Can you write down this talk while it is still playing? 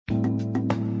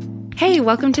Hey,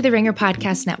 welcome to the Ringer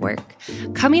Podcast Network.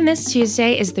 Coming this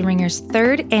Tuesday is the Ringer's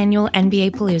third annual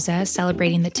NBA Palooza,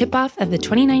 celebrating the tip-off of the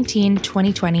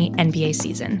 2019-2020 NBA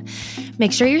season.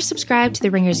 Make sure you're subscribed to the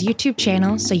Ringer's YouTube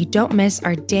channel so you don't miss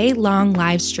our day-long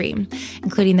live stream,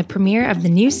 including the premiere of the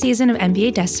new season of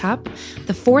NBA Desktop,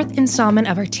 the fourth installment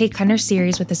of our Take Hunter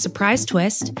series with a surprise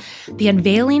twist, the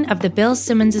unveiling of the Bill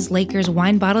Simmons' Lakers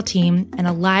wine bottle team, and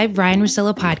a live Ryan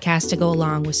Russillo podcast to go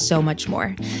along with so much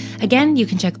more. Again, you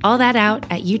can check all that out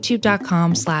at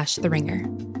youtube.com/The Ringer.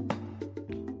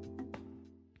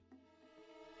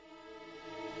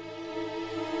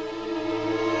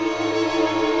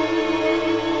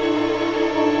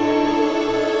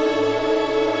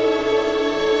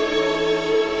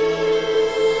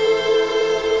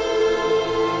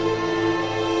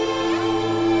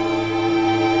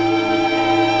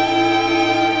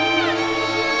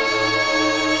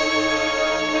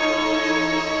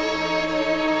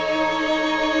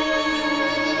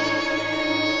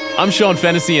 I'm Sean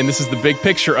Fennessy, and this is The Big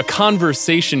Picture, a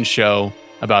conversation show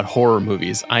about horror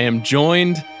movies. I am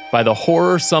joined by the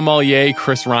horror sommelier,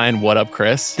 Chris Ryan. What up,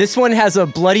 Chris? This one has a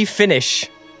bloody finish,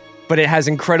 but it has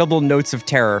incredible notes of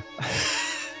terror.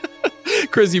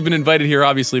 Chris, you've been invited here,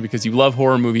 obviously, because you love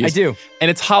horror movies. I do.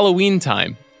 And it's Halloween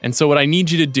time. And so what I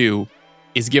need you to do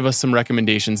is give us some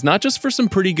recommendations, not just for some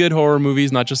pretty good horror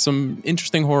movies, not just some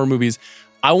interesting horror movies.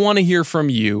 I want to hear from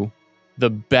you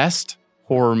the best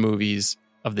horror movies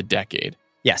of the decade.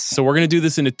 Yes. So we're going to do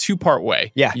this in a two-part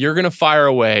way. Yeah. You're going to fire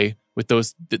away with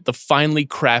those, the finely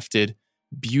crafted,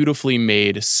 beautifully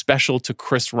made, special to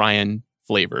Chris Ryan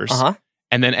flavors. Uh-huh.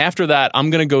 And then after that,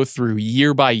 I'm going to go through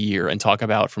year by year and talk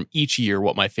about from each year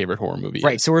what my favorite horror movie is.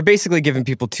 Right. So we're basically giving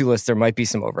people two lists. There might be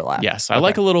some overlap. Yes. I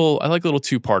like a little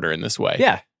two-parter in this way.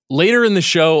 Yeah. Later in the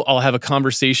show, I'll have a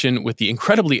conversation with the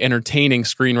incredibly entertaining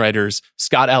screenwriters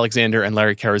Scott Alexander and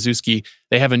Larry Karaszewski.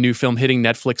 They have a new film hitting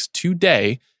Netflix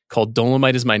today called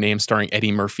Dolomite Is My Name, starring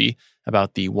Eddie Murphy,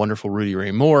 about the wonderful Rudy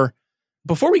Ray Moore.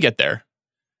 Before we get there,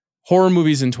 horror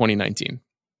movies in 2019.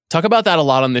 Talk about that a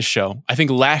lot on this show. I think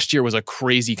last year was a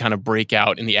crazy kind of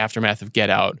breakout in the aftermath of Get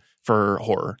Out for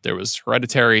horror. There was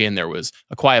Hereditary, and there was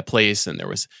A Quiet Place, and there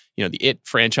was, the It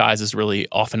franchise is really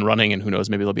off and running, and who knows,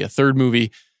 maybe there'll be a third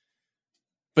movie.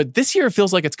 But this year, it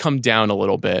feels like it's come down a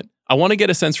little bit. I want to get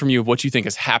a sense from you of what you think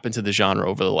has happened to the genre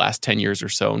over the last 10 years or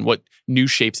so and what new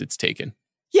shapes it's taken.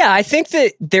 Yeah, I think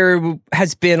that there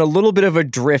has been a little bit of a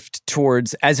drift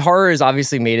towards, as horror has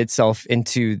obviously made itself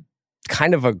into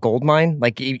kind of a gold mine.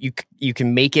 Like you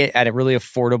can make it at a really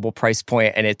affordable price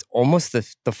point, and it's almost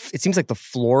it seems like the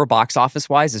floor box office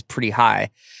wise is pretty high.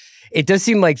 It does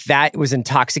seem like that was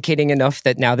intoxicating enough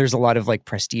that now there's a lot of like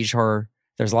prestige horror.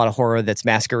 There's a lot of horror that's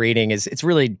masquerading as it's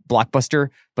really blockbuster,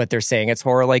 but they're saying it's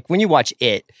horror. Like when you watch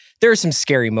It, there are some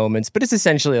scary moments, but it's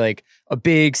essentially like a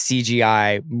big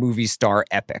CGI movie star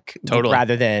epic. Totally.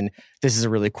 Rather than this is a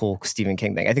really cool Stephen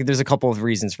King thing. I think there's a couple of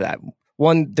reasons for that.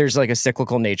 One, there's like a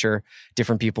cyclical nature.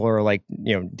 Different people are like,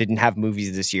 didn't have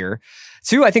movies this year.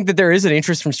 Two, I think that there is an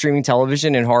interest from streaming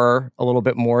television in horror a little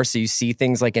bit more. So you see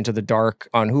things like Into the Dark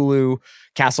on Hulu,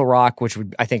 Castle Rock, which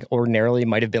would, I think ordinarily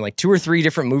might have been like 2 or 3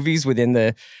 different movies within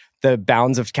the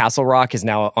bounds of Castle Rock, is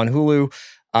now on Hulu.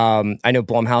 I know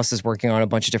Blumhouse is working on a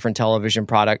bunch of different television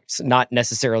products, not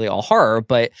necessarily all horror,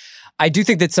 but I do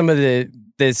think that some of the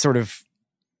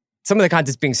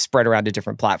content's being spread around to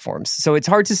different platforms. So it's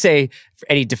hard to say for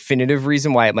any definitive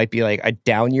reason why it might be like a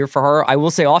down year for horror. I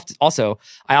will say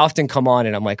I often come on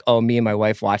and I'm like, oh, me and my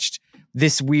wife watched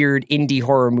this weird indie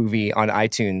horror movie on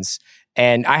iTunes.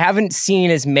 And I haven't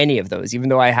seen as many of those, even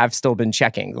though I have still been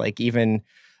checking. Like even,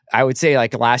 I would say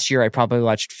like last year, I probably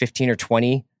watched 15 or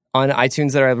 20 on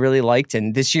iTunes that I really liked.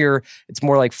 And this year it's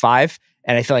more like 5.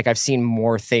 And I feel like I've seen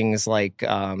more things like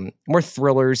more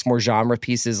thrillers, more genre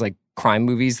pieces like crime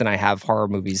movies than I have horror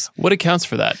movies. What accounts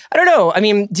for that? I don't know. I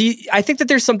mean, I think that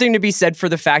there's something to be said for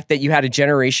the fact that you had a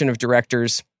generation of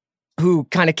directors who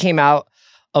kind of came out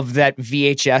of that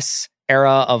VHS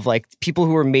era of like people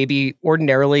who were maybe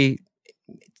ordinarily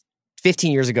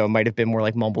 15 years ago might have been more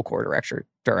like mumblecore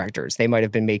directors. They might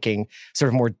have been making sort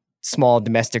of more small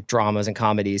domestic dramas and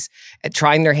comedies and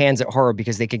trying their hands at horror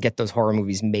because they could get those horror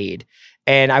movies made.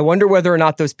 And I wonder whether or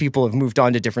not those people have moved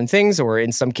on to different things, or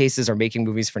in some cases are making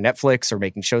movies for Netflix or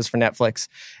making shows for Netflix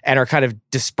and are kind of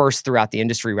dispersed throughout the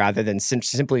industry rather than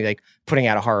simply like putting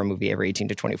out a horror movie every 18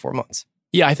 to 24 months.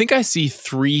 Yeah, I think I see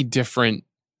 3 different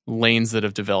lanes that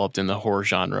have developed in the horror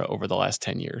genre over the last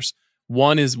 10 years.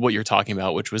 One is what you're talking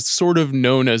about, which was sort of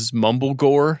known as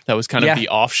mumblegore. That was kind of the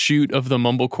offshoot of the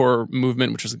mumblecore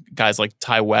movement, which was guys like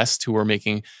Ty West who were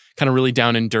making kind of really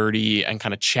down and dirty and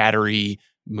kind of chattery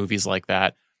movies like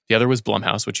that. The other was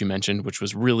Blumhouse, which you mentioned, which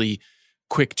was really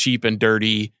quick, cheap, and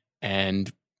dirty, and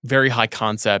very high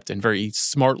concept and very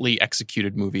smartly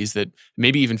executed movies that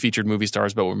maybe even featured movie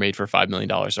stars but were made for $5 million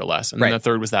or less. And then the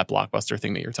third was that blockbuster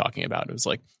thing that you're talking about. It was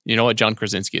like, you know what, John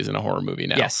Krasinski is in a horror movie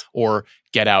now. Yes. Or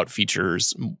Get Out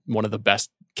features one of the best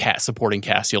supporting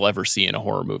casts you'll ever see in a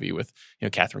horror movie with, you know,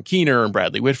 Catherine Keener and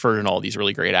Bradley Whitford and all these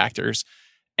really great actors.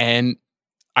 And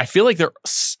I feel like they're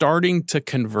starting to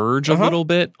converge a little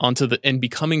bit onto and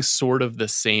becoming sort of the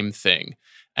same thing.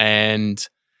 And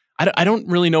I don't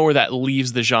really know where that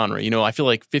leaves the genre. You know, I feel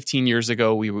like 15 years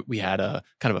ago, we had a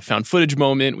kind of a found footage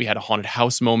moment. We had a haunted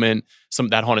house moment.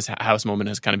 That haunted house moment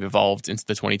has kind of evolved into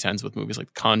the 2010s with movies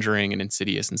like Conjuring and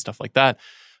Insidious and stuff like that.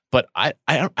 But I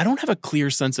don't have a clear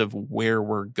sense of where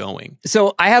we're going.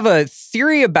 So I have a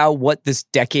theory about what this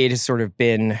decade has sort of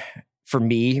been for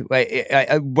me.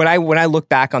 When I look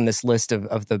back on this list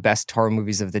of the best horror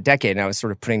movies of the decade, and I was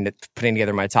sort of putting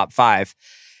together my top 5,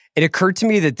 it occurred to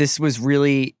me that this was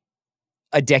really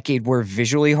a decade where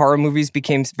visually horror movies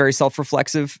became very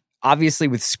self-reflexive. Obviously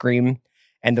with Scream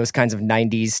and those kinds of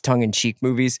 90s tongue-in-cheek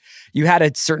movies, you had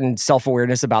a certain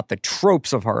self-awareness about the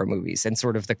tropes of horror movies and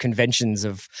sort of the conventions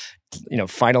of, you know,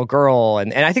 Final Girl.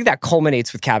 And I think that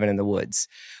culminates with Cabin in the Woods.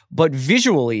 But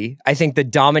visually, I think the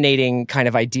dominating kind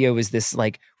of idea was this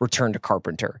like return to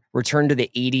Carpenter, return to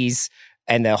the 80s,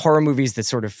 and the horror movies that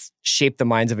sort of shaped the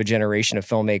minds of a generation of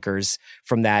filmmakers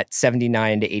from that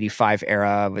 79 to 85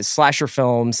 era was slasher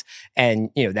films. And,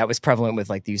 you know, that was prevalent with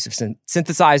like the use of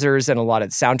synthesizers and a lot of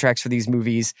the soundtracks for these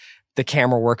movies. The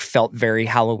camera work felt very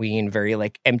Halloween, very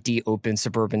like empty, open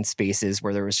suburban spaces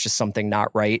where there was just something not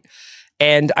right.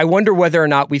 And I wonder whether or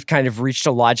not we've kind of reached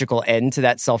a logical end to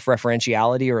that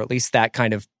self-referentiality, or at least that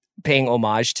kind of paying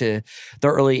homage to the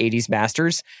early 80s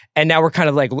masters. And now we're kind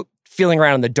of like feeling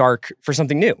around in the dark for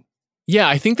something new. Yeah,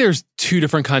 I think there's two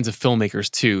different kinds of filmmakers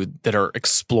too that are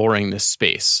exploring this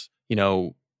space. You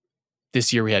know,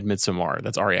 this year we had Midsommar.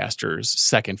 That's Ari Aster's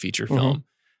second feature film.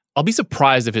 I'll be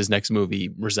surprised if his next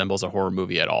movie resembles a horror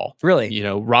movie at all. Really? You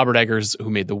know, Robert Eggers, who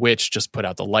made The Witch, just put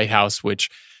out The Lighthouse, which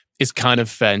is kind of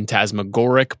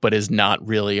phantasmagoric, but is not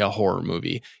really a horror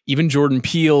movie. Even Jordan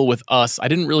Peele with Us, I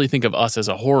didn't really think of Us as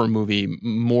a horror movie,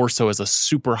 more so as a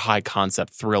super high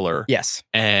concept thriller. Yes.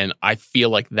 And I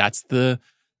feel like that's the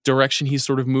direction he's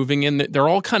sort of moving in. They're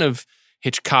all kind of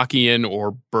Hitchcockian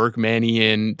or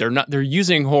Bergmanian. They're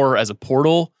using horror as a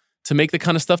portal to make the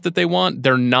kind of stuff that they want.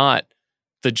 They're not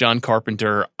the John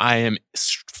Carpenter, I am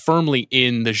firmly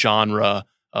in the genre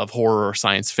of horror or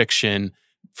science fiction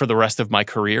for the rest of my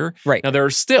career. Right. Now, there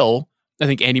are still, I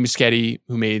think, Andy Muschietti,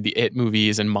 who made the It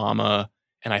movies and Mama,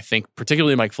 and I think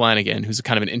particularly Mike Flanagan, who's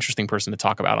kind of an interesting person to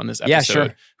talk about on this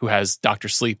episode, who has Dr.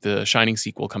 Sleep, the Shining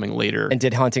sequel, coming later. And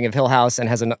did Haunting of Hill House, and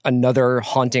has another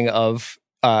Haunting of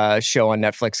show on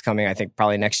Netflix coming, I think,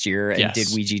 probably next year, and did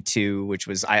Ouija 2, which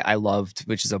was I loved,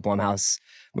 which is a Blumhouse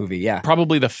movie. Yeah,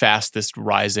 probably the fastest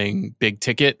rising big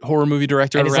ticket horror movie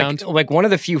director and around. Like one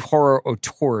of the few horror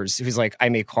auteurs who's like, I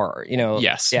make horror. You know,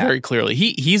 yes, very clearly.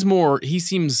 He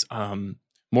seems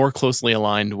more closely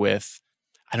aligned with,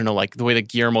 I don't know, like the way that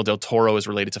Guillermo del Toro is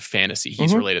related to fantasy.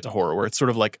 He's related to horror, where it's sort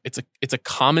of like it's a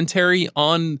commentary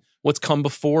on what's come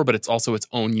before, but it's also its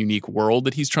own unique world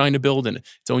that he's trying to build, and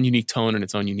its own unique tone and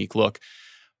its own unique look.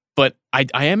 But I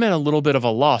am at a little bit of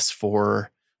a loss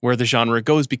for where the genre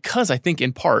goes, because I think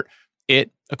in part, A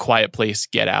Quiet Place,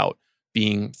 Get Out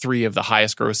being 3 of the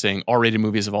highest grossing R-rated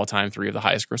movies of all time, 3 of the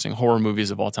highest grossing horror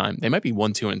movies of all time. They might be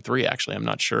 1, 2, and 3, actually. I'm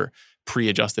not sure,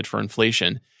 pre-adjusted for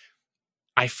inflation.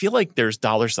 I feel like there's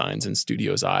dollar signs in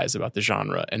studios' eyes about the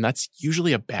genre, and that's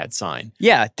usually a bad sign.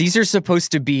 Yeah, these are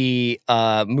supposed to be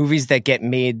movies that get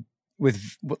made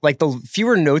with, like, the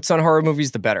fewer notes on horror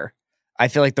movies, the better. I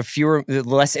feel like the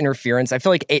less interference. I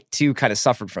feel like It too kind of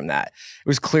suffered from that. It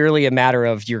was clearly a matter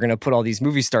of, you're going to put all these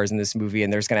movie stars in this movie,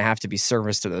 and there's going to have to be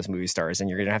service to those movie stars,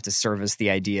 and you're going to have to service the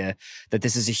idea that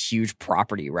this is a huge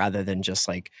property, rather than just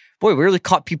like, boy, we really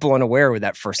caught people unaware with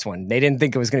that first one. They didn't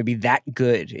think it was going to be that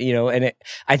good, you know. And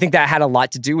I think that had a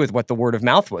lot to do with what the word of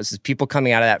mouth was, is people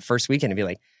coming out of that first weekend and be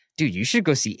like, dude, you should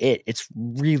go see It. It's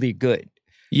really good.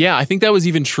 Yeah, I think that was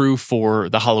even true for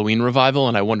the Halloween revival,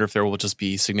 and I wonder if there will just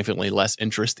be significantly less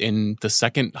interest in the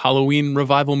second Halloween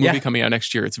revival movie coming out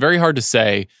next year. It's very hard to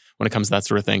say when it comes to that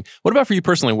sort of thing. What about for you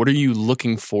personally? What are you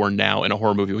looking for now in a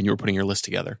horror movie when you were putting your list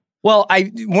together? Well,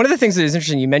 one of the things that is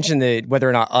interesting, you mentioned that whether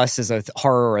or not Us is a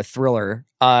horror or a thriller.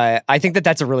 I think that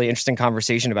that's a really interesting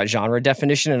conversation about genre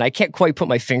definition, and I can't quite put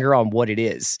my finger on what it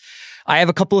is. I have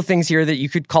a couple of things here that you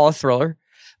could call a thriller,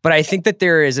 but I think that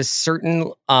there is a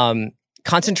certain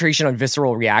concentration on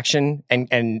visceral reaction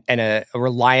and a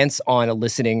reliance on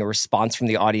eliciting a response from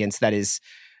the audience that is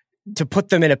to put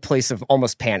them in a place of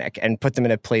almost panic and put them in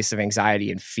a place of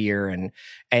anxiety and fear. And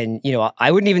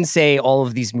I wouldn't even say all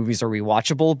of these movies are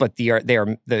rewatchable, but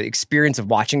the experience of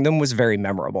watching them was very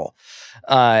memorable.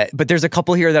 But there's a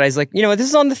couple here that I was like, this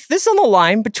is on the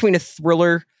line between a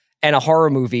thriller and a horror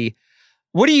movie.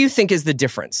 What do you think is the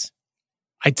difference?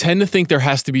 I tend to think there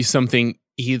has to be something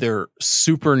either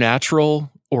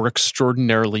supernatural or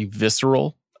extraordinarily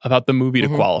visceral about the movie to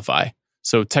qualify.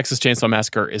 So Texas Chainsaw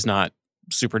Massacre is not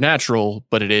supernatural,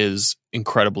 but it is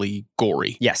incredibly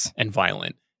gory, and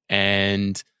violent.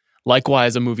 And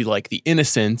likewise, a movie like The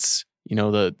Innocents,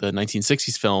 the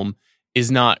 1960s film,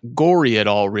 is not gory at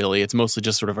all, really. It's mostly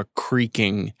just sort of a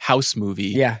creaking house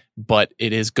movie, but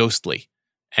it is ghostly.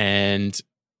 And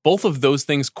both of those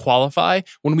things qualify.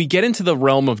 When we get into the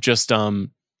realm of just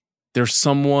there's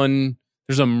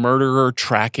a murderer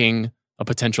tracking a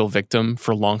potential victim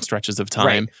for long stretches of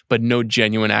time, but no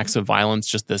genuine acts of violence,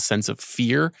 just the sense of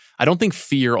fear. I don't think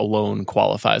fear alone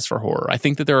qualifies for horror. I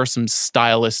think that there are some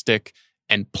stylistic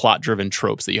and plot-driven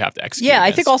tropes that you have to execute. Yeah,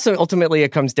 I think also ultimately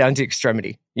it comes down to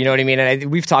extremity. You know what I mean?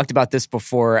 And we've talked about this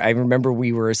before. I remember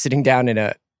we were sitting down in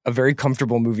a very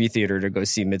comfortable movie theater to go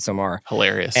see Midsommar.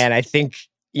 Hilarious. And I think,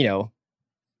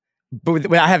 but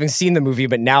without having seen the movie,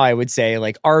 but now I would say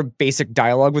like our basic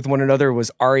dialogue with one another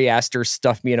was Ari Aster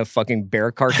stuffed me in a fucking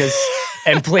bear carcass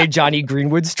and played Johnny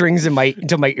Greenwood strings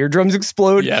until my eardrums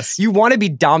explode. Yes. You want to be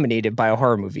dominated by a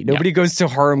horror movie. Nobody goes to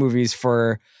horror movies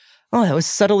for, that was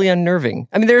subtly unnerving.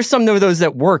 I mean, there are some of those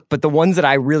that work, but the ones that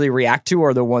I really react to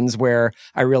are the ones where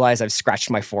I realize I've scratched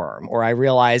my forearm, or I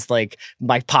realized like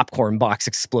my popcorn box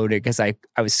exploded because I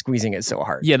was squeezing it so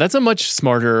hard. Yeah, that's a much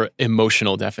smarter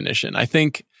emotional definition. I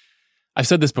think I've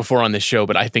said this before on this show,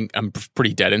 but I think I'm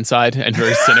pretty dead inside and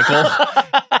very cynical.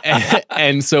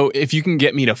 and so if you can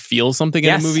get me to feel something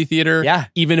in a movie theater,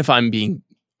 even if I'm being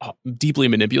deeply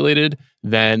manipulated,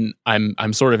 then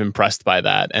I'm sort of impressed by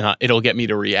that, and it'll get me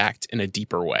to react in a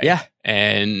deeper way. Yeah.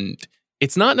 And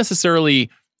it's not necessarily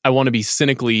I want to be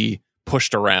cynically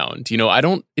pushed around.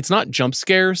 It's not jump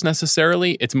scares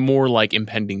necessarily. It's more like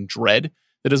impending dread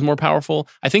that is more powerful.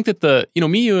 I think that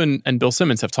me, you, and Bill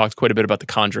Simmons have talked quite a bit about the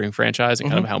Conjuring franchise and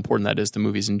kind of how important that is to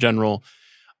movies in general.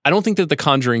 I don't think that The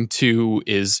Conjuring 2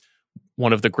 is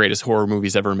one of the greatest horror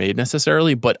movies ever made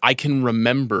necessarily, but I can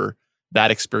remember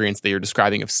that experience that you're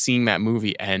describing of seeing that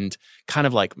movie and kind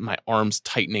of like my arms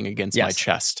tightening against my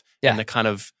chest and the kind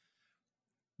of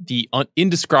the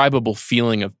indescribable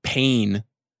feeling of pain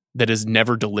that is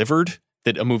never delivered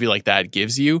that a movie like that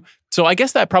gives you. So I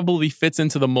guess that probably fits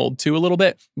into the mold too a little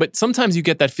bit. But sometimes you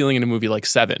get that feeling in a movie like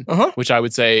Seven, which I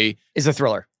would say is a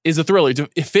thriller.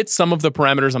 It fits some of the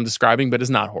parameters I'm describing, but is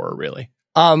not horror really.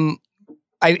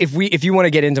 If you want to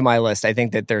get into my list, I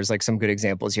think that there's like some good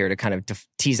examples here to kind of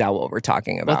tease out what we're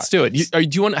talking about. Let's do it. How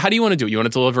do you want to do it? You want to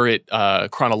deliver it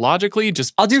chronologically?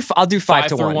 Just I'll do 5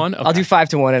 to 1. Okay. I'll do 5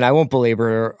 to 1, and I won't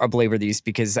belabor these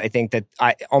because I think that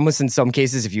almost in some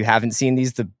cases, if you haven't seen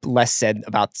these, the less said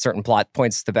about certain plot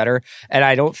points, the better. And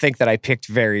I don't think that I picked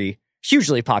very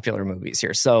hugely popular movies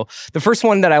here. So the first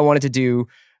one that I wanted to do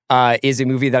is a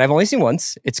movie that I've only seen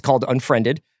once. It's called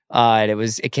Unfriended. And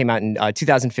it came out in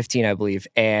 2015, I believe.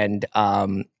 And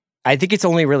I think it's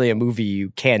only really a movie you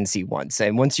can see once.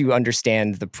 And once you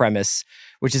understand the premise,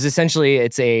 which is essentially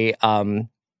it's a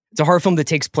horror film that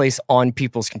takes place on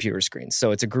people's computer screens.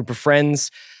 So it's a group of friends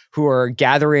who are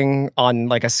gathering on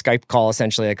like a Skype call,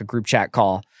 essentially like a group chat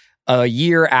call, a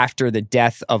year after the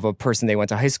death of a person they went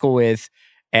to high school with.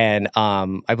 And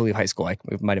I believe high school, it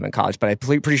might have been college, but I'm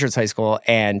pretty sure it's high school.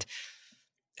 And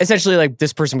essentially, like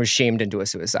this person was shamed into a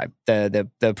suicide.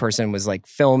 The person was like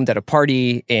filmed at a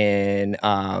party and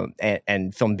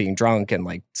filmed being drunk and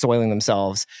like soiling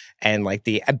themselves, and like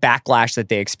the backlash that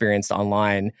they experienced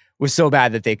online was so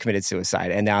bad that they committed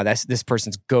suicide. And now this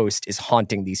person's ghost is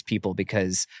haunting these people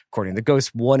because, according to the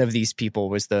ghost, one of these people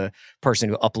was the person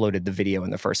who uploaded the video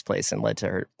in the first place and led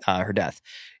to her death.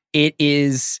 It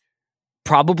is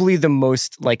probably the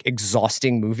most like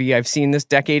exhausting movie I've seen this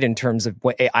decade in terms of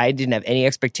what I didn't have any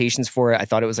expectations for it. I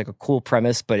thought it was like a cool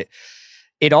premise, but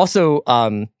it also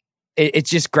it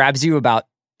just grabs you about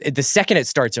the second it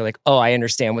starts. You're like, oh, I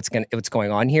understand what's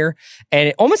going on here,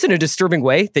 and almost in a disturbing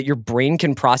way that your brain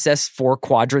can process 4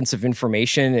 quadrants of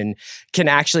information and can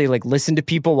actually like listen to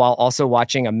people while also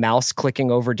watching a mouse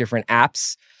clicking over different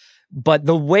apps. But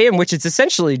the way in which it's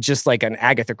essentially just like an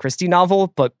Agatha Christie novel,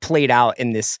 but played out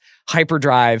in this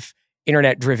hyperdrive,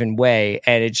 internet-driven way.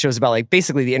 And it shows about like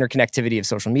basically the interconnectivity of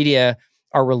social media,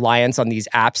 our reliance on these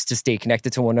apps to stay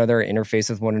connected to one another, interface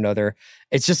with one another.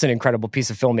 It's just an incredible piece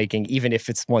of filmmaking, even if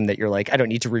it's one that you're like, I don't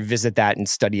need to revisit that and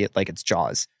study it like it's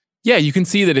Jaws. Yeah, you can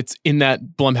see that it's in that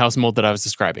Blumhouse mold that I was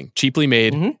describing. Cheaply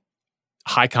made,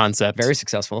 high concept. Very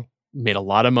successful. Made a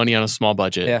lot of money on a small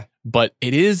budget. Yeah. But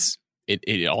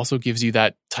it also gives you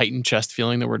that tightened chest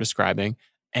feeling that we're describing.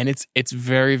 And it's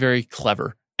very, very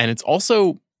clever. And it's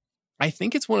also, I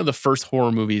think it's one of the first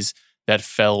horror movies that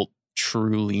felt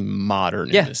truly modern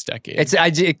in this decade.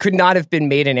 It could not have been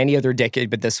made in any other decade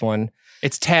but this one.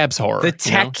 It's tabs horror. The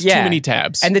tech, Too many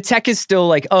tabs. And the tech is still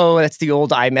like, oh, that's the old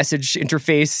iMessage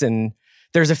interface. And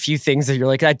there's a few things that you're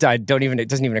like, it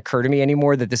doesn't even occur to me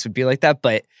anymore that this would be like that.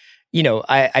 But,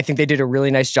 I think they did a really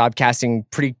nice job casting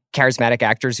pretty charismatic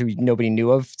actors who nobody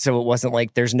knew of. So it wasn't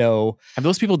like there's no... Have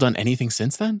those people done anything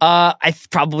since then?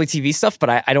 Probably TV stuff, but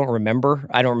I don't remember.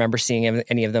 I don't remember seeing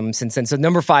any of them since then. So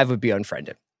number 5 would be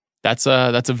Unfriended. That's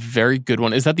a very good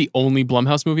one. Is that the only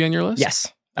Blumhouse movie on your list?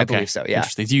 Yes. I believe so, yeah.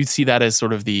 Interesting. Do you see that as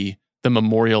sort of the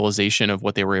memorialization of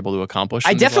what they were able to accomplish?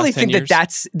 I definitely think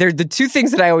they're the two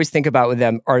things that I always think about with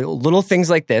them are little things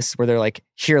like this, where they're like,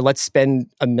 here, let's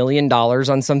spend $1 million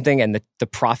on something, and the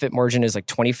profit margin is like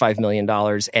 $25 million,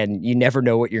 and you never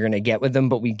know what you're going to get with them,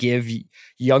 but we give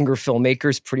younger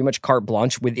filmmakers pretty much carte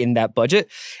blanche within that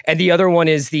budget. And the other one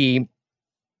is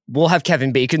we'll have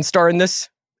Kevin Bacon star in this,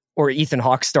 or Ethan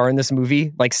Hawke star in this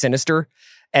movie, like Sinister,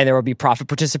 and there will be profit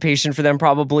participation for them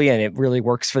probably, and it really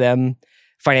works for them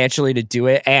financially to do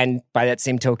it. And by that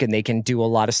same token, they can do a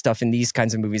lot of stuff in these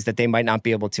kinds of movies that they might not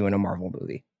be able to in a Marvel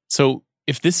movie. So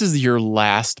if this is your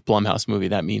last Blumhouse movie,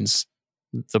 that means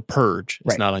The Purge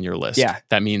is not on your list. Yeah.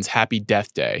 That means Happy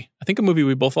Death Day. I think a movie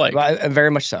we both like.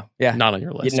 Very much so. Yeah. Not on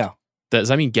your list. No. Does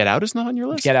that mean Get Out is not on your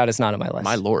list? Get Out is not on my list.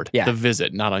 My lord. Yeah. The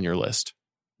Visit, not on your list.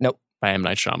 Nope. By M.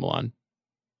 Night Shyamalan.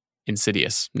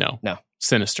 Insidious, no. No.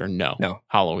 Sinister, no. No.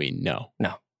 Halloween, no.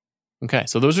 No. Okay,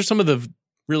 so those are some of the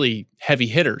really heavy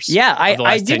hitters. Yeah, of the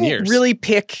last I 10 didn't years. really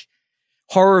pick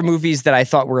horror movies that I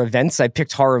thought were events. I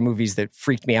picked horror movies that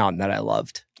freaked me out and that I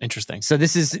loved. Interesting. So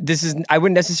this is I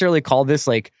wouldn't necessarily call this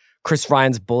like Chris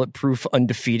Ryan's bulletproof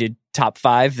undefeated top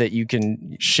 5 that you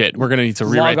can Shit, we're gonna need to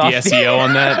rewrite the SEO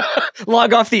on that.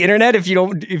 Log off the internet if you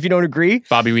don't agree.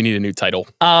 Bobby, we need a new title.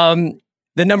 The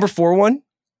number 4 one.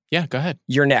 Yeah, go ahead.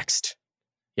 You're Next.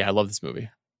 Yeah, I love this movie.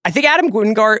 I think Adam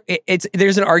Wingard,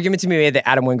 there's an argument to be made that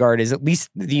Adam Wingard is at least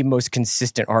the most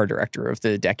consistent horror director of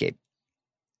the decade.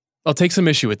 I'll take some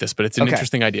issue with this, but it's an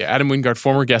interesting idea. Adam Wingard,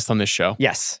 former guest on this show.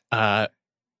 Yes.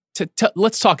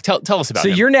 Let's talk. Tell us about it.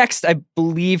 So You're Next, I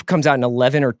believe, comes out in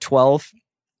 11 or 12,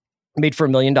 made for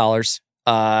 $1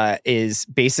 million, is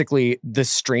basically The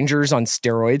Strangers on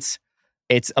steroids.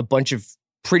 It's a bunch of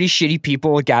pretty shitty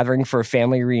people gathering for a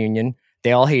family reunion.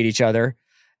 They all hate each other.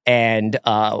 And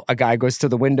a guy goes to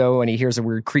the window and he hears a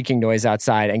weird creaking noise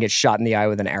outside and gets shot in the eye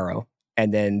with an arrow.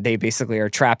 And then they basically are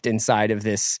trapped inside of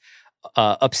this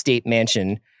upstate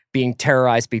mansion being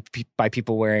terrorized by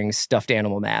people wearing stuffed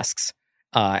animal masks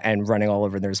and running all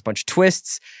over. There's a bunch of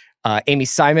twists. Amy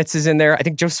Seimetz is in there. I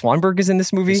think Joe Swanberg is in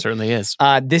this movie. He certainly is.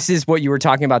 This is what you were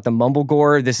talking about, the mumble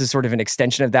gore. This is sort of an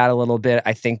extension of that a little bit.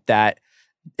 I think that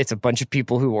it's a bunch of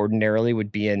people who ordinarily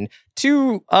would be in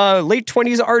two late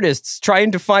 20s artists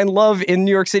trying to find love in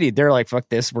New York City. They're like, fuck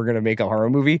this, we're going to make a horror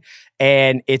movie.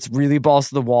 And it's really balls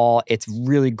to the wall. It's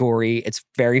really gory. It's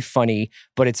very funny,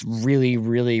 but it's really,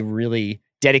 really, really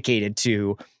dedicated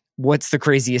to what's the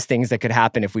craziest things that could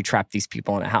happen if we trap these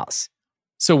people in a house.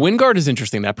 So Wingard is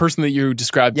interesting. That person that you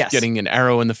described Yes. getting an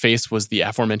arrow in the face was the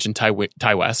aforementioned Ty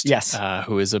West. Yes.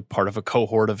 Who is a part of a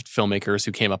cohort of filmmakers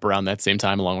who came up around that same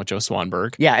time along with Joe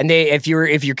Swanberg. Yeah, and if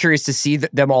you're curious to see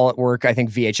them all at work, I think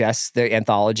VHS, the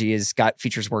anthology,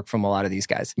 features work from a lot of these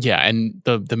guys. Yeah, and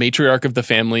the matriarch of the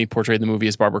family portrayed in the movie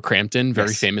is Barbara Crampton, very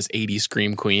Yes. famous 80s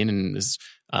scream queen, and is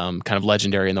kind of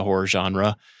legendary in the horror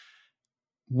genre.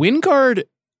 Wingard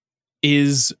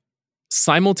is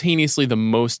simultaneously the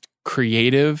most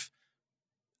creative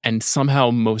and somehow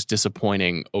most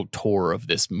disappointing auteur of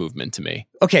this movement to me.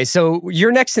 Okay, so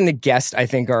You're Next and The Guest, I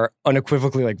think, are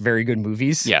unequivocally like very good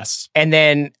movies. Yes. And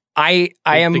then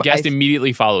The Guest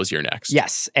immediately follows You're Next.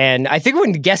 Yes, and I think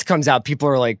when The Guest comes out, people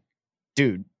are like,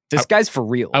 dude, this guy's for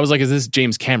real. I was like, is this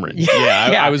James Cameron?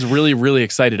 Yeah. I was really, really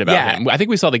excited about him. I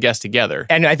think we saw The Guest together.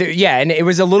 And and it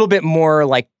was a little bit more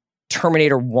like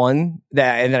Terminator 1 and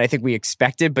then I think we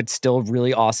expected, but still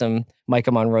really awesome.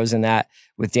 Micah Monroe's in that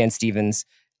with Dan Stevens.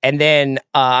 And then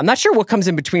I'm not sure what comes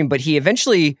in between, but he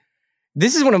eventually,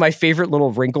 this is one of my favorite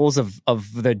little wrinkles of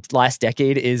the last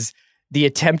decade, is the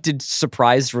attempted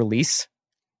surprise release.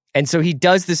 And so he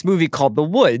does this movie called The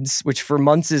Woods, which for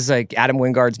months is like Adam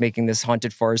Wingard's making this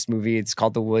haunted forest movie. It's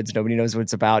called The Woods. Nobody knows what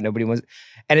it's about.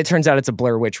 And it turns out it's a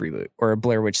Blair Witch reboot or a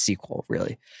Blair Witch sequel,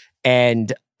 really.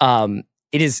 And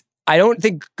it is, I don't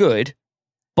think good,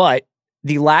 but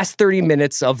the last 30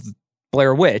 minutes of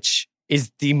Blair Witch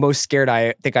is the most scared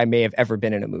I think I may have ever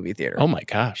been in a movie theater. Oh my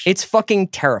gosh. It's fucking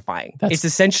terrifying. It's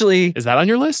essentially... Is that on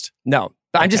your list? No.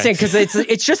 But I'm just saying, because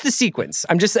it's just the sequence.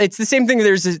 It's the same thing.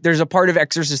 There's a part of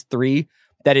Exorcist 3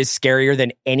 that is scarier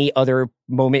than any other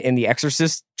moment in the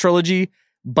Exorcist trilogy,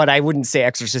 but I wouldn't say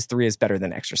Exorcist 3 is better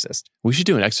than Exorcist. We should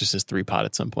do an Exorcist 3 pod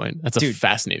at some point. That's a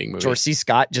fascinating movie. George C.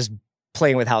 Scott just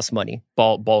playing with house money.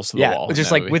 Balls to the wall.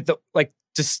 Just like with the, like,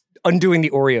 just undoing the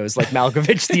Oreos like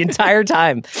Malkovich the entire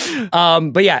time.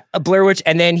 But yeah, a Blair Witch,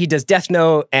 and then he does Death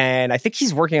Note, and I think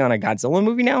he's working on a Godzilla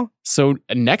movie now. So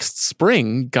next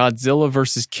spring, Godzilla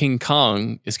versus King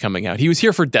Kong is coming out. He was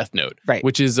here for Death Note, right,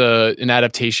 which is an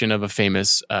adaptation of a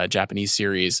famous Japanese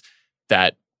series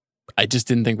that I just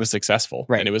didn't think was successful.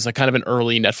 Right. And it was like kind of an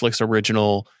early Netflix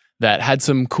original that had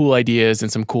some cool ideas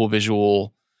and some cool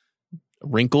visual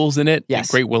wrinkles in it. Yes.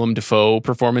 Great Willem Dafoe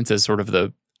performance as sort of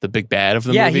the big bad of the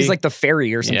movie. Yeah, he's like the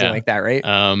fairy or something like that, right?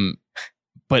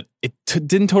 But it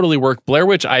didn't totally work. Blair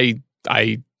Witch, I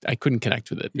couldn't connect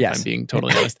with it. If I'm being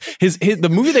totally honest. The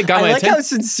movie that got my attention. I like how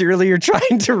sincerely you're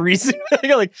trying to reason.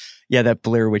 You're like, yeah, that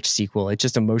Blair Witch sequel, it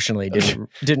just emotionally didn't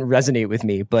resonate with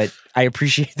me, but I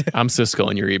appreciate it. I'm Siskel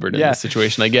and you're Ebert in this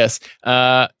situation, I guess.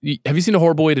 Have you seen A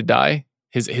Horrible Way to Die?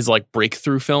 His like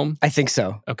breakthrough film? I think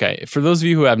so. Okay. For those of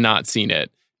you who have not seen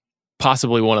it,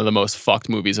 possibly one of the most fucked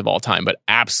movies of all time, but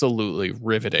absolutely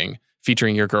riveting,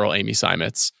 featuring your girl, Amy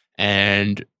Seimetz,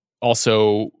 and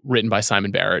also written by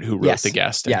Simon Barrett, who wrote The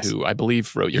Guest, and who I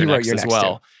believe wrote Your Next as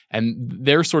well. Too. And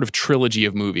their sort of trilogy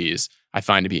of movies I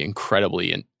find to be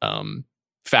incredibly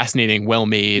fascinating,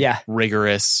 well-made,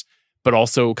 rigorous, but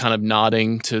also kind of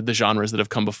nodding to the genres that have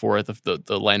come before it,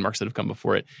 the landmarks that have come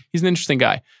before it. He's an interesting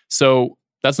guy. So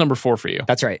that's number 4 for you.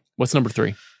 That's right. What's number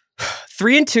 3?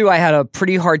 3 and 2, I had a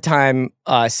pretty hard time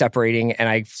separating, and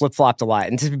I flip-flopped a lot.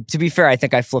 And to be fair, I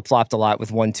think I flip-flopped a lot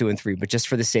with 1, 2, and 3, but just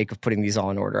for the sake of putting these all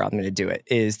in order, I'm going to do it,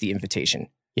 is The Invitation.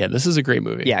 Yeah, this is a great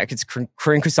movie. Yeah, it's Karyn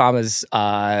Kusama's,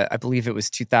 I believe it was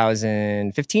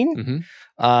 2015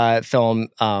 film.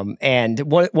 And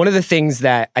one of the things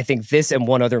that I think this and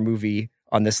one other movie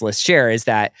on this list share is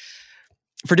that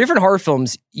for different horror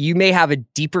films, you may have a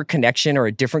deeper connection or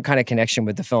a different kind of connection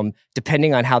with the film,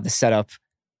 depending on how the setup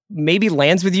maybe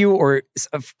lands with you, or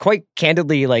quite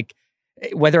candidly, like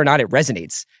whether or not it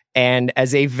resonates. And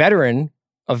as a veteran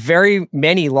of very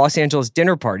many Los Angeles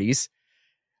dinner parties,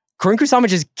 Karyn Kusama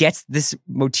just gets this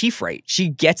motif right. She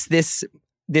gets this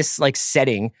like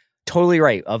setting totally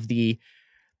right of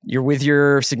you're with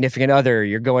your significant other,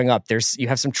 you're going up, you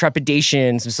have some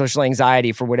trepidation, some social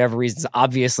anxiety for whatever reasons.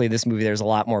 Obviously, this movie, there's a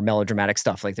lot more melodramatic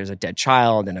stuff, like there's a dead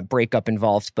child and a breakup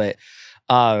involved, but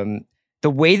the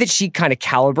way that she kind of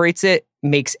calibrates it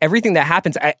makes everything that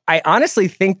happens. I honestly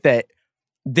think that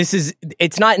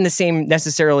it's not in the same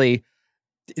necessarily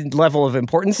level of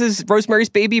importance as Rosemary's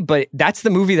Baby, but that's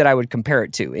the movie that I would compare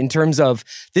it to in terms of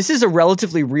this is a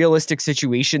relatively realistic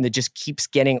situation that just keeps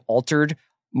getting altered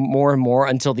more and more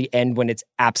until the end when it's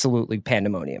absolutely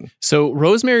pandemonium. So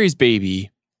Rosemary's Baby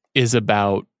is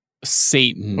about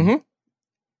Satan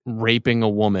raping a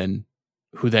woman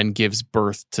who then gives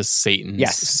birth to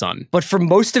Satan's son. But for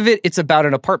most of it, it's about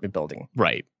an apartment building.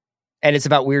 Right. And it's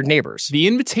about weird neighbors. The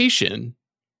Invitation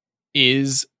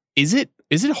is it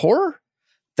horror?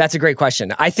 That's a great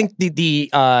question. I think the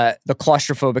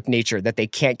claustrophobic nature that they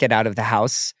can't get out of the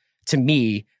house, to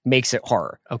me, makes it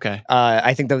horror. Okay.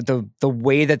 I think the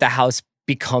way that the house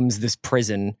becomes this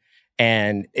prison,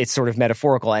 and it's sort of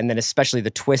metaphorical, and then especially the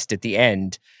twist at the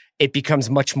end, it becomes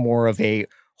much more of a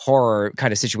horror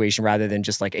kind of situation rather than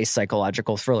just like a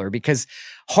psychological thriller, because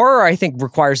horror, I think,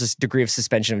 requires this degree of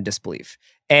suspension of disbelief.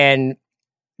 And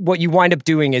what you wind up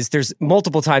doing is there's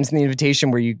multiple times in The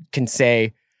Invitation where you can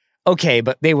say, okay,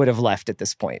 but they would have left at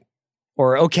this point.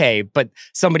 Or, okay, but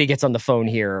somebody gets on the phone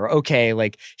here. Or, okay,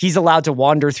 like he's allowed to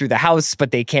wander through the house, but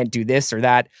they can't do this or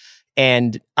that.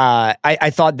 And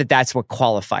I thought that that's what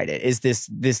qualified it, is this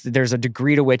there's a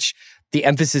degree to which the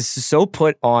emphasis is so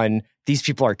put on these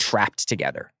people are trapped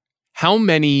together. How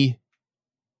many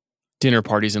dinner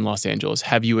parties in Los Angeles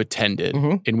have you attended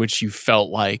in which you felt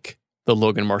like the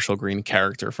Logan Marshall Green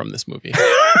character from this movie,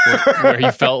 where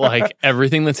you felt like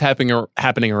everything that's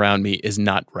happening around me is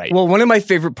not right? Well, one of my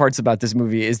favorite parts about this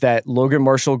movie is that Logan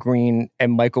Marshall Green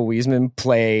and Michael Wiesman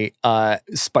play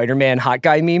Spider-Man hot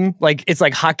guy meme. Like, it's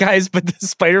like hot guys, but the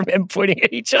Spider-Man pointing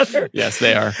at each other. Yes,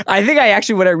 they are. I think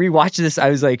when I rewatched this, I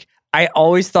was like, I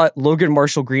always thought Logan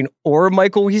Marshall Green or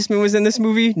Michael Wiesman was in this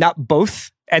movie, not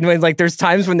both. And when like there's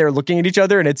times when they're looking at each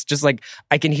other and it's just like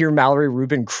I can hear Mallory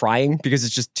Rubin crying because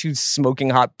it's just two smoking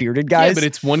hot bearded guys. Yeah, but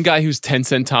it's one guy who's 10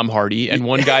 Cent Tom Hardy and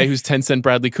one guy who's 10 Cent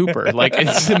Bradley Cooper. Like,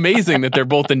 it's amazing that they're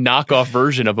both the knockoff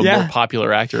version of a more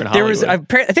popular actor in Hollywood. I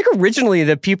think originally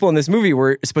the people in this movie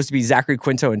were supposed to be Zachary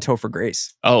Quinto and Topher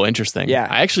Grace. Oh, interesting. Yeah.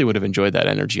 I actually would have enjoyed that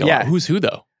energy a lot. Who's who,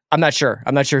 though? I'm not sure.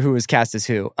 I'm not sure who was cast as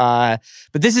who. But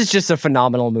this is just a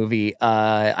phenomenal movie.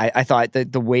 I thought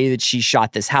that the way that she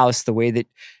shot this house, the way that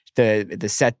the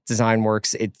set design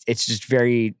works, it's just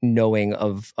very knowing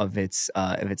of its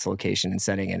location and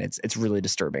setting, and it's really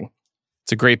disturbing.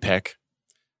 It's a great pick.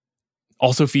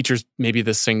 Also features maybe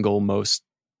the single most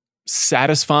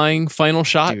satisfying final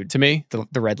shot to me.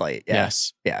 The red light. Yeah.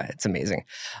 Yes. Yeah, it's amazing.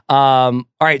 All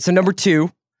right, so number 2.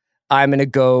 I'm going to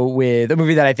go with a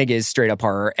movie that I think is straight up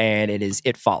horror, and it is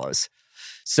It Follows.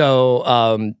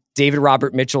 So David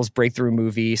Robert Mitchell's breakthrough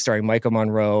movie starring Michael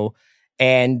Monroe.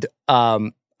 And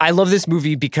I love this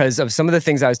movie because of some of the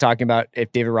things I was talking about.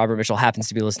 If David Robert Mitchell happens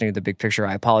to be listening to The Big Picture,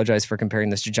 I apologize for comparing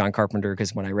this to John Carpenter,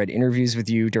 because when I read interviews with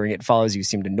you during It Follows, you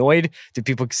seemed annoyed that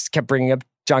people kept bringing up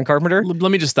John Carpenter.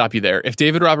 Let me just stop you there. If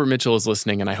David Robert Mitchell is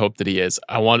listening, and I hope that he is,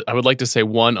 I would like to say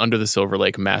 1, Under the Silver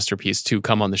Lake masterpiece, 2,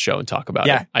 come on the show and talk about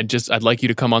it. I'd like you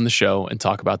to come on the show and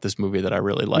talk about this movie that I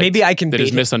really like. Maybe I can bait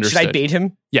him. Misunderstood. Should I bait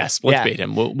him? Yes, let's bait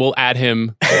him. We'll add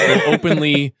him. We'll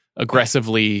openly,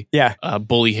 aggressively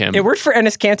bully him. It worked for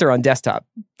Enes Kanter on Desktop.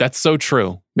 That's so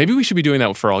true. Maybe we should be doing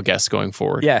that for all guests going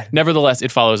forward. Yeah. Nevertheless,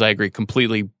 It Follows, I agree,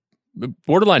 completely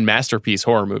borderline masterpiece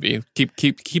horror movie.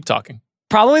 Keep talking.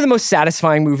 Probably the most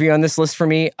satisfying movie on this list for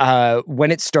me.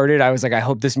 When it started, I was like, I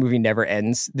hope this movie never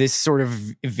ends. This sort of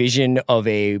vision of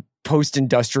a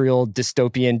post-industrial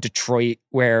dystopian Detroit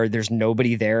where there's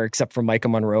nobody there except for Micah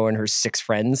Monroe and her 6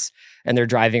 friends, and they're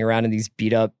driving around in these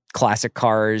beat-up classic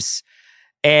cars.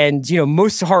 And, you know,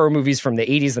 most horror movies from the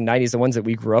 80s and 90s, the ones that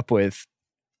we grew up with,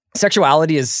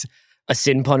 sexuality is a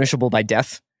sin punishable by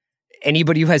death.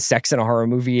 Anybody who has sex in a horror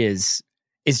movie is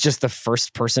just the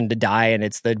first person to die, and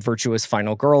it's the virtuous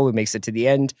final girl who makes it to the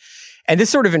end. And this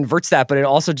sort of inverts that, but it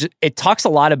also it talks a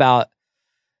lot about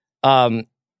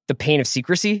the pain of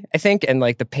secrecy, I think, and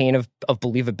like the pain of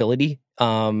believability.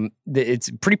 It's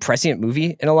a pretty prescient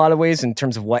movie in a lot of ways in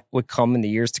terms of what would come in the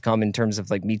years to come in terms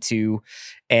of like Me Too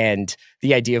and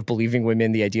the idea of believing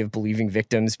women, the idea of believing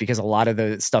victims, because a lot of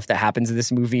the stuff that happens in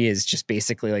this movie is just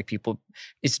basically like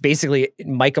it's basically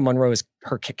Micah Monroe's,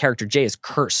 her character Jay, is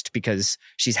cursed because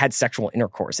she's had sexual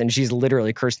intercourse, and she's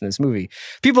literally cursed in this movie.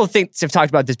 People have talked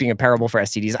about this being a parable for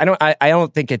STDs.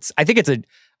 I think it's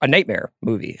a nightmare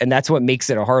movie, and that's what makes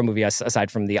it a horror movie,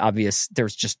 aside from the obvious.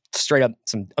 There's just straight up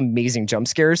some amazing jump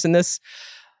scares in this.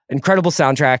 Incredible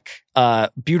soundtrack,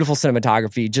 beautiful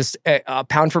cinematography, just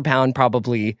pound for pound,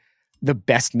 probably the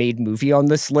best made movie on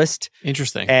this list.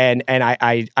 Interesting. And a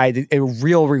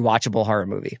real rewatchable horror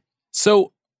movie.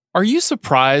 So are you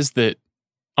surprised that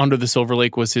Under the Silver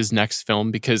Lake was his next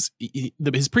film? Because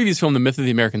his previous film, The Myth of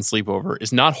the American Sleepover,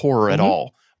 is not horror at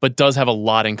all, but does have a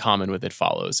lot in common with It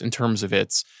Follows in terms of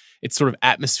its sort of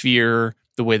atmosphere,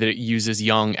 the way that it uses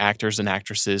young actors and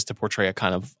actresses to portray a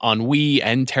kind of ennui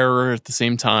and terror at the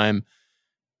same time.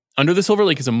 Under the Silver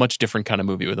Lake is a much different kind of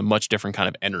movie with a much different kind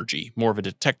of energy, more of a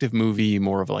detective movie,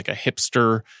 more of like a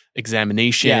hipster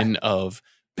examination of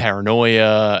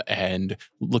paranoia and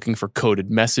looking for coded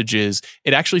messages.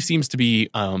 It actually seems to be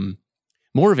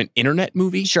more of an internet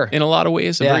movie in a lot of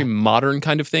ways, a very modern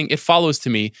kind of thing. It Follows, to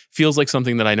me, feels like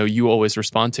something that I know you always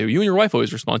respond to, you and your wife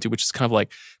always respond to, which is kind of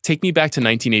like, take me back to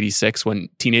 1986 when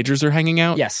teenagers are hanging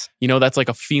out. Yes. You know, that's like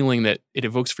a feeling that it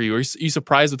evokes for you. Are you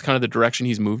surprised with kind of the direction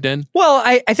he's moved in? Well,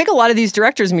 I think a lot of these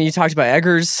directors, I mean, you talked about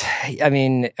Eggers, I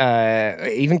mean,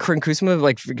 even Corinne Kusma,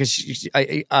 like, because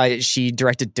she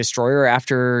directed Destroyer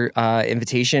after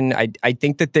Invitation. I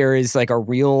think that there is like a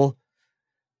real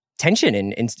tension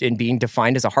in being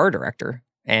defined as a horror director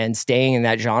and staying in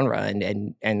that genre.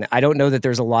 And I don't know that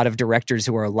there's a lot of directors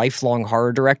who are lifelong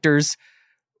horror directors.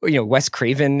 You know, Wes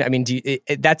Craven, I mean,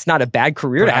 that's not a bad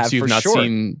career Perhaps to have, for sure. Perhaps you've not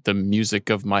seen The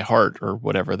Music of My Heart or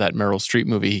whatever that Meryl Streep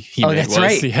movie he made was.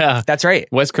 Right. Yeah, that's right.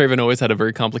 Wes Craven always had a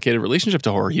very complicated relationship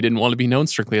to horror. He didn't want to be known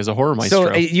strictly as a horror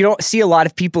maestro. So you don't see a lot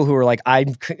of people who are like,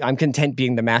 I'm content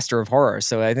being the master of horror.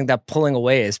 So I think that pulling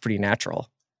away is pretty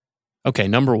natural. Okay,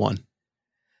 number 1.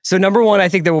 So number 1, I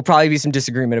think there will probably be some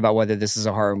disagreement about whether this is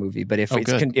a horror movie. But if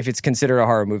it's considered a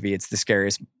horror movie, it's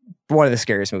one of the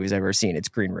scariest movies I've ever seen. It's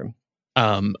Green Room.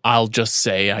 I'll just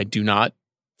say I do not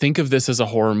think of this as a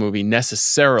horror movie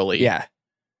necessarily. Yeah,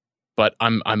 but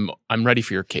I'm ready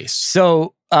for your case.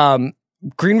 So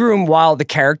Green Room, while the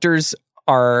characters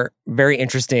are very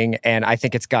interesting, and I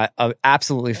think it's got an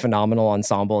absolutely phenomenal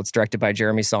ensemble. It's directed by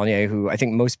Jeremy Saulnier, who I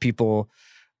think most people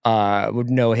would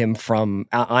know him from,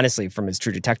 honestly, from his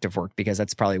True Detective work, because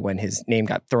that's probably when his name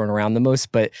got thrown around the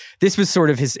most. But this was sort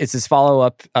of it's his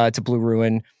follow-up to Blue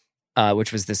Ruin,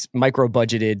 which was this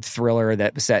micro-budgeted thriller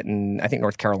that was set in, I think,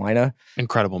 North Carolina.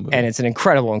 Incredible movie. And it's an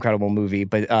incredible, incredible movie.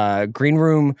 But Green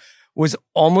Room was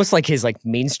almost like his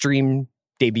mainstream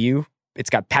debut. It's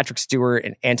got Patrick Stewart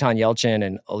and Anton Yelchin,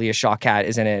 and Aaliyah Shawkat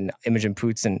is in it, and Imogen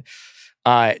Poots. And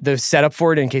the setup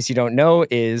for it, in case you don't know,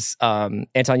 is Anton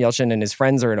Yelchin and his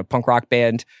friends are in a punk rock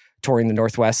band touring the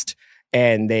Northwest,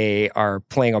 and they are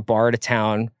playing a bar at a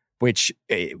town, which,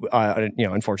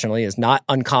 unfortunately is not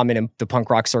uncommon in the punk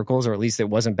rock circles, or at least it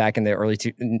wasn't back in the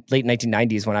late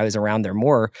 1990s when I was around there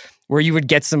more, where you would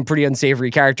get some pretty unsavory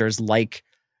characters like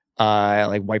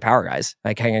white power guys,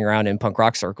 like hanging around in punk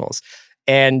rock circles.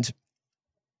 And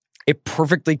it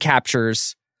perfectly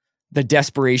captures the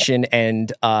desperation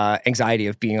and anxiety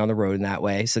of being on the road in that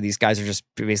way. So these guys are just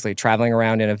basically traveling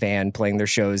around in a van, playing their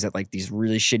shows at these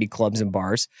really shitty clubs and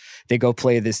bars. They go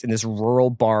play this in this rural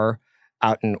bar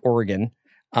out in Oregon.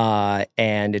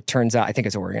 And it turns out, I think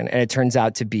it's Oregon, and it turns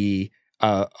out to be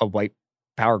a white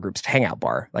power group's hangout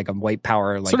bar, like a white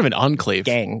power, sort of an enclave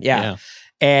gang. Yeah.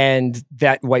 And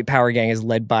that white power gang is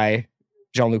led by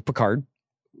Jean-Luc Picard,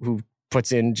 who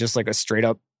puts in just a straight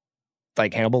up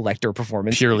Hannibal Lecter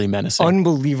performance. Purely menacing.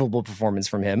 Unbelievable performance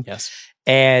from him. Yes.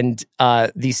 And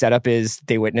the setup is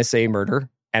they witness a murder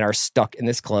and are stuck in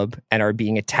this club and are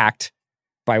being attacked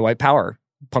by white power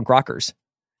punk rockers.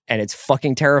 And it's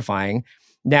fucking terrifying.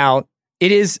 Now,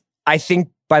 it is, I think,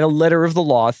 by the letter of the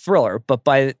law, a thriller. But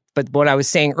what I was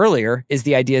saying earlier is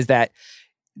the idea is that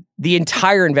the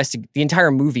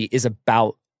entire movie is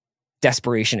about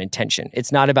desperation and tension.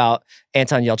 It's not about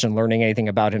Anton Yelchin learning anything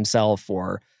about himself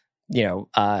or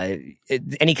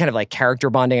any kind of character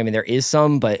bonding. I mean, there is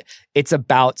some, but it's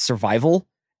about survival,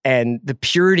 and the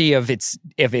purity of its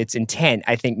intent,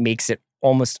 I think, makes it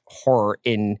almost horror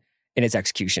in its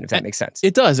execution, if that makes sense.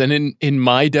 It does. And in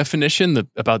my definition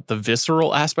about the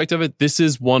visceral aspect of it, this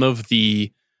is one of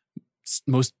the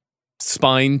most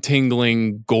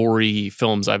spine-tingling, gory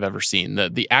films I've ever seen.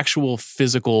 The actual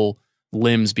physical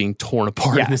limbs being torn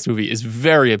apart in this movie is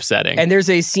very upsetting. And there's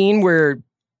a scene where,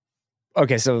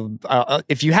 okay, so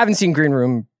if you haven't seen Green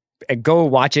Room, go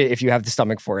watch it if you have the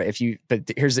stomach for it. But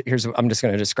here's I'm just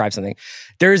going to describe something.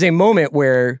 There is a moment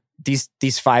where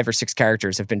these 5 or 6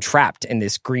 characters have been trapped in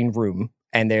this green room,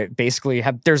 and they basically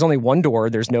there's only one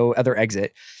door, there's no other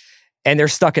exit, and they're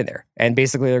stuck in there, and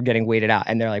basically they're getting waited out,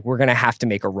 and they're like, we're going to have to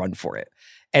make a run for it.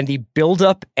 And the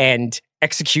buildup and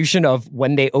execution of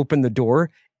when they open the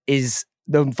door is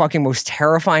the fucking most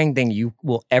terrifying thing you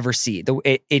will ever see.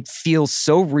 It feels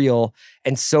so real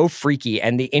and so freaky,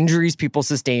 and the injuries people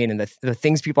sustain and the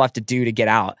things people have to do to get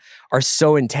out are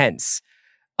so intense.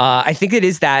 I think it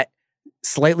is that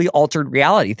slightly altered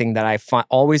reality thing that I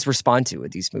always respond to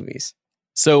with these movies.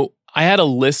 So I had a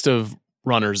list of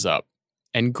runners-up,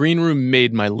 and Green Room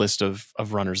made my list of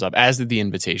runners-up, as did The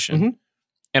Invitation. Mm-hmm.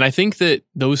 And I think that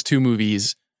those two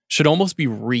movies should almost be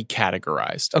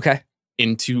recategorized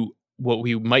into what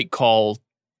we might call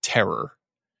terror.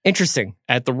 Interesting.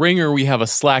 At The Ringer, we have a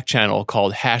Slack channel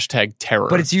called #terror.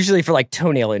 But it's usually for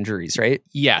toenail injuries, right?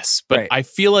 Yes, but I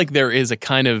feel like there is a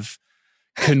kind of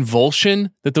convulsion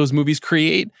that those movies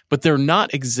create, but they're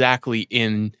not exactly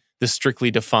in the strictly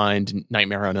defined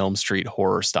Nightmare on Elm Street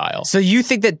horror style. So you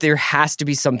think that there has to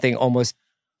be something almost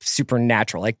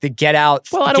supernatural, like the Get Out?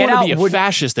 Well, I don't want to be a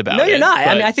fascist about it. No, you're not.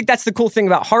 I mean, I think that's the cool thing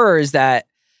about horror is that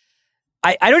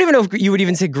I don't even know if you would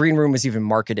even say Green Room was even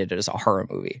marketed as a horror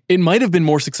movie. It might have been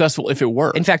more successful if it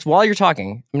were. In fact, while you're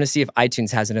talking, I'm going to see if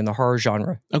iTunes has it in the horror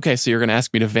genre. Okay, so you're going to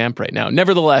ask me to vamp right now.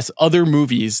 Nevertheless, other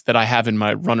movies that I have in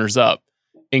my runners-up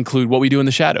include What We Do in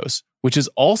the Shadows, which is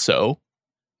also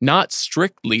not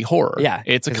strictly horror. Yeah.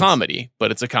 It's a comedy,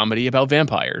 but it's a comedy about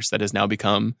vampires that has now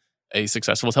become a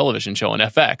successful television show on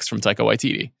FX from Taika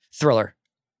Waititi. Thriller.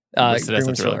 Listed as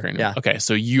a thriller. Yeah. Okay,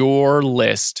 so your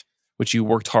list, which you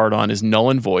worked hard on, is null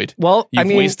and void. Well, You've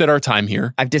wasted our time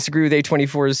here. I've disagreed with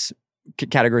A24's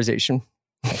categorization.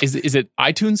 Is it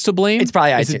iTunes to blame? It's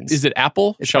probably iTunes. Is it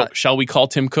Apple? Shall we call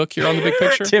Tim Cook here on the big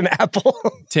picture? Tim Apple.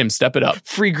 Tim, step it up.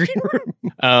 Free Green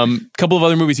Room. Couple of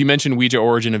other movies. You mentioned Ouija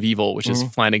Origin of Evil, which is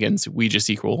Flanagan's Ouija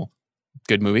sequel.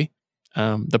 Good movie.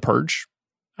 The Purge.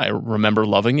 I remember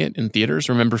loving it in theaters.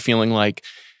 Remember feeling like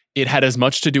it had as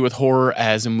much to do with horror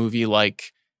as a movie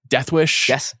like Death Wish.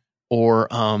 Yes. Or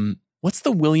what's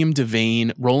the William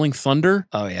Devane Rolling Thunder?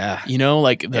 Oh, yeah. You know,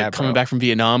 like the coming back from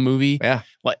Vietnam movie. Yeah.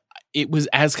 Like it was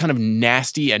as kind of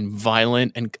nasty and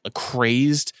violent and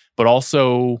crazed, but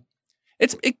also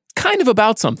it's kind of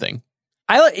about something.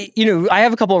 I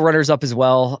have a couple of runners up as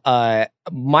well.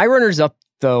 My runners up,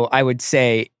 though, I would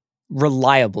say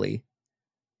reliably,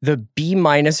 the B-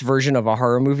 version of a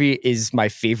horror movie is my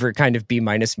favorite kind of B-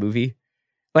 movie.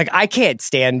 Like, I can't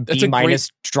stand B-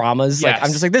 dramas. Yes. Like, I'm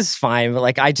just like, this is fine, but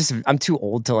like, I'm too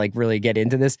old to like really get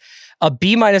into this. A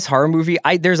B- horror movie,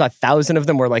 there's 1,000 of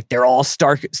them where like they're all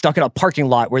stuck in a parking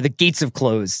lot where the gates have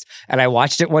closed. And I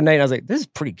watched it one night and I was like, this is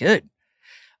pretty good.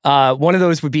 One of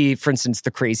those would be, for instance, The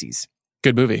Crazies.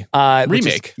 Good movie.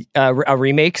 Remake. A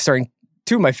remake starring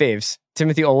two of my faves,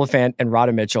 Timothy Olyphant and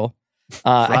Radha Mitchell.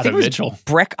 I think it was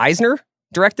Breck Eisner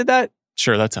directed that.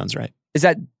 Sure, that sounds right. Is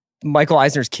that Michael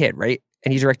Eisner's kid, right?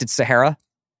 And he directed Sahara.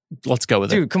 Let's go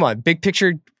with it. Dude, come on. Big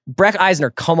picture. Breck Eisner,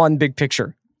 come on, big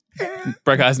picture.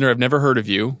 Breck Eisner, I've never heard of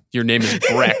you. Your name is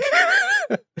Breck.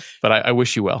 But I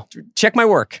wish you well. Check my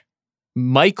work.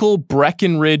 Michael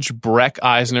Breckenridge Breck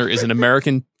Eisner is an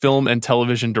American film and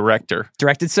television director.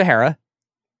 Directed Sahara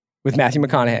with Matthew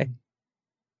McConaughey.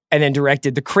 And then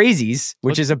directed The Crazies,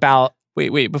 which is about...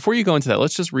 Wait. Before you go into that,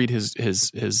 let's just read his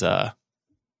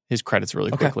credits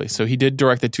really quickly. So he did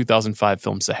direct the 2005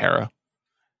 film Sahara.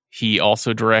 He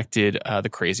also directed The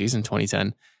Crazies in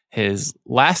 2010. His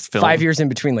last film... 5 years in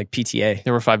between, like PTA.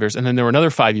 There were 5 years. And then there were another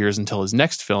 5 years until his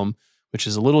next film, which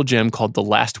is a little gem called The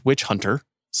Last Witch Hunter,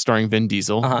 starring Vin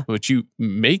Diesel, which you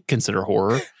may consider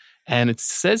horror. And it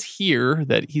says here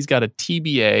that he's got a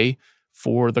TBA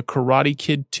for The Karate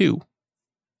Kid 2.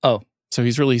 Oh. So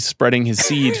he's really spreading his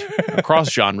seed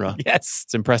across genre. Yes.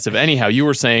 It's impressive. Anyhow, you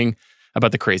were saying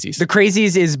about The Crazies. The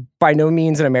Crazies is by no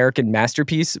means an American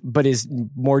masterpiece, but is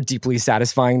more deeply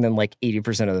satisfying than like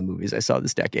 80% of the movies I saw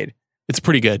this decade. It's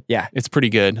pretty good. Yeah. It's pretty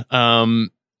good.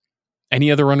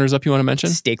 Any other runners up you want to mention?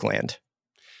 Stakeland.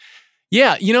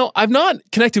 Yeah, I've not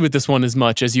connected with this one as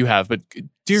much as you have, but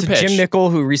do your pitch. Jim Nichol,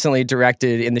 who recently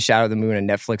directed In the Shadow of the Moon, a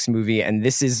Netflix movie, and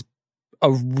this is a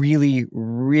really,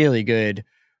 really good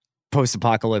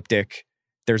post-apocalyptic.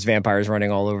 There's vampires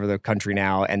running all over the country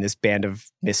now, and this band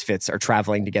of misfits are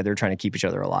traveling together trying to keep each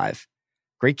other alive.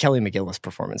 Great Kelly McGillis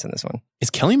performance in this one. Is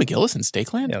Kelly McGillis in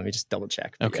Stakeland? Yeah, let me just double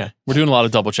check. Okay. Yeah. We're doing a lot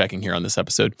of double checking here on this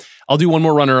episode. I'll do one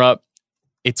more runner up.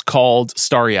 It's called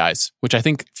Starry Eyes, which I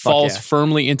think falls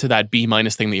firmly into that B-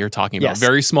 thing that you're talking about. Yes.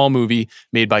 Very small movie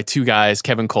made by two guys,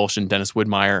 Kevin Kolsch and Dennis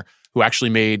Widmeyer, who actually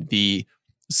made the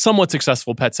somewhat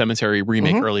successful Pet Sematary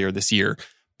remake earlier this year.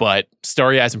 But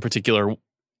Starry Eyes in particular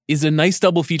is a nice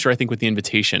double feature, I think, with The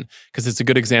Invitation, because it's a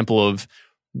good example of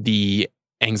the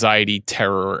anxiety,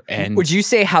 terror, and... Would you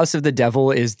say House of the Devil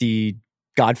is the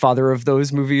godfather of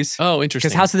those movies? Oh, interesting.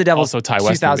 Because House of the Devil is also Ty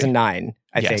West 2009, movie.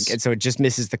 I think, and so it just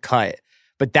misses the cut.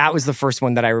 But that was the first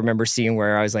one that I remember seeing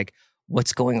where I was like,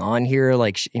 what's going on here?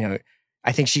 Like,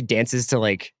 I think she dances to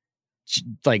like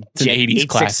it's an 80s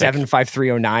classic.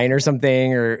 8675309 or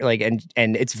something, or like, and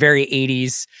it's very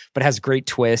 80s, but has great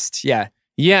twist. Yeah.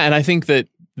 Yeah. And I think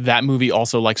that movie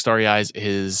also, like Starry Eyes,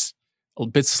 is a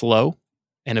bit slow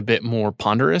and a bit more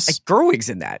ponderous. Like Gerwig's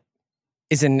in that.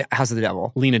 Is in House of the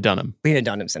Devil. Lena Dunham. Lena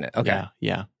Dunham's in it. Okay.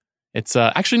 Yeah. It's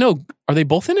actually, no. Are they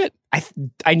both in it?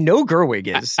 I know Gerwig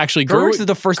is. Actually, Gerwig's is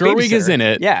the first Gerwig is in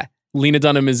it. Yeah. Lena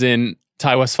Dunham is in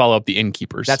Ty West follow-up, The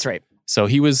Innkeepers. That's right. So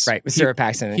he was... Right, with Sarah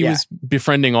Paxton. He was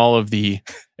befriending all of the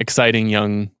exciting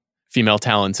young female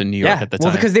talents in New York at the time.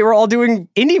 Well, because they were all doing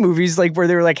indie movies like where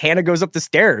they were like, Hannah Goes Up the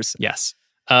Stairs. Yes.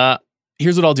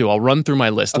 Here's what I'll do. I'll run through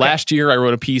my list. Okay. Last year, I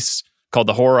wrote a piece called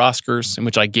The Horror Oscars, in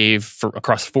which I gave, for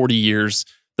across 40 years,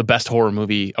 the best horror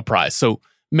movie a prize. So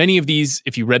many of these,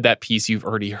 if you read that piece, you've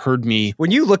already heard me.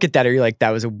 When you look at that, are you like,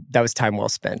 that was time well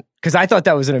spent? Because I thought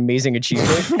that was an amazing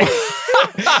achievement.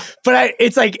 But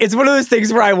it's one of those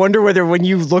things where I wonder whether when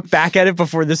you look back at it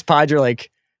before this pod, you're like,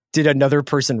 did another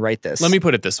person write this? Let me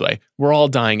put it this way. We're all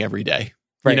dying every day.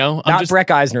 Right. Not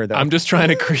Breck Eisner, though. I'm just trying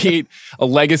to create a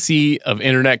legacy of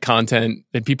internet content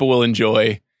that people will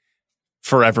enjoy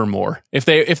forevermore. If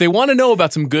they want to know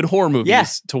about some good horror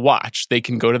movies to watch, they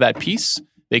can go to that piece.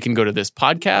 They can go to this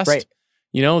podcast. Right.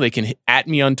 They can at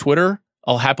me on Twitter.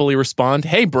 I'll happily respond.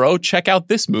 Hey, bro, check out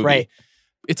this movie. Right.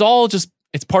 It's all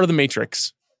it's part of the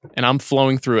Matrix, and I'm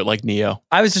flowing through it like Neo.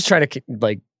 I was just trying to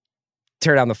like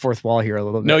tear down the fourth wall here a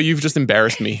little bit. No, you've just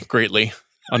embarrassed me greatly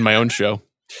on my own show.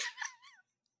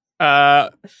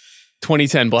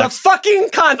 2010 Black. The fucking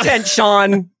content,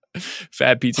 Sean.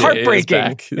 Fab PTA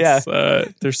Heartbreaking. is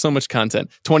back. There's so much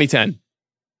content. 2010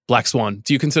 Black Swan.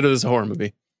 Do you consider this a horror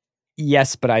movie?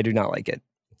 Yes, but I do not like it.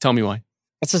 Tell me why.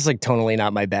 It's just like tonally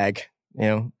not my bag.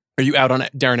 Are you out on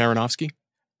Darren Aronofsky?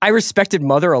 I respected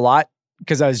Mother a lot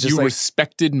because I was just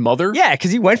respected Mother? Yeah,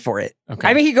 because he went for it. Okay.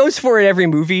 I mean, he goes for it every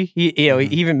movie. He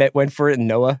even went for it in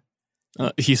Noah.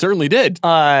 He certainly did.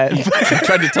 Uh,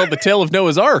 Tried to tell the tale of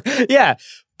Noah's Ark. yeah,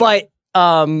 but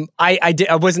I've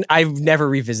never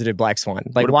revisited Black Swan.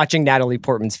 Like watching Natalie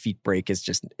Portman's feet break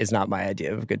is not my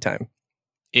idea of a good time.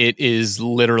 It is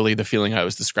literally the feeling I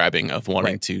was describing of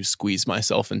wanting to squeeze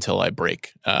myself until I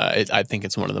break. I think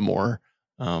it's one of the more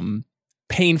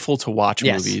painful to watch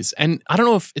movies. And I don't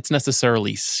know if it's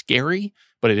necessarily scary,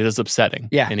 but it is upsetting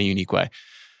in a unique way.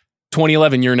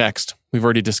 2011, you're next. We've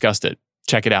already discussed it.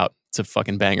 Check it out. It's a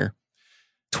fucking banger.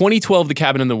 2012, The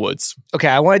Cabin in the Woods. Okay,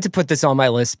 I wanted to put this on my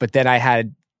list, but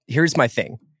then here's my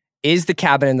thing. Is The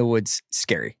Cabin in the Woods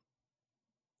scary?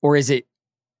 Or is it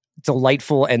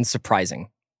delightful and surprising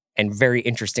and very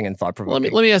interesting and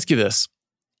thought-provoking? Let me ask you this.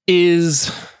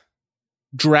 Is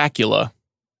Dracula,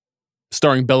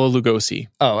 starring Bela Lugosi,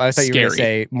 Oh, I thought you were going to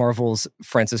scary? say Marvel's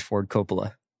Francis Ford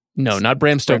Coppola. No, not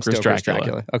Bram Stoker's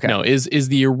Dracula. Okay. No, is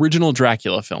the original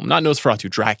Dracula film, not Nosferatu,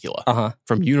 Dracula,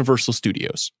 from Universal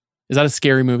Studios. Is that a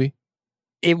scary movie?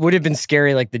 It would have been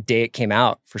scary like the day it came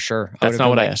out, for sure. That's not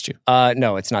what I asked you.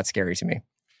 No, it's not scary to me.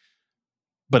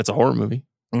 But it's a horror movie.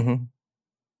 Mm-hmm.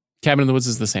 Cabin in the Woods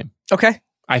is the same. Okay.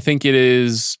 I think it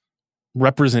is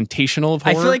representational of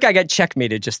horror. I feel like I got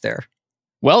checkmated just there.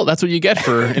 Well, that's what you get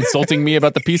for insulting me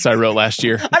about the piece I wrote last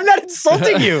year. I'm not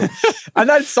insulting you. I'm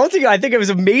not insulting you. I think it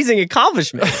was an amazing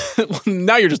accomplishment.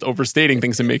 Now you're just overstating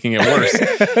things and making it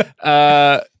worse.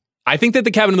 I think that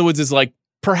The Cabin in the Woods is like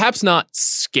perhaps not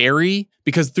scary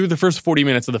because through the first 40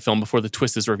 minutes of the film before the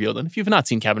twist is revealed, and if you've not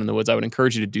seen Cabin in the Woods, I would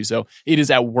encourage you to do so. It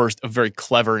is at worst a very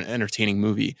clever and entertaining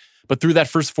movie. But through that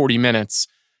first 40 minutes,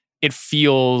 it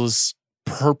feels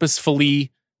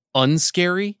purposefully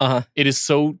unscary. It is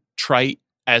so trite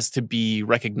as to be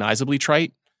recognizably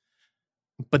trite.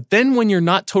 But then when you're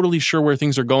not totally sure where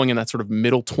things are going in that sort of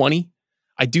middle 20,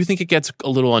 I do think it gets a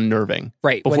little unnerving.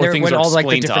 Right. Before when things are all like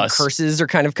the explained to different us. curses are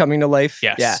kind of coming to life.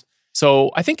 Yes. Yeah.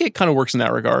 So I think it kind of works in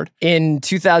that regard. In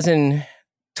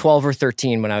 2012 or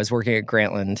 13, when I was working at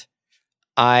Grantland,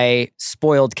 I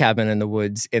spoiled Cabin in the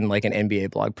Woods in like an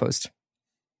NBA blog post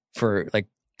for like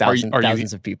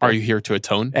thousands of people. Are you here to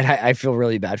atone? And I feel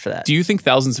really bad for that. Do you think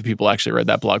thousands of people actually read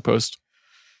that blog post?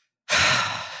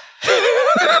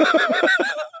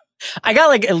 I got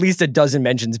like at least a dozen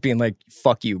mentions being like,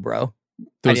 fuck you, bro.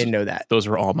 I didn't know that. Those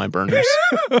were all my burners.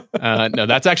 No,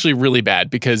 that's actually really bad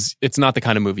because it's not the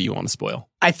kind of movie you want to spoil.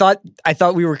 I thought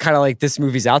we were kind of like, this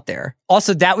movie's out there.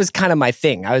 Also, that was kind of my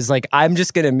thing. I was like, I'm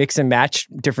just going to mix and match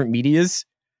different medias,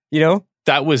 you know?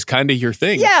 That was kind of your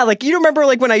thing. Yeah, like you remember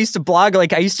like when I used to blog,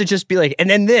 like I used to just be like, and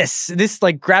then this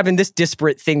like grabbing this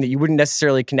disparate thing that you wouldn't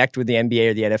necessarily connect with the NBA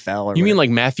or the NFL. Or you mean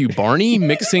like Matthew Barney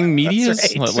mixing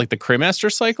medias? Right. Like the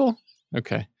Cremaster cycle?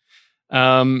 Okay.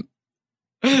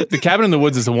 The Cabin in the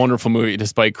Woods is a wonderful movie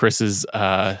despite Chris's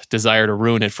desire to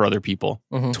ruin it for other people.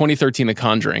 2013, The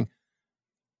Conjuring.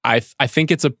 I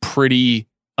think it's a pretty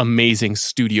amazing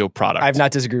studio product. I've not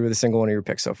disagreed with a single one of your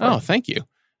picks so far. Oh, thank you.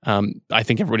 I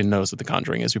think everybody knows what The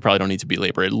Conjuring is. We probably don't need to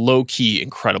belabor it. Low-key,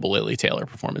 incredible Lily Taylor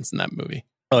performance in that movie.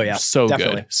 Oh yeah, so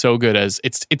definitely. Good. So good as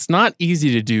it's not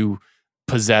easy to do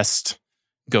possessed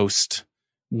ghost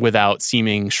without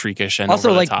seeming shrikish and also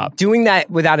over the like top. Doing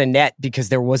that without a net because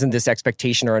there wasn't this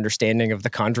expectation or understanding of the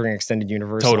Conjuring extended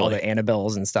universe, and all the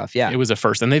Annabelles and stuff. Yeah, it was a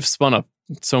first, and they've spun up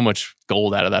so much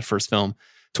gold out of that first film.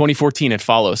 2014, It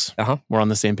Follows. We're on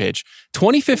the same page.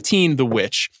 2015, The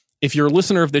Witch. If you're a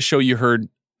listener of this show, you heard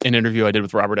an interview I did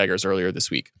with Robert Eggers earlier this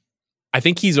week. I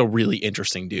think he's a really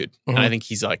interesting dude. And I think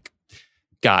he's like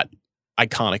got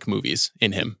iconic movies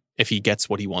in him if he gets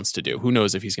what he wants to do. Who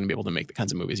knows if he's going to be able to make the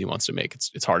kinds of movies he wants to make.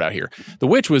 It's hard out here. The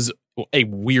Witch was a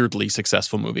weirdly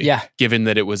successful movie. Yeah. Given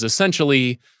that it was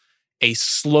essentially a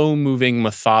slow-moving,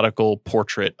 methodical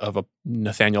portrait of a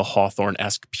Nathaniel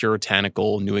Hawthorne-esque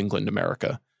puritanical New England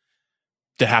America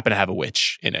that happened to have a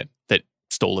witch in it that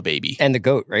stole a baby. And the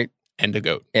goat, right? And a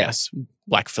goat, Yeah. yes.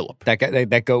 Black Phillip.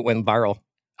 That goat went viral.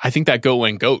 I think that goat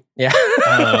went goat. Yeah.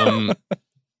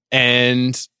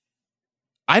 And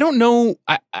I don't know.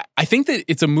 I think that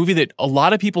it's a movie that a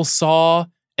lot of people saw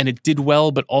and it did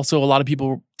well, but also a lot of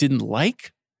people didn't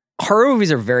like. Horror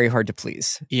movies are very hard to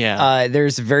please. Yeah.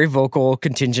 There's a very vocal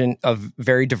contingent of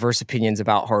very diverse opinions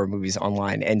about horror movies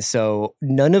online. And so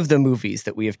none of the movies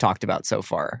that we have talked about so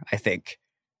far, I think,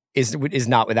 is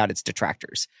not without its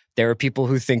detractors. There are people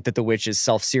who think that The Witch is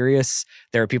self-serious.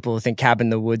 There are people who think Cabin in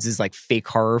the Woods is like fake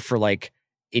horror for like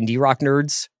indie rock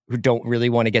nerds who don't really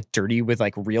want to get dirty with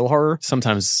like real horror.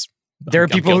 Sometimes there are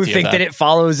people who guilty of think that It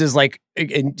Follows is like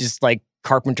just like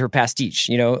Carpenter pastiche,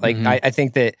 you know? Like I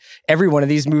think that every one of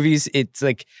these movies, it's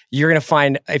like you're going to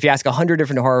find, if you ask 100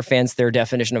 different horror fans their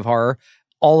definition of horror,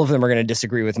 all of them are going to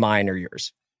disagree with mine or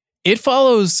yours. It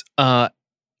Follows,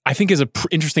 I think is a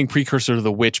interesting precursor to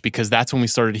The Witch, because that's when we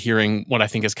started hearing what I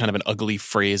think is kind of an ugly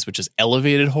phrase, which is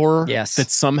elevated horror. Yes.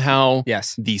 That somehow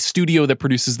Yes. the studio that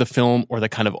produces the film or the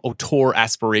kind of auteur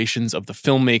aspirations of the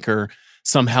filmmaker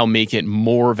somehow make it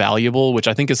more valuable, which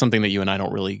I think is something that you and I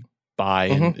don't really buy.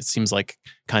 And it seems like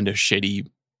kind of shady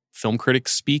film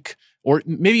critics speak, or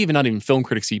maybe even not even film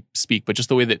critics speak, but just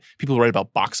the way that people who write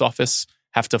about box office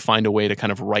have to find a way to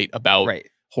kind of write about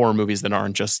horror movies that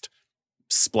aren't just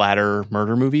splatter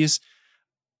murder movies.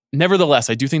 Nevertheless,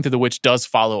 I do think that The Witch does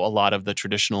follow a lot of the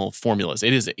traditional formulas.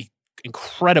 It is an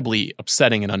incredibly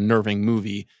upsetting and unnerving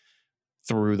movie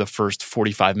through the first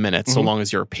 45 minutes, so long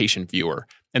as you're a patient viewer.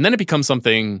 And then it becomes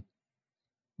something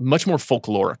much more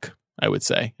folkloric, I would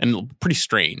say, and pretty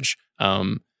strange.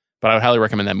 But I would highly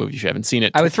recommend that movie if you haven't seen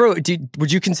it. I would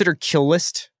would you consider Kill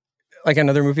List like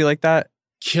another movie like that?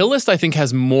 Kill List, I think,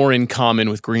 has more in common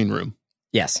with Green Room.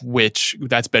 Yes.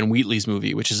 That's Ben Wheatley's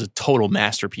movie, which is a total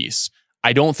masterpiece.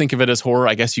 I don't think of it as horror.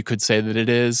 I guess you could say that it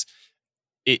is.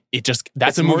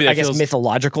 That's a movie that feels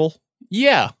mythological.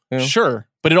 Yeah, sure.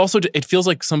 But it feels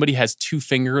like somebody has two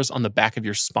fingers on the back of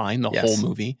your spine the whole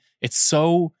movie. It's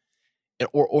so,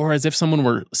 or as if someone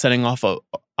were setting off a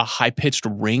high-pitched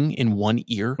ring in one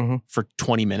ear for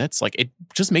 20 minutes. Like, it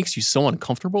just makes you so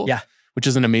uncomfortable. Yeah. Which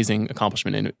is an amazing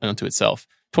accomplishment unto itself.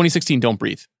 2016, Don't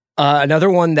Breathe. Another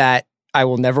one that I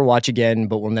will never watch again,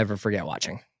 but will never forget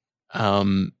watching.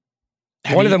 One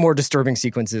of the more disturbing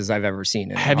sequences I've ever seen.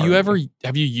 Have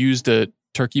you used a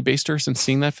turkey baster since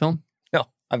seeing that film? No,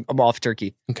 I'm off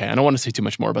turkey. Okay, I don't want to say too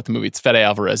much more about the movie. It's Fede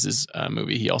Alvarez's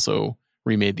movie. He also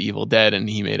remade The Evil Dead, and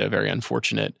he made a very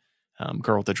unfortunate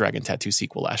Girl with the Dragon Tattoo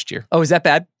sequel last year. Oh, is that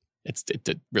bad?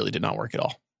 It really did not work at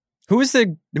all. Who was the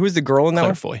girl in that Claire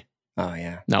one? Foy. Oh,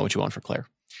 yeah. Not what you want for Claire.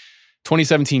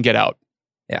 2017, Get Out.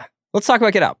 Yeah. Let's talk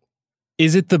about Get Out.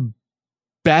 Is it the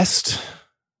best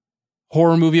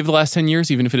horror movie of the last 10 years,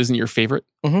 even if it isn't your favorite?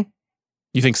 Mm-hmm.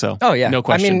 You think so? Oh, yeah. No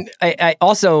question. I mean, I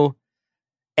also,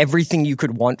 everything you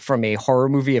could want from a horror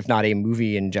movie, if not a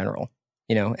movie in general,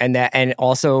 and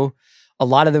also a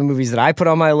lot of the movies that I put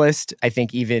on my list, I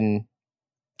think even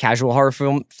casual horror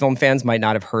film fans might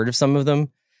not have heard of some of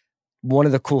them. One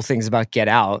of the cool things about Get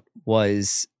Out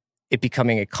was it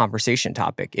becoming a conversation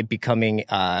topic. It becoming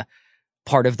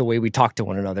part of the way we talk to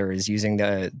one another is using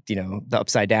the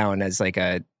upside down as like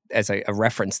a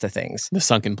reference to things. The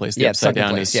sunken place, the upside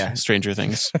down is Stranger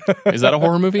Things. Is that a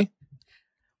horror movie?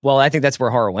 Well, I think that's where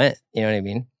horror went. You know what I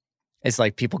mean? It's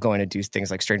like people going to do things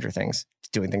like Stranger Things,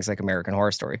 doing things like American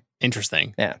Horror Story.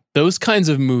 Interesting. Yeah. Those kinds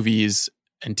of movies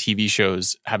and TV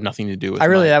shows have nothing to do with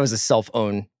that was a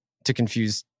self-own to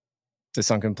confuse the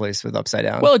sunken place with upside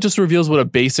down. Well, it just reveals what a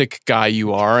basic guy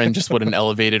you are and just what an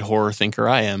elevated horror thinker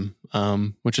I am,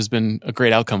 which has been a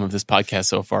great outcome of this podcast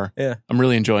so far. Yeah. I'm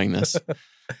really enjoying this.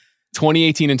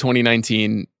 2018 and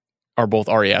 2019 are both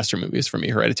Ari Aster movies for me,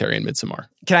 Hereditary and Midsommar.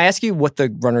 Can I ask you what the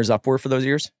runners-up were for those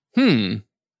years?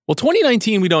 Well,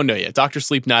 2019, we don't know yet. Dr.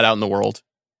 Sleep, Not Out in the World.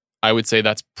 I would say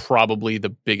that's probably the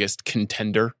biggest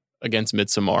contender against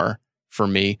Midsommar for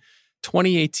me.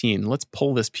 2018, let's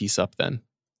pull this piece up then.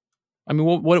 I mean,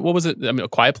 what was it? I mean, A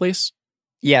Quiet Place?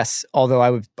 Yes, although I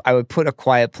would put A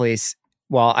Quiet Place,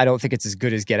 while I don't think it's as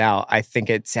good as Get Out, I think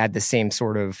it's had the same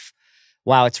sort of,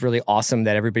 wow, it's really awesome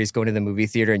that everybody's going to the movie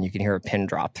theater and you can hear a pin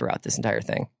drop throughout this entire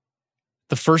thing.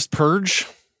 The First Purge,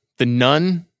 The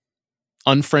Nun,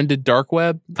 Unfriended Dark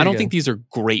Web. I don't think these are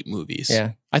great movies.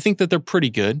 Yeah. I think that they're pretty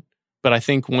good, but I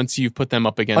think once you put them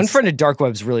up against... Unfriended Dark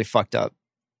Web's really fucked up.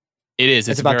 It is.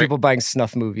 It's about people buying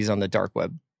snuff movies on the dark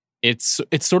web. It's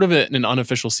sort of an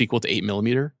unofficial sequel to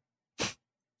 8mm.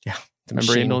 Yeah.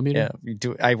 Remember 8mm?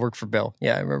 Yeah. I work for Bill.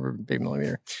 Yeah, I remember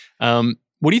 8mm.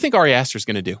 What do you think Ari Aster's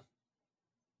going to do?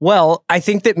 Well, I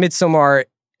think that Midsommar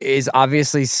is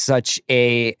obviously such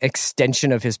a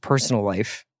extension of his personal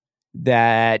life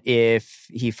that if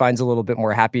he finds a little bit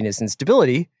more happiness and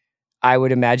stability, I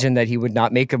would imagine that he would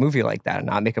not make a movie like that and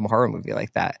not make a horror movie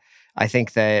like that. I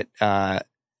think that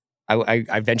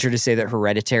I venture to say that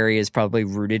Hereditary is probably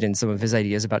rooted in some of his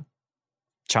ideas about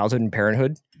childhood and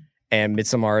parenthood, and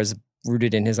Midsommar is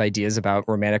rooted in his ideas about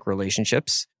romantic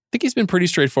relationships. I think he's been pretty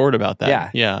straightforward about that. Yeah.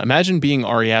 Yeah. Imagine being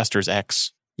Ari Aster's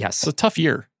ex. Yes. It's a tough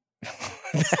year.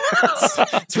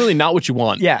 It's really not what you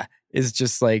want. Yeah. It's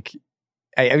just like...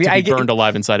 I get burned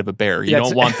alive inside of a bear. You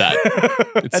don't want that.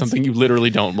 It's something you literally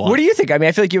don't want. What do you think? I mean,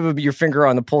 I feel like you have your finger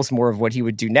on the pulse more of what he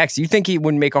would do next. You think he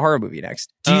wouldn't make a horror movie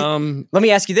next? Let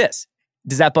me ask you this.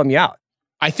 Does that bum you out?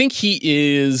 I think he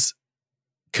is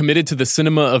committed to the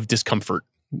cinema of discomfort,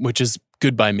 which is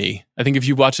good by me. I think if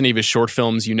you watch any of his short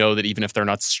films, you know that even if they're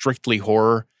not strictly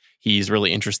horror, he's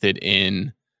really interested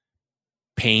in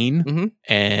pain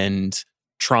and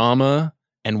trauma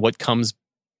and what comes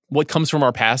from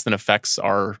our past and affects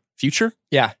our future.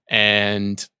 Yeah.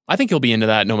 And I think he'll be into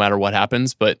that no matter what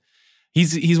happens. But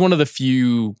he's one of the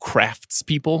few crafts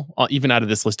people, even out of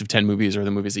this list of 10 movies or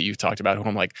the movies that you've talked about, who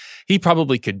I'm like, he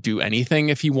probably could do anything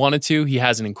if he wanted to. He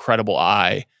has an incredible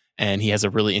eye and he has a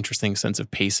really interesting sense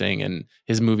of pacing, and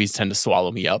his movies tend to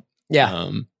swallow me up.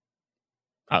 Yeah.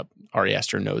 Ari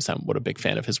Aster knows what a big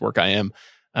fan of his work I am.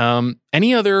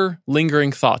 Any other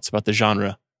lingering thoughts about the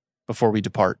genre before we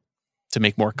depart to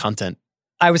make more content?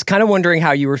 I was kind of wondering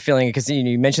how you were feeling, because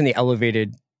you mentioned the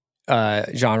elevated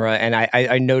genre, and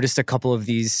I noticed a couple of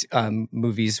these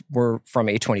movies were from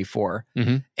A24,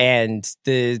 and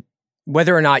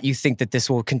whether or not you think that this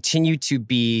will continue to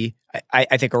be,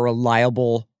 I think, a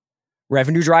reliable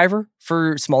revenue driver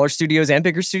for smaller studios and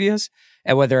bigger studios,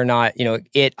 and whether or not,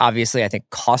 it obviously, I think,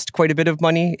 cost quite a bit of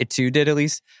money. It too did, at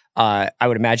least. I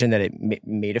would imagine that it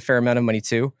made a fair amount of money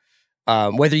too.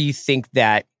 Whether you think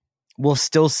that we'll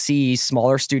still see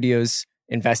smaller studios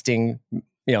investing,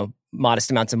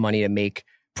 modest amounts of money to make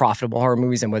profitable horror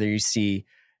movies, and whether you see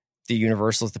the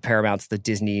Universals, the Paramounts, the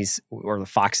Disneys, or the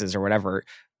Foxes, or whatever,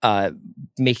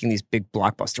 making these big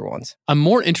blockbuster ones. I'm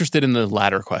more interested in the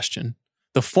latter question.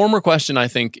 The former question, I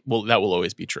think, that will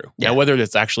always be true. Yeah. Now, whether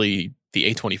it's actually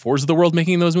the A24s of the world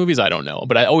making those movies, I don't know.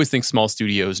 But I always think small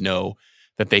studios know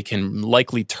that they can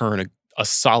likely turn a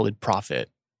solid profit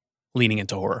leaning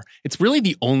into horror. It's really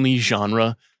the only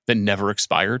genre that never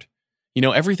expired.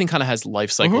 Everything kind of has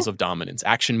life cycles of dominance.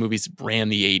 Action movies ran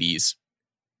the 80s.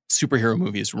 Superhero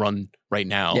movies run right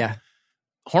now. Yeah.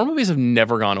 Horror movies have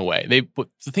never gone away.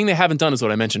 The thing they haven't done is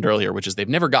what I mentioned earlier, which is they've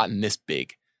never gotten this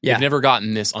big. Yeah. They've never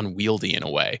gotten this unwieldy in a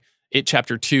way. It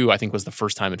Chapter 2, I think, was the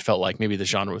first time it felt like maybe the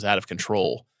genre was out of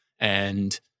control.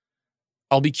 And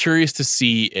I'll be curious to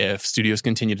see if studios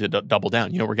continue to double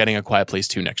down. We're getting A Quiet Place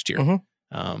 2 next year. Do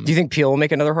you think Peele will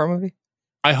make another horror movie?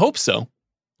 I hope so.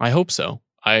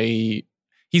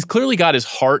 He's clearly got his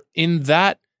heart in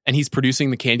that, and he's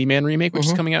producing the Candyman remake, which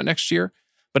is coming out next year.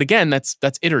 But again, that's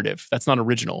iterative. That's not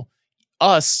original.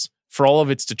 Us, for all of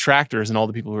its detractors and all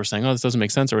the people who are saying, oh, this doesn't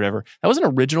make sense or whatever, that was an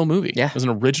original movie. Yeah. It was an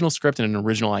original script and an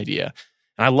original idea.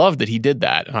 And I love that he did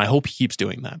that, and I hope he keeps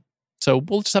doing that. So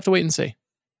we'll just have to wait and see.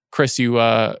 Chris, you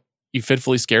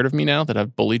fitfully scared of me now that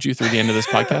I've bullied you through the end of this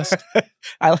podcast?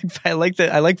 I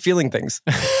like feeling things.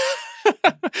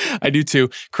 I do too.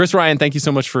 Chris Ryan, thank you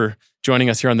so much for joining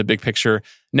us here on The Big Picture.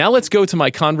 Now let's go to my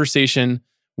conversation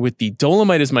with the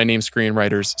Dolomite Is My Name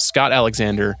screenwriters, Scott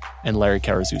Alexander and Larry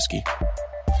Karaszewski.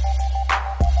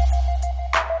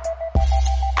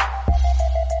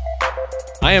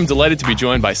 I am delighted to be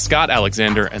joined by Scott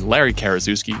Alexander and Larry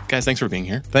Karaszewski. Guys, thanks for being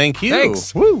here. Thank you.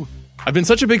 Thanks. Woo. I've been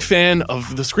such a big fan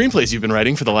of the screenplays you've been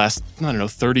writing for the last,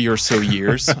 30 or so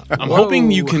years. I'm hoping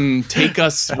you can take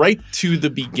us right to the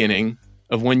beginning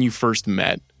of when you first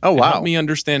met. Oh, wow. Help me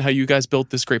understand how you guys built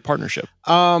this great partnership.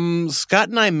 Scott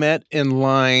and I met in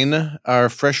line our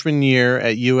freshman year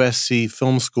at USC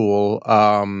Film School,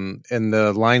 in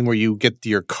the line where you get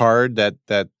your card that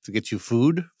gets you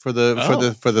food for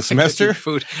the semester.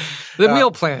 Food. The meal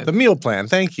plan. The meal plan.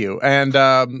 Thank you. And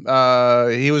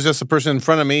he was just a person in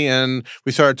front of me, and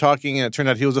we started talking, and it turned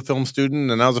out he was a film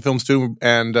student, and I was a film student,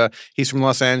 and he's from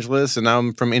Los Angeles, and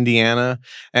I'm from Indiana,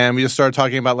 and we just started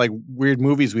talking about like weird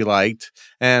movies we liked.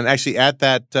 And actually at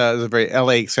that, it was a very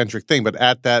LA-centric thing, but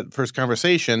at that first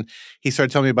conversation, he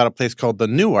started telling me about a place called the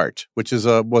New Art, which was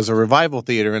a revival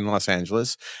theater in Los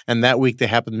Angeles. And that week they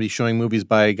happened to be showing movies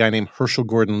by a guy named Herschel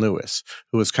Gordon Lewis,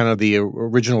 who was kind of the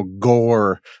original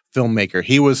gore filmmaker.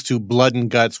 He was to blood and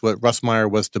guts what Russ Meyer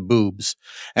was to boobs.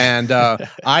 And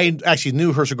I actually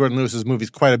knew Herschel Gordon Lewis's movies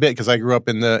quite a bit because I grew up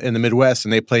in the Midwest,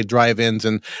 and they played drive-ins,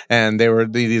 and they were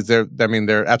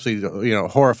they're absolutely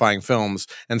horrifying films.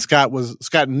 And Scott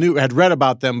had read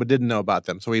about them but didn't know about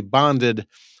them, so we bonded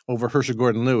over Herschel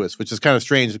Gordon Lewis, which is kind of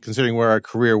strange considering where our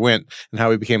career went and how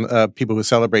we became people who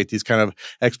celebrate these kind of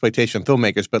exploitation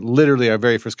filmmakers. But literally our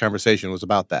very first conversation was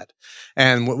about that.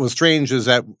 And what was strange is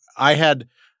that I had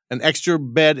an extra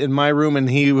bed in my room, and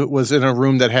he was in a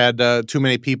room that had too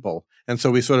many people. And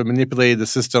so we sort of manipulated the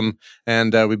system,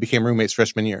 and we became roommates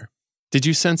freshman year. Did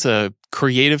you sense a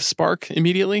creative spark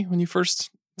immediately when you first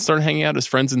started hanging out as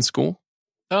friends in school?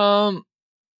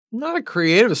 Not a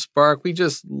creative spark. We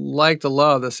just liked a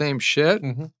lot of the same shit.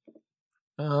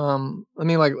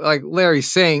 Like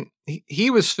Larry's saying, he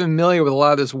was familiar with a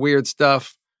lot of this weird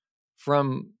stuff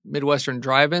from Midwestern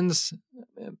drive-ins.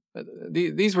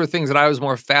 These were things that I was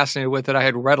more fascinated with, that I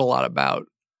had read a lot about.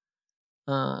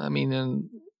 When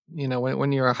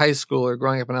you're a high schooler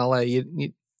growing up in LA,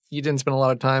 you didn't spend a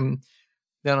lot of time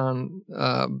down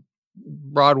on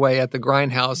Broadway at the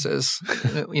Grindhouses,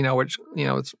 which,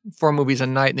 it's 4 movies a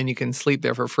night, and then you can sleep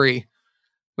there for free,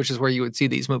 which is where you would see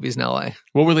these movies in LA.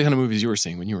 What were the kind of movies you were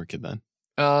seeing when you were a kid then?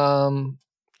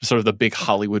 Sort of the big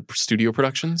Hollywood studio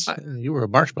productions? You were a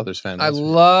Marx Brothers fan. I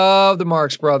love the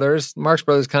Marx Brothers. Marx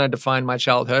Brothers kind of defined my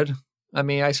childhood. I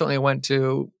mean, I certainly went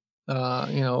to,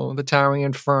 the Towering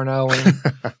Inferno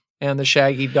and the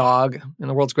Shaggy Dog and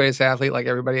the World's Greatest Athlete like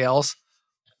everybody else.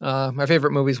 My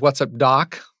favorite movie is What's Up,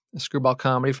 Doc? A screwball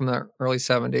comedy from the early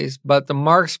 70s. But the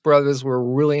Marx Brothers were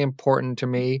really important to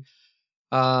me.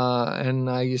 And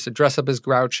I used to dress up as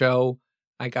Groucho.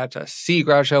 I got to see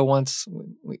Groucho once.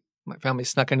 My family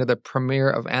snuck into the premiere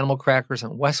of Animal Crackers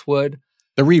in Westwood.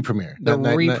 The re-premiere. The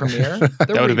re-premiere. That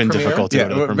would have been difficult to go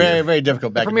to the premiere. Very, very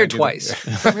difficult back It premiered twice.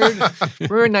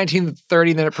 Premiered in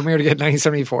 1930, then it premiered again in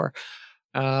 1974.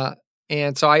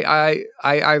 And so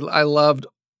I loved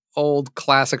old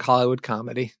classic Hollywood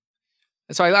comedy.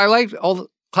 So I liked old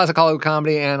classic Hollywood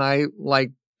comedy, and I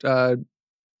liked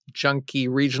junky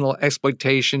regional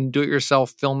exploitation,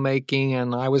 do-it-yourself filmmaking,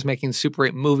 and I was making Super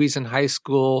 8 movies in high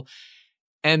school.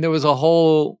 And there was a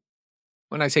whole,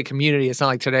 when I say community, it's not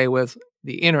like today with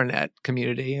the internet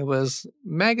community. It was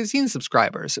magazine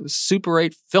subscribers. It was Super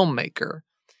 8 Filmmaker.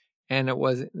 And it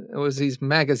was these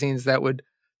magazines that would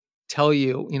tell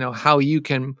you, how you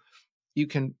can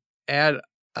add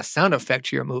a sound effect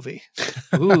to your movie.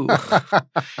 Ooh.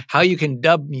 How you can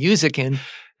dub music in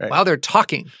while they're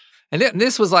talking. And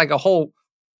this was like a whole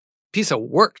piece of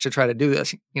work to try to do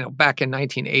this, back in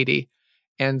 1980.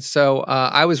 And so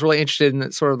I was really interested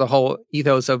in sort of the whole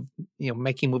ethos of,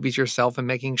 making movies yourself and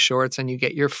making shorts, and you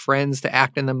get your friends to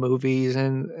act in the movies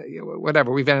and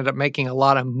whatever. We've ended up making a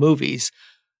lot of movies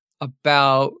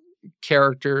about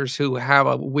characters who have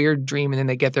a weird dream, and then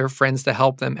they get their friends to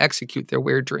help them execute their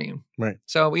weird dream. Right.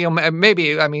 So,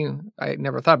 maybe, I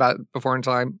never thought about it before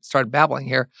until I started babbling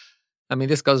here.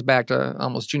 This goes back to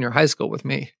almost junior high school with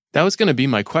me. That was going to be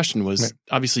my question was,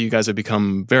 obviously you guys have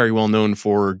become very well known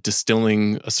for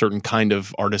distilling a certain kind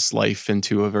of artist's life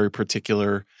into a very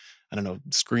particular,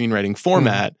 screenwriting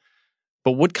format.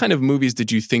 But what kind of movies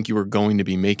did you think you were going to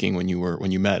be making when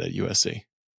you met at USC?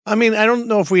 I don't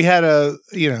know if we had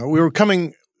we were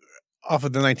coming off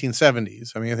of the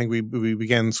 1970s. I think we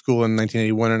began school in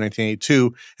 1981 or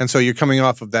 1982. And so you're coming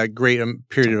off of that great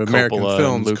period of American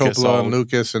films, Coppola and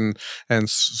Lucas and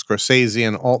Scorsese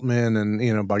and Altman and,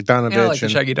 Bogdanovich. Yeah, like the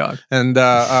Shaggy Dog. And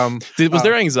was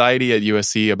there anxiety at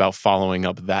USC about following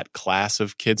up that class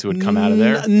of kids who had come out of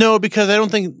there? No, because I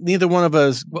don't think neither one of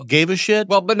us gave a shit.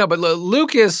 But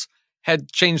Lucas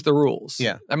had changed the rules.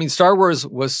 Yeah. Star Wars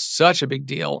was such a big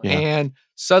deal. Yeah. And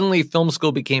suddenly film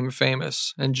school became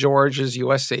famous. And George is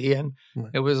USC. And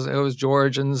it was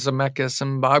George and Zemeckis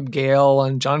and Bob Gale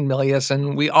and John Milius.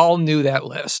 And we all knew that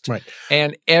list. Right.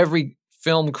 And every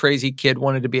film crazy kid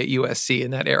wanted to be at USC in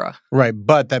that era. Right.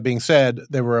 But that being said,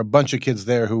 there were a bunch of kids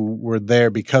there who were there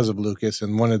because of Lucas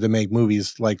and wanted to make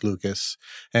movies like Lucas.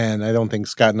 And I don't think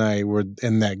Scott and I were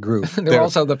in that group. They were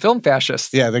also the film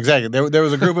fascists. Yeah, exactly. There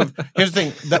was a group of, here's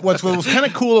the thing, that what was kind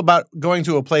of cool about going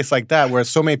to a place like that where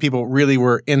so many people really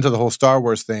were into the whole Star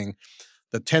Wars thing,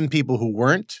 the 10 people who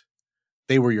weren't,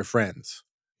 they were your friends.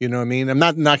 You know what I mean? I'm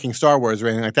not knocking Star Wars or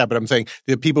anything like that, but I'm saying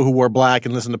the people who wore black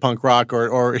and listened to punk rock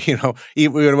or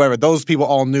whatever, those people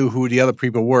all knew who the other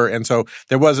people were. And so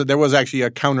there was actually a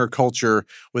counterculture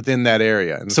within that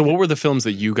area. And so what were the films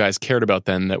that you guys cared about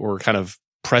then that were kind of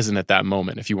present at that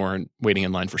moment if you weren't waiting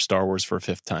in line for Star Wars for a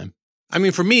fifth time?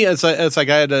 For me, it's like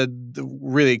I had a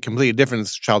really completely different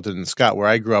childhood than Scott, where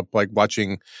I grew up like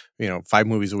watching, 5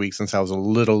 movies a week since I was a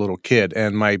little kid.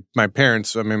 And my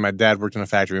parents, my dad worked in a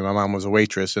factory, my mom was a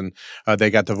waitress, and they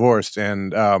got divorced.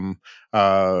 And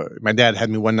my dad had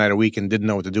me one night a week and didn't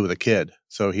know what to do with a kid,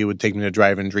 so he would take me to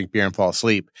drive and drink beer and fall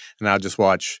asleep, and I'd just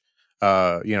watch.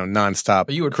 Nonstop.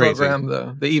 But you would crazy.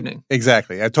 program the evening.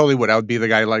 Exactly. I totally would. I would be the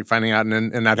guy like finding out,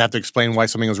 and I'd have to explain why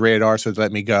something was rated R, so they'd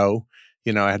let me go.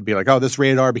 I had to be like, oh, this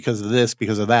rated R because of this,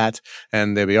 because of that.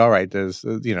 And they'd be all right. There's,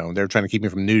 they're trying to keep me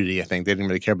from nudity. I think they didn't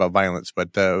really care about violence,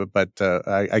 but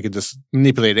I could just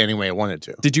manipulate it any way I wanted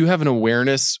to. Did you have an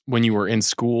awareness when you were in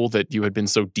school that you had been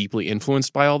so deeply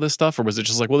influenced by all this stuff? Or was it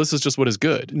just like, well, this is just what is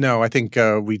good? No, I think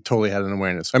we totally had an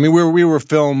awareness. We were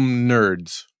film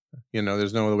nerds.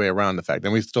 There's no other way around the fact,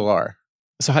 and we still are.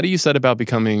 So how do you set about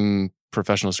becoming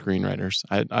professional screenwriters?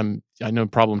 I know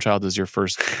Problem Child is your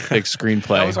first big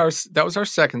screenplay. that was our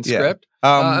second script.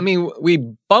 Yeah.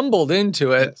 We bumbled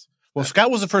into it. Yes. Well, Scott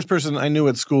was the first person I knew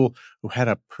at school who had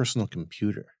a personal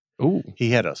computer. Ooh. He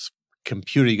had a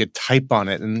computer. You could type on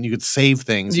it, and you could save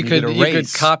things. You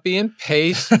could copy and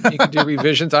paste. You could do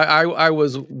revisions. I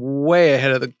was way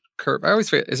ahead of the curve. I always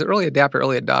forget. Is it early adapter,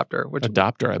 early adopter? Which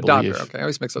Adopter, I believe. Adopter. Okay, I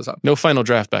always mix those up. No Final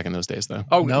Draft back in those days, though.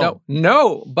 Oh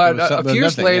no! But There was a few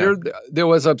years nothing, later, there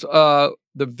was the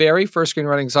very first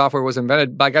screenwriting software was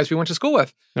invented by guys we went to school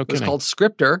with. No It was kidding. called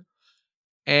Scripter,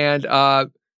 and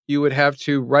you would have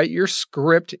to write your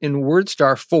script in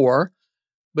WordStar 4.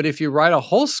 But if you write a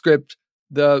whole script,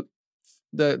 the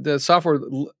software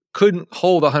couldn't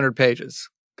hold 100 pages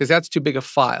because that's too big a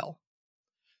file.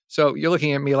 So you're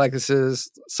looking at me like this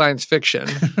is science fiction,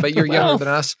 but you're Well, younger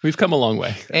than us. We've come a long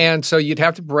way. And so you'd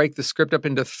have to break the script up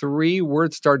into 3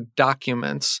 WordStar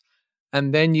documents,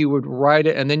 and then you would write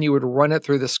it, and then you would run it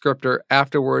through the scripter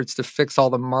afterwards to fix all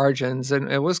the margins. And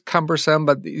it was cumbersome,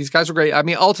 but these guys were great. I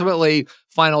mean, ultimately,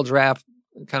 Final Draft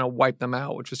kind of wiped them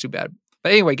out, which was too bad.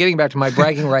 But anyway, getting back to my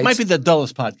bragging rights. Might be the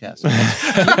dullest podcast.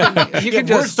 you can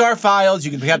just WordStar files.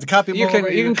 You can have to copy them you over.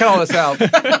 can cut all this out.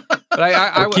 But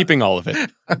I We're keeping all of it.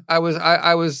 I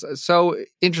was so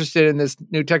interested in this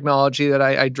new technology that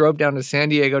I drove down to San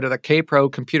Diego to the K-Pro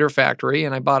computer factory,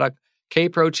 and I bought a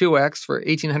K-Pro 2X for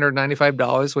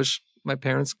 $1,895, which my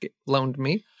parents loaned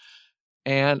me.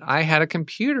 And I had a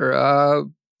computer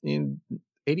in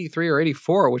 83 or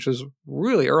 84, which was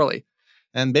really early.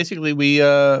 And basically, we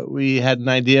had an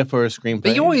idea for a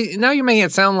screenplay. But now you're making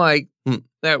it sound like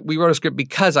that we wrote a script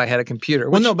because I had a computer.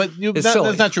 Well, which no, but is silly.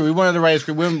 that's not true. We wanted to write a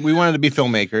script. We wanted to be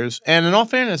filmmakers. And in all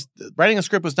fairness, writing a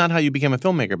script was not how you became a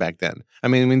filmmaker back then. I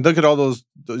mean, look at all those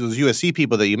USC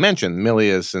people that you mentioned,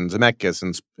 Milius and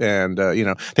Zemeckis, and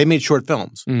they made short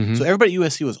films. Mhm. So everybody at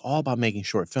USC was all about making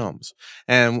short films.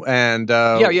 And when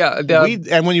you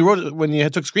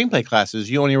took screenplay classes,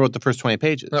 you only wrote the first 20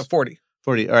 pages. 40.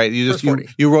 40. All right, First 40.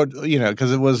 you wrote,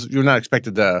 because you're not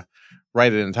expected to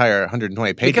write an entire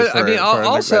 120 pages. Because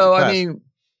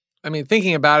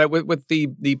thinking about it with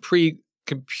the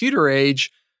pre-computer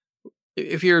age,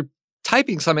 if you're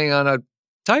typing something on a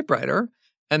typewriter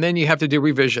and then you have to do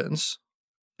revisions,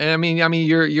 and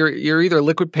you're either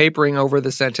liquid papering over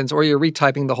the sentence, or you're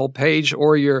retyping the whole page,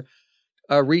 or you're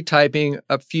retyping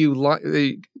a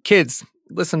few kids.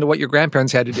 Listen to what your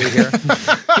grandparents had to do here.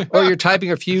 Or you're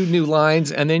typing a few new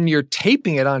lines and then you're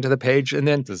taping it onto the page and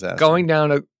then Disaster. going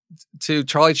down to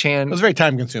Charlie Chan. It was very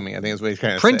time consuming, I think is what he's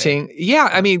kind of Printing. Yeah,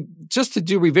 I mean, just to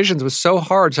do revisions was so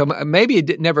hard. So maybe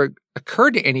it never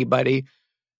occurred to anybody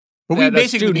But that we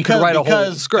basically, a student could write a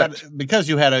whole script. Because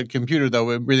you had a computer, though,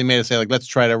 it really made us say, let's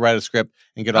try to write a script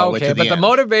and get all the way to the but end. the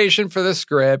motivation for the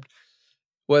script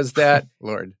was that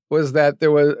Lord.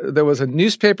 there was a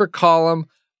newspaper column,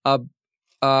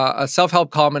 a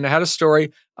self-help column, and it had a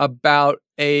story about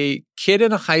a kid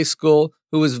in a high school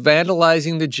who was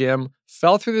vandalizing the gym,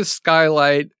 fell through the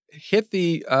skylight, hit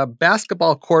the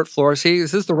basketball court floor. See,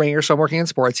 this is the Ringer, so I'm working in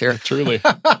sports here. Truly.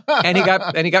 and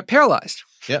he got paralyzed.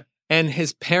 Yep. And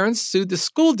his parents sued the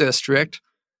school district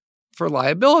for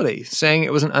liability, saying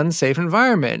it was an unsafe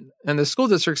environment. And the school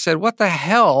district said, "What the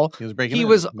hell?" He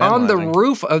was on the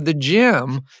roof of the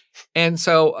gym. And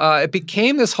so it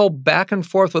became this whole back and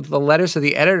forth with the letters of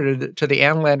the editor to the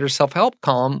Ann Landers self-help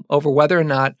column over whether or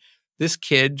not this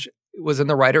kid was in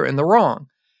the right or in the wrong.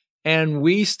 And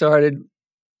we started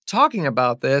talking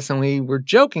about this, and we were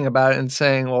joking about it and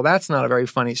saying, well, that's not a very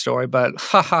funny story, but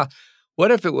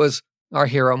what if it was our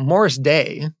hero, Morris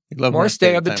Day, Morris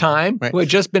Day of the time, right, who had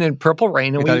just been in Purple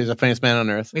Rain. And we thought he was the funniest man on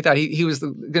earth. We thought he was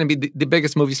going to be the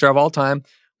biggest movie star of all time.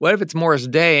 What if it's Morris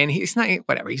Day and he's not,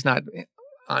 whatever, he's not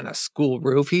on a school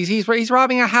roof. He's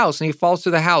robbing a house and he falls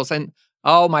through the house. And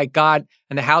oh my God,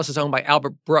 and the house is owned by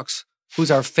Albert Brooks,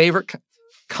 who's our favorite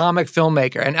comic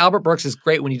filmmaker. And Albert Brooks is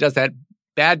great when he does that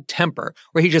bad temper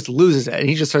where he just loses it and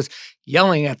he just starts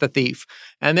yelling at the thief.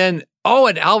 And then,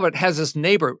 and Albert has this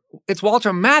neighbor. It's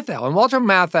Walter Matthau. And Walter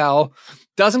Matthau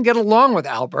doesn't get along with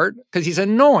Albert because he's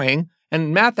annoying.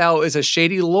 And Matthau is a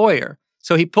shady lawyer.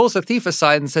 So he pulls the thief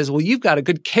aside and says, well, you've got a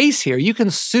good case here. You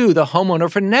can sue the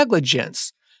homeowner for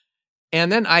negligence.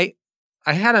 And then I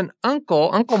had an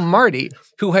Uncle Marty,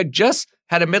 who had just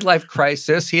had a midlife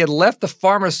crisis. He had left the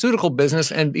pharmaceutical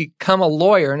business and become a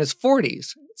lawyer in his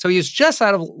 40s. So he was just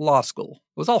out of law school.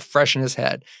 It was all fresh in his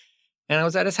head. And I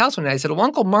was at his house one day. I said, well,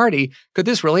 Uncle Marty, could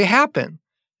this really happen?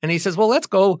 And he says, well, let's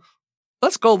go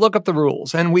look up the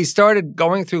rules. And we started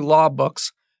going through law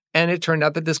books, and it turned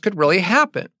out that this could really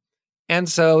happen. And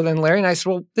so then Larry and I said,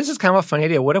 well, this is kind of a funny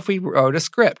idea. What if we wrote a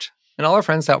script? And all our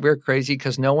friends thought we were crazy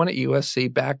because no one at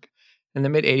USC back in the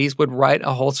mid-'80s would write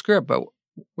a whole script. But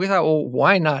we thought, well,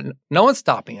 why not? No one's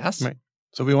stopping us. Right.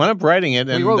 So we wound up writing it.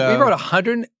 And we wrote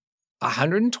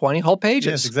 120 whole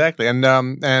pages. Yes, exactly. And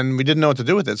we didn't know what to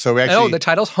do with it. So we actually... the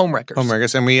title's Homewreckers.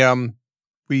 Homewreckers. And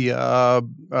we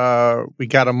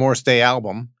got a Morris Day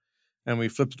album. and we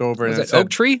flipped it over. Was and it said, Oak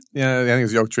Tree? Yeah, I think it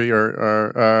was the Oak Tree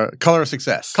or Color of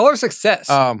Success. Color of Success.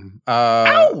 Ow! The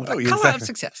yeah, Color of exactly.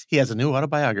 Success. He has a new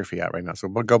autobiography out right now, so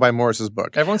go buy Morris's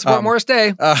book. Everyone support Morris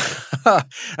Day.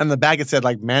 And the back it said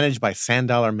like managed by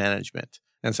Sand-Dollar Management.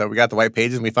 And so we got the white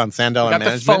pages and we found Sand-Dollar Got the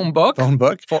Management. phone book.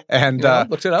 And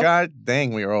looked it up. God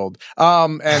dang, we were old.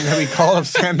 And then we called up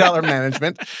Sand-Dollar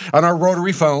Management on our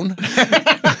rotary phone.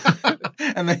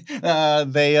 And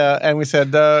and we said,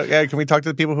 yeah, can we talk to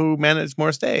the people who manage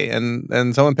Morris Day?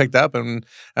 And someone picked up and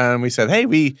we said, hey,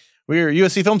 we're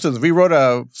USC film students. We wrote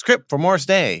a script for Morris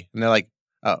Day. And they're like,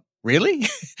 really?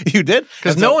 You did?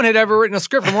 Because no one had ever written a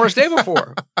script for Morris Day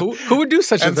before. Who would do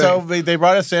such a thing? And so they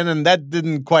brought us in, and that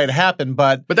didn't quite happen.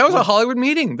 But that was a Hollywood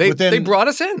meeting. They brought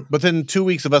us in. Within 2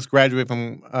 weeks of us graduating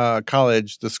from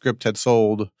college, the script had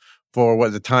sold for what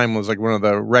at the time was like one of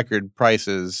the record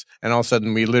prices. And all of a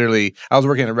sudden, I was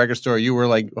working at a record store. You were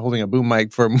like holding a boom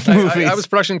mic for movies. I was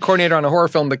production coordinator on a horror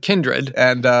film, The Kindred.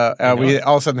 And we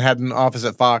all of a sudden had an office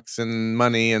at Fox and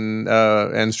money.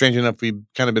 And strange enough, we've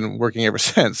kind of been working ever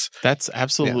since. That's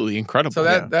absolutely incredible. So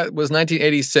that was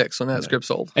 1986 when that script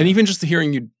sold. And even just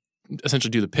hearing you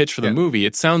essentially do the pitch for the movie,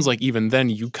 it sounds like even then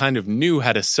you kind of knew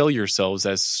how to sell yourselves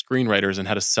as screenwriters and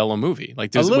how to sell a movie.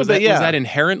 Like, was that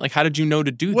inherent? Like, how did you know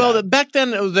to do that? Well, back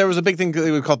then there was a big thing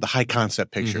they would call it the high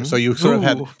concept picture. Mm-hmm. So you sort of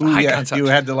had concept. You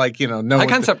had to know high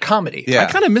concept comedy. Yeah. I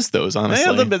kind of miss those, honestly.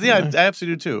 Yeah, a little bit. Yeah, I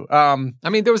absolutely do too. I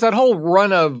mean, there was that whole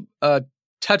run of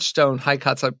Touchstone high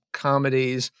concept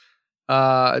comedies.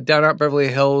 Down at Beverly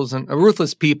Hills and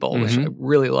Ruthless People, which I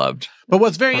really loved. But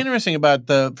what's very interesting about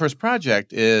the first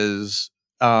project is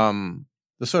the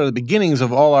sort of the beginnings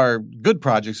of all our good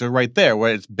projects are right there,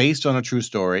 where it's based on a true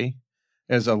story.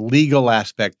 There's a legal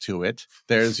aspect to it.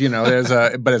 But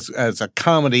it's a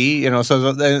comedy,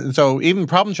 So even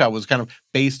Problem Child was kind of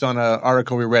based on an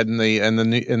article we read in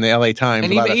the LA Times.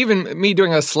 And even me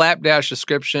doing a slapdash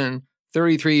description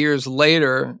 33 years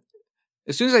later.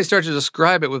 As soon as I start to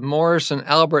describe it with Morris and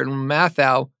Albert and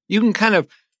Mathau, you can kind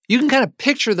of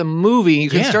picture the movie. You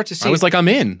can start to see. I was like, I'm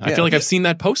in. I feel like I've seen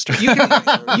that poster.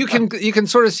 You can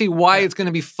sort of see why it's going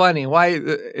to be funny, why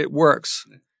it works.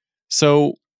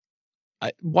 So,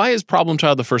 why is Problem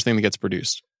Child the first thing that gets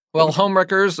produced? Well,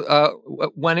 Homewreckers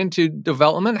went into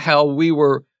development. Hell, we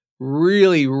were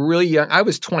really, really young. I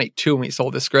was 22 when we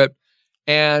sold the script,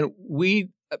 and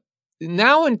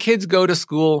now when kids go to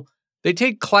school. They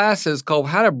take classes called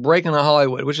How to Break into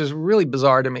Hollywood, which is really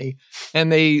bizarre to me.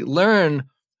 And they learn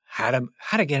how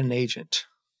to get an agent,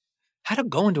 how to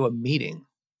go into a meeting,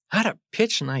 how to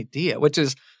pitch an idea, which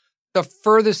is the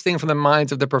furthest thing from the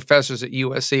minds of the professors at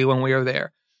USC when we were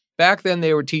there. Back then,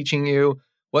 they were teaching you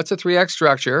what's a 3-act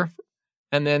structure,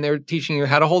 and then they were teaching you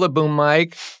how to hold a boom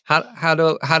mic, how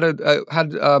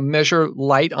to measure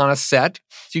light on a set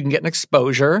so you can get an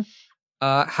exposure.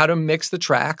 How to mix the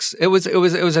tracks. It was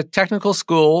a technical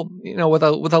school, with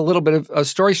a little bit of a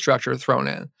story structure thrown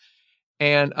in,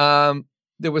 and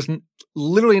there was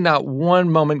literally not one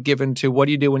moment given to what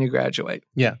do you do when you graduate.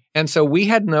 Yeah, and so we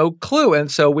had no clue, and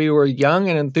so we were young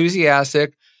and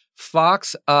enthusiastic.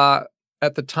 Fox at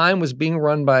the time was being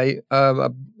run by a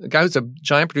guy who's a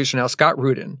giant producer now, Scott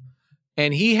Rudin,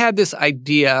 and he had this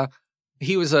idea.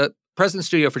 He was a president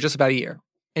studio for just about a year,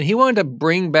 and he wanted to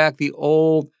bring back the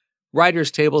old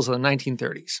writers' tables of the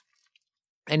 1930s.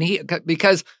 And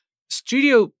because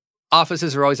studio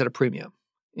offices are always at a premium.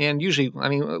 And usually,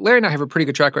 Larry and I have a pretty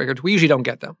good track record. We usually don't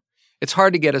get them. It's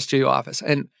hard to get a studio office.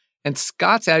 And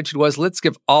Scott's attitude was, let's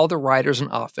give all the writers an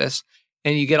office.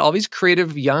 And you get all these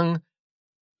creative young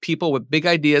people with big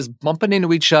ideas bumping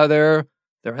into each other.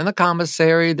 They're in the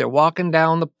commissary. They're walking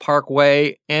down the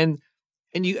parkway. And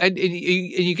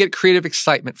you get creative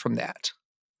excitement from that.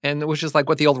 And which is like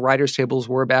what the old writers' tables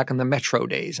were back in the Metro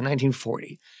days in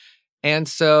 1940. And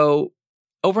so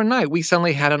overnight, we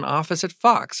suddenly had an office at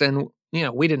Fox. And,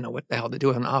 we didn't know what the hell to do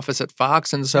with an office at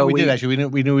Fox. And so we did actually.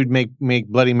 We knew we'd make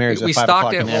Bloody Marys at 5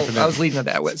 o'clock in the afternoon. I was leading to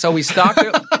that. So we stocked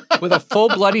it with a full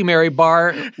Bloody Mary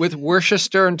bar with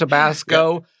Worcester and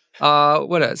Tabasco.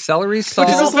 Celery salt.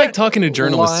 Which is like talking to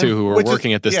journalists too who were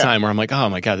working at this time, where I'm like, oh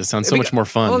my God, this sounds so much more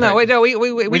fun. Well, no,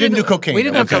 we didn't do cocaine. We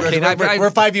didn't do cocaine.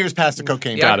 We're 5 years past the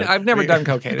cocaine. Yeah, I've never done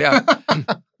cocaine. Yeah.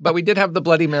 But we did have the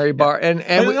Bloody Mary bar, and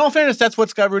in all fairness, that's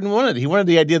what Scott Rudin wanted. He wanted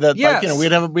the idea that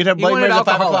we'd have Bloody Marys at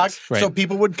 5 o'clock, so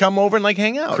people would come over and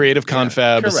hang out. Creative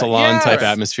confab, a salon type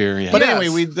atmosphere. Yeah. But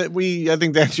anyway, I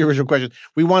think that's your original question.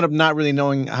 We wound up not really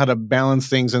knowing how to balance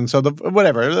things, and so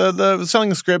the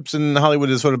selling scripts in Hollywood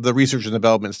is sort of the research and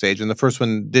development stage, and the first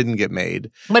one didn't get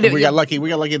made. But we got lucky. We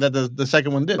got lucky that the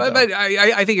second one did. But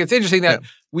I think it's interesting that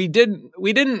we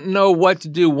didn't know what to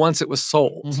do once it was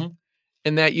sold. Mm-hmm.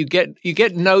 in that you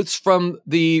get notes from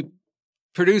the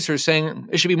producers saying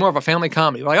it should be more of a family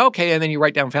comedy. Like, okay, and then you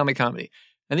write down family comedy.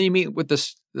 And then you meet with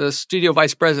the studio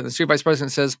vice president. The studio vice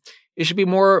president says it should be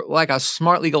more like a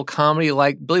smart legal comedy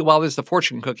like Billy Wilder's The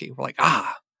Fortune Cookie. We're like,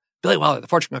 Billy Wilder, The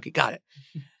Fortune Cookie, got it.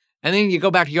 And then you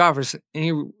go back to your office and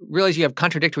you realize you have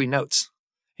contradictory notes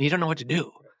and you don't know what to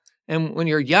do. And when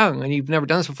you're young and you've never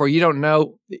done this before, you don't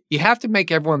know. You have to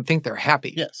make everyone think they're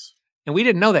happy. Yes. And we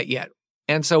didn't know that yet.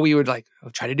 And so we would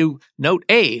try to do note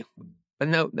A, but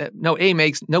note A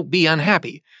makes note B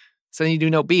unhappy. So then you do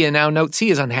note B and now note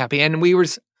C is unhappy. And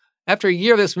after a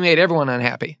year of this, we made everyone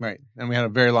unhappy. Right. And we had a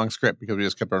very long script because we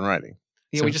just kept on writing.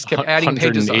 Yeah, we just kept adding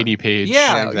pages on. 180 page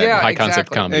high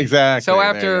concept comedy. Exactly. So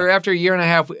after a year and a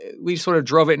half, we sort of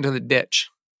drove it into the ditch.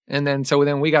 And then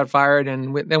we got fired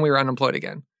and then we were unemployed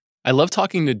again. I love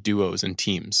talking to duos and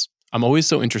teams. I'm always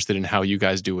so interested in how you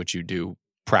guys do what you do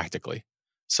practically.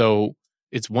 So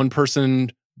it's one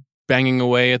person banging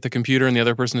away at the computer and the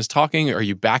other person is talking. Are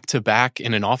you back to back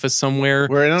in an office somewhere?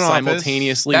 We're in an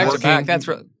simultaneously office. working. Back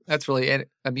to back. That's really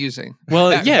amusing. Well,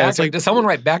 it's like, does someone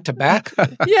write back to back?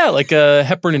 Yeah, like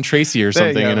Hepburn and Tracy or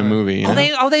something in a movie. You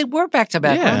know? They were back to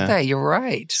back, Yeah. weren't they? You're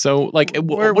right. So, like,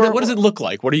 what does it look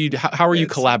like? What are you? How are you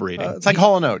collaborating? It's like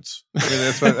Hall & Oates. I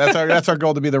mean, that's our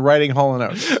goal to be the writing Hall &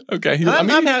 Oates. Okay,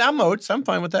 I'm Oates. I'm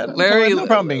fine with that. No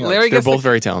problem being Oates. They're both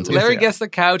very talented. Larry gets the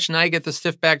couch, and I get the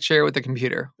stiff back chair with the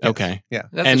computer. Okay, yeah,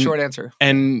 that's the short answer.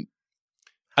 And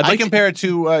I compare it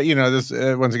to this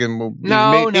once again. You're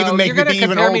going to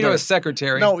compare me to a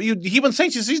secretary. No, he went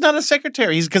saying he's not a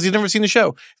secretary. Because he's never seen the show.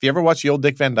 If you ever watch the old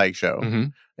Dick Van Dyke Show,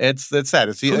 it's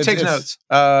that. Who takes notes?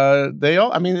 They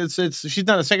all. I mean, it's. She's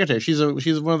not a secretary. She's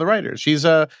one of the writers. She's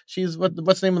what's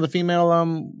the name of the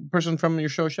female person from your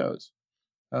shows?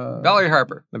 Valerie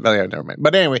Harper. Valerie, never mind.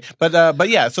 But anyway, but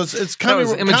yeah. So it's comedy.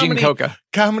 That was Imogene Coca.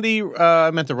 Comedy. I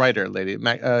meant the writer lady,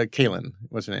 Kaylin.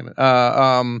 What's her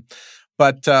name?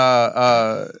 But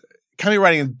comedy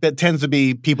writing tends to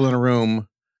be people in a room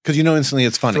because you know instantly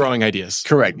it's funny. Throwing ideas.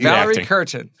 Correct. Valerie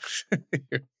Curtin.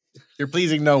 You're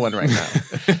pleasing no one right now.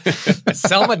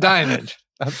 Selma Diamond.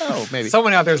 Oh, maybe.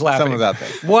 Someone out there's laughing. Someone's out there.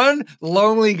 One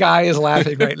lonely guy is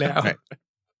laughing right now. Right.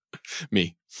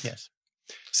 Me. Yes.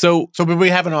 So but we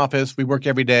have an office. We work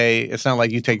every day. It's not like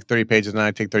you take 30 pages and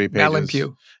I take 30 pages. Alan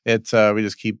Pugh. It's we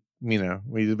just keep, we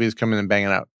just come in and bang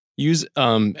it out. Use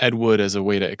Ed Wood as a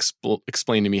way to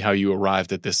explain to me how you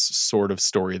arrived at this sort of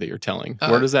story that you're telling.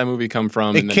 Where does that movie come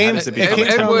from?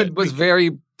 Ed Wood was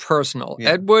very personal.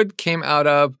 Yeah. Ed Wood came out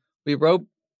of, we wrote,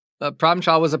 Problem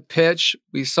Child was a pitch.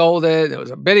 We sold it. It was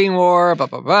a bidding war, blah,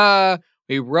 blah, blah.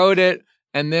 We wrote it.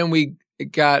 And then we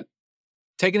got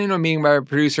taken into a meeting by a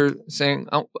producer saying,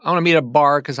 I want to meet at a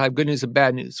bar because I have good news and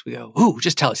bad news. We go, ooh,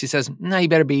 just tell us. He says, no, you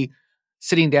better be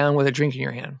sitting down with a drink in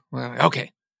your hand. We're like,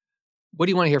 okay. What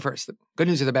do you want to hear first? The good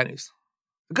news or the bad news?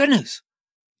 The good news.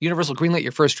 Universal greenlit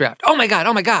your first draft. Oh my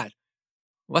God.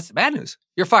 What's the bad news?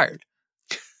 You're fired.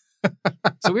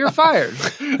 So we were fired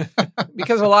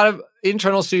because of a lot of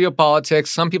internal studio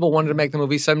politics. Some people wanted to make the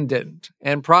movie, some didn't.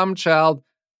 And Problem Child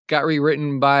got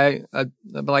rewritten by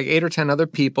like 8 or 10 other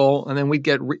people. And then we'd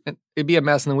it'd be a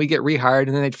mess. And then we'd get rehired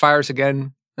and then they'd fire us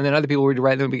again. And then other people would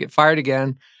write and then we'd get fired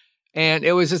again. And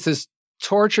it was just this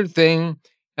tortured thing.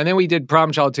 And then we did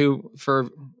Problem Child 2 for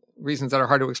reasons that are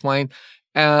hard to explain.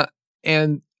 The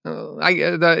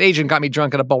agent got me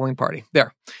drunk at a bowling party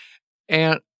there.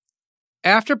 And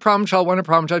after Problem Child 1 and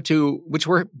Problem Child 2, which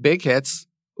were big hits,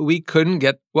 we couldn't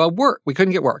get work. We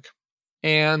couldn't get work.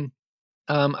 And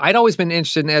I'd always been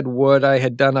interested in Ed Wood. I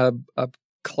had done a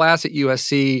class at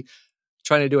USC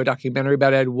trying to do a documentary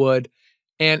about Ed Wood.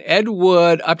 And Ed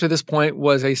Wood, up to this point,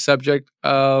 was a subject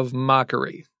of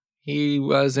mockery. He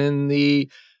was in the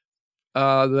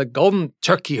Golden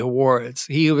Turkey Awards.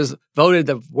 He was voted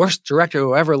the worst director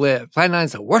who ever lived. Plan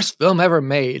 9's the worst film ever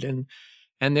made. And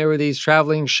there were these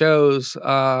traveling shows with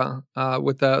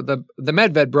the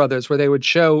Medved brothers where they would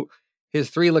show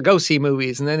his 3 Lugosi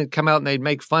movies and then they'd come out and they'd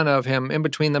make fun of him in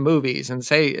between the movies and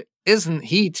say, isn't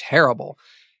he terrible?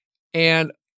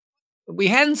 And we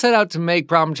hadn't set out to make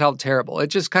Problem Child terrible. It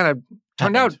just kind of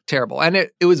turned out terrible. And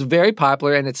it was very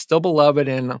popular and it's still beloved.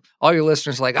 And all your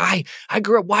listeners are like, I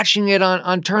grew up watching it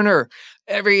on Turner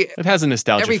it has a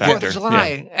nostalgia every factor. 4th of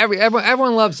July. Yeah.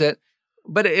 Everyone loves it.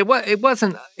 But it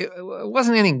wasn't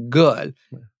anything good.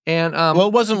 And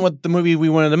it wasn't what the movie we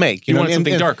wanted to make. You wanted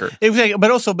something darker. Exactly.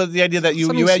 But the idea that you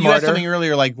asked something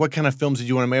earlier, like what kind of films did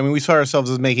you want to make? I mean, we saw ourselves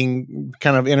as making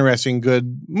kind of interesting,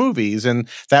 good movies, and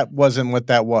that wasn't what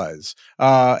that was.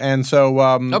 And so,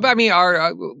 but I mean,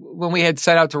 when we had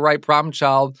set out to write Problem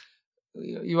Child,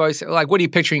 you always say, like, what are you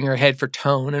picturing in your head for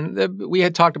tone? And we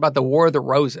had talked about the War of the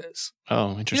Roses.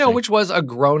 Oh, interesting. Which was a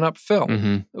grown-up film.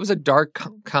 Mm-hmm. It was a dark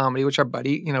comedy, which our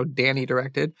buddy, Danny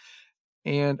directed.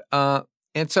 And so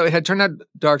it had turned out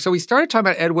dark. So we started talking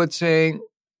about Ed Wood, saying,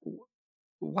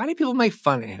 why do people make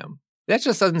fun of him? That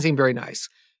just doesn't seem very nice.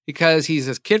 Because he's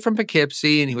this kid from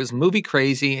Poughkeepsie, and he was movie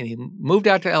crazy, and he moved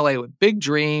out to LA with big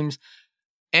dreams,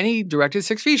 and he directed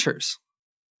 6 features.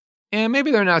 And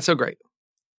maybe they're not so great.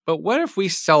 But what if we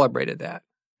celebrated that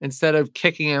instead of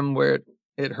kicking him where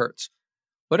it hurts?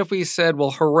 What if we said, well,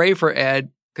 hooray for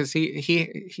Ed, because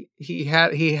he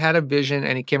had a vision,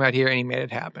 and he came out here and he made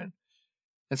it happen.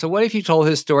 And so what if he told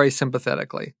his story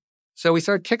sympathetically? So we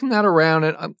started kicking that around.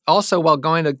 And also, while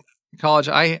going to college,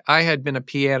 I had been a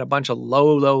PA at a bunch of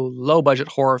low budget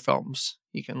horror films.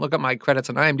 You can look at my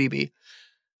credits on IMDb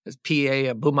as PA,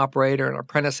 a boom operator, an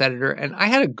apprentice editor. And I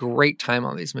had a great time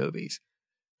on these movies.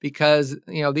 Because,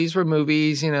 these were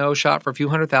movies, shot for a few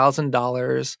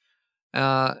 $100,000,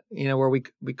 where we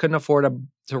couldn't afford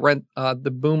to rent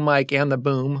the boom mic and the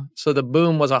boom. So the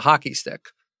boom was a hockey stick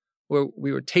where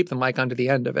we would tape the mic onto the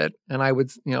end of it. And I would,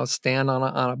 stand on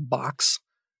a box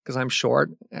because I'm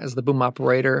short as the boom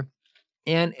operator.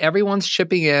 And everyone's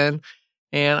chipping in.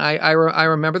 And I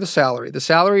remember the salary. The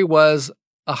salary was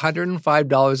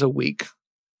 $105 a week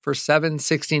for 7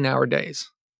 16-hour days.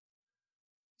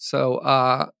 So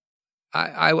I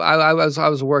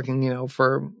was working,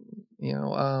 for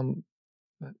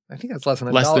I think that's less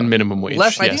than less than minimum wage. I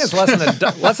think it's less than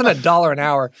 $1 an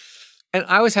hour, and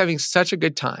I was having such a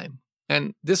good time.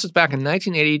 And this was back in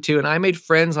 1982, and I made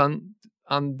friends on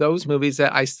those movies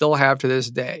that I still have to this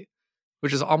day,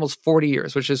 which is almost 40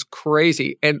 years, which is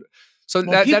crazy. And so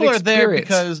well, people that are there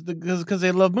experience, because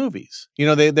they love movies.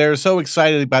 They're so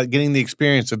excited about getting the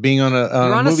experience of being on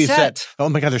a movie set. Oh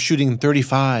my God, they're shooting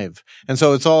 35, and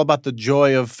so it's all about the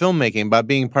joy of filmmaking, about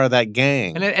being part of that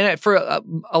gang. And for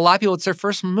a lot of people, it's their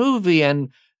first movie, and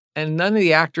none of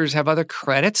the actors have other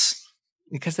credits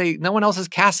because no one else has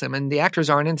cast them, and the actors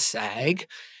aren't in SAG.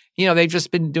 They've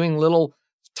just been doing little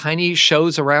tiny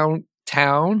shows around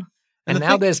town. And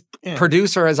now this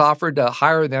producer has offered to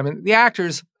hire them. And the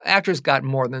actors got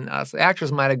more than us. The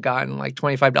actors might have gotten like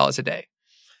 $25 a day.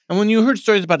 And when you heard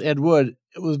stories about Ed Wood,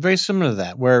 it was very similar to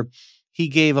that, where he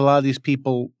gave a lot of these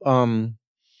people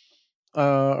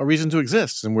a reason to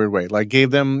exist in a weird way. Like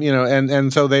gave them,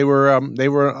 and so they were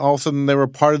all of a sudden they were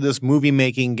part of this movie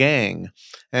making gang.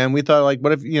 And we thought, like,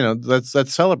 what if,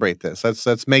 let's celebrate this.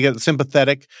 Let's make it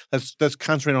sympathetic. Let's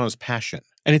concentrate on his passion.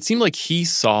 And it seemed like he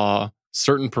saw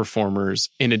certain performers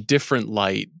in a different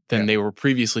light than they were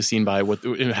previously seen by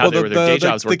how their day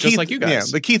jobs were, just like you guys. Yeah,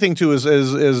 the key thing too is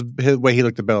his way he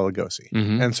looked at Bela Lugosi,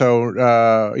 and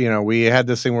so we had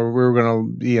this thing where we were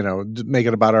going to make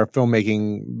it about our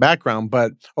filmmaking background,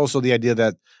 but also the idea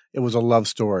that it was a love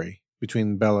story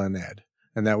between Bela and Ed,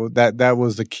 and that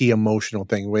was the key emotional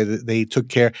thing, the way that they took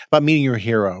care about meeting your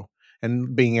hero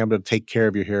and being able to take care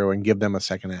of your hero and give them a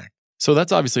second act. So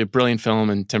that's obviously a brilliant film,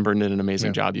 and Tim Burton did an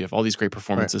amazing job. You have all these great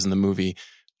performances in the movie.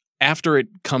 After it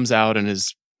comes out and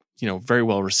is, very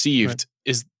well received,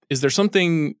 is there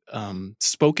something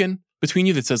spoken between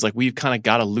you that says, like, we've kind of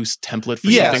got a loose template for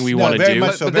something we want to do?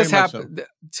 But this happened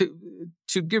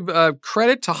to give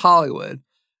credit to Hollywood,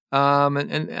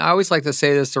 and I always like to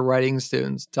say this to writing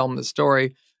students, tell them the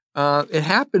story. It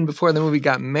happened before the movie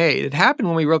got made. It happened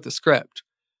when we wrote the script,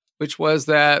 which was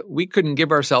that we couldn't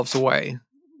give ourselves away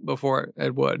before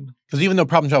Ed Wood. Because even though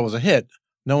Problem Child was a hit,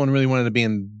 no one really wanted to be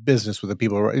in business with the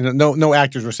people. No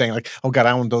actors were saying, like, "Oh God,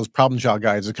 I want those Problem Child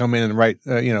guys to come in and write,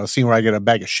 a scene where I get a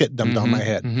bag of shit dumped on my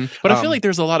head." Mm-hmm. But I feel like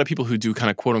there's a lot of people who do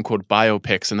kind of quote unquote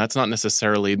biopics, and that's not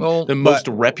necessarily the most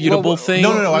reputable thing.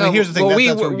 No. I mean, here's the thing.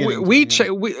 That's what we're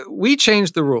getting we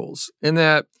changed the rules in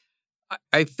that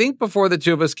I think before the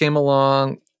two of us came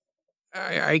along,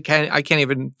 I can't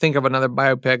even think of another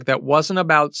biopic that wasn't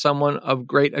about someone of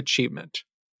great achievement.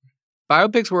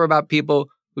 Biopics were about people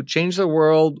who changed the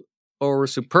world, or were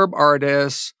superb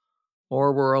artists,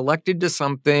 or were elected to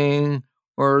something,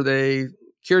 or they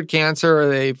cured cancer, or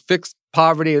they fixed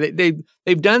poverty.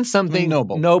 They've done something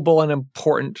noble and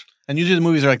important. And usually the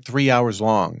movies are like 3 hours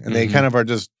long, and they kind of are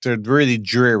they're really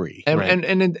drery. And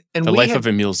the life of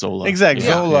Emile Zola, exactly,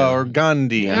 Zola or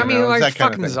Gandhi. Yeah. I mean, like that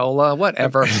fucking Zola,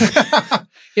 whatever.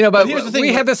 But here's the thing,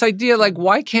 we had this idea, like,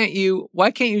 why can't you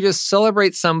just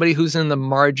celebrate somebody who's in the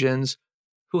margins,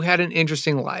 who had an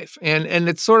interesting life? And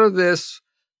it's sort of this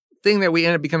thing that we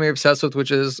end up becoming obsessed with,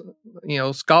 which is,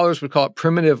 scholars would call it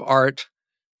primitive art,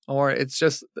 or it's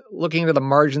just looking to the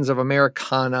margins of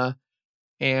Americana.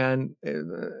 And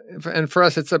for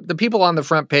us, it's the people on the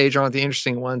front page aren't the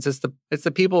interesting ones. It's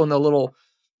the people in the little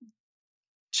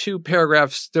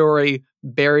 2-paragraph story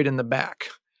buried in the back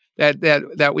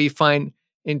that we find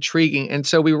intriguing. And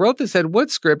so we wrote this Ed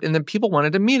Wood script, and then people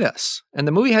wanted to meet us. And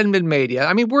the movie hadn't been made yet.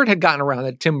 I mean, word had gotten around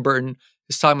that Tim Burton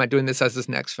is talking about doing this as his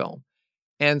next film.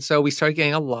 And so we started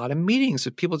getting a lot of meetings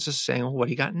with people just saying, well, what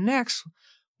do you got next?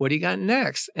 What do you got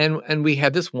next? And we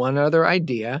had this one other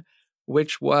idea,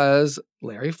 which was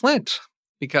Larry Flynt.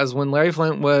 Because when Larry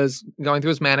Flynt was going through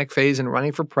his manic phase and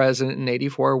running for president in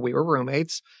 84, we were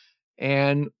roommates.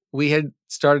 And we had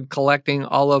started collecting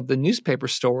all of the newspaper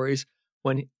stories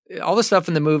when all the stuff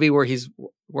in the movie where he's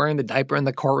wearing the diaper in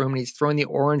the courtroom and he's throwing the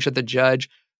orange at the judge.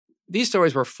 These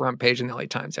stories were front page in the LA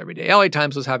Times every day. LA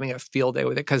Times was having a field day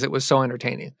with it because it was so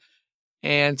entertaining.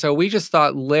 And so we just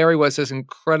thought Larry was this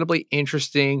incredibly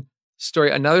interesting story,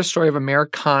 another story of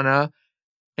Americana.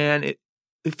 And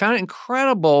we found it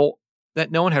incredible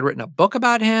that no one had written a book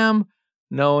about him.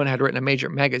 No one had written a major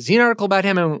magazine article about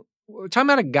him. And we're talking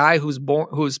about a guy who was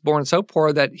born so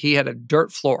poor that he had a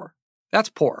dirt floor. That's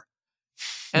poor.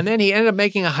 And then he ended up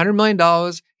making $100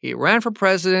 million. He ran for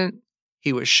president.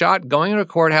 He was shot going into a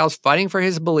courthouse, fighting for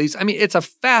his beliefs. I mean, it's a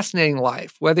fascinating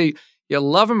life. Whether you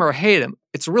love him or hate him,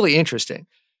 it's really interesting.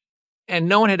 And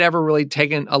no one had ever really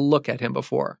taken a look at him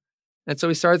before. And so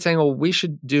we started saying, well, we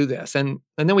should do this. And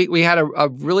then we had a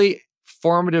really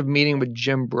formative meeting with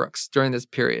Jim Brooks during this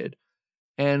period.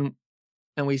 And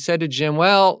we said to Jim,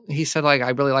 well, he said, like,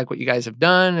 I really like what you guys have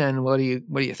done. And what are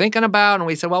you thinking about? And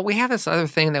we said, well, we have this other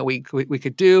thing that we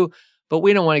could do, but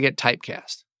we don't want to get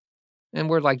typecast. And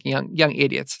we're like young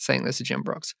idiots saying this to Jim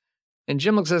Brooks. And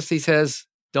Jim looks at us, he says,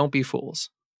 don't be fools.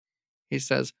 He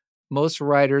says, most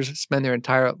writers spend their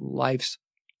entire lives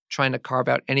trying to carve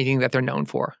out anything that they're known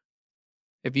for.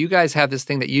 If you guys have this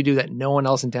thing that you do that no one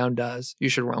else in town does, you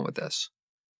should run with this.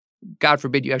 God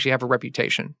forbid you actually have a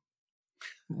reputation.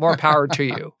 More power to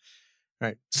you.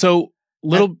 Right. So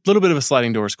little bit of a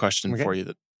sliding doors question Okay. for you.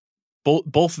 That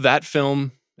both that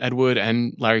film, Ed Wood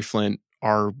and Larry Flynt,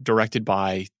 are directed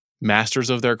by masters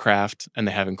of their craft, and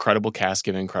they have incredible casts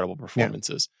giving incredible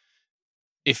performances.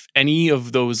 If any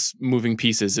of those moving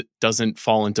pieces doesn't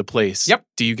fall into place,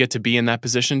 do you get to be in that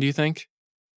position, do you think?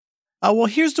 Well,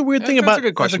 here's the weird thing That's about a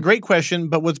good question. That's a great question.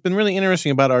 But what's been really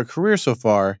interesting about our career so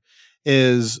far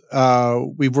is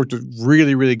we've worked with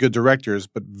really, really good directors,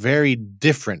 but very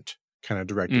different kind of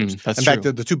directors. That's in true.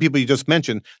 fact, the two people you just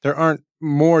mentioned, there aren't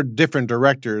more different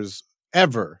directors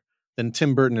ever than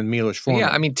Tim Burton and Milos Forman. Yeah,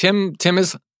 I mean, Tim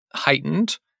is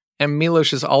heightened, and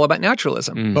Milos is all about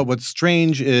naturalism. But what's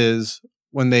strange is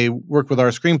when they work with our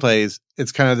screenplays,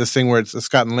 it's kind of this thing where it's a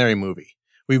Scott and Larry movie.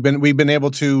 We've been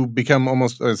able to become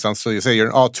almost, it sounds silly to say, you're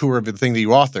an auteur of the thing that you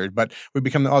authored, but we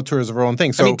become the auteurs of our own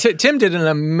thing. So I mean, Tim did an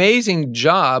amazing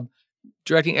job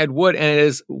directing Ed Wood, and it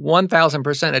is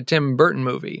 1,000% a Tim Burton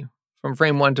movie from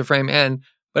frame one to frame end,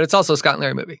 but it's also a Scott and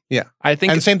Larry movie. yeah, I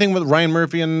think and same thing with Ryan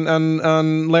Murphy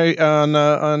on Larry on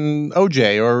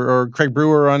OJ or Craig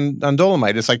Brewer on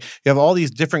Dolomite. It's like you have all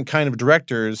these different kind of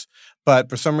directors, but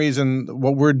for some reason,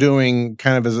 what we're doing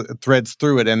kind of threads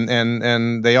through it,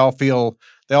 and they all feel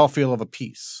of a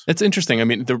piece. It's interesting. I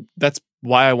mean, that's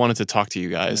why I wanted to talk to you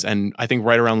guys. And I think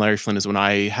right around Larry Flynt is when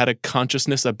I had a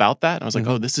consciousness about that. I was like,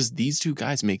 oh, these two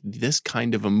guys make this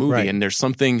kind of a movie. Right. And there's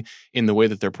something in the way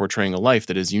that they're portraying a life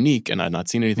that is unique. And I've not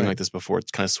seen anything like this before.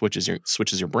 It kind of switches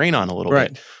your brain on a little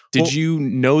bit. Did Well, you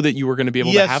know that you were going to be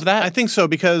able to have that? I think so,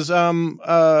 because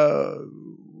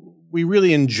we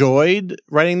really enjoyed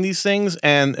writing these things,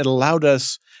 and it allowed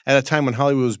us at a time when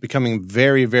Hollywood was becoming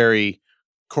very, very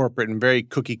corporate and very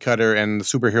cookie cutter, and the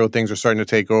superhero things are starting to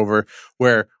take over,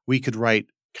 where we could write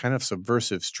kind of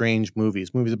subversive, strange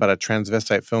movies about a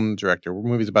transvestite film director,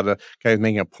 movies about a guy who's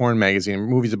making a porn magazine,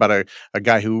 movies about a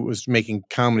guy who was making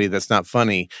comedy that's not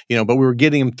funny, but we were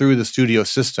getting him through the studio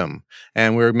system,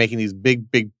 and we were making these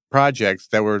big projects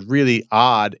that were really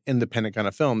odd, independent kind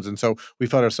of films. And so we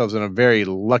felt ourselves in a very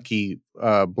lucky,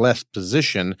 blessed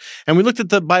position. And we looked at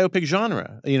the biopic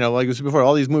genre. Like I said before,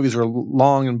 all these movies were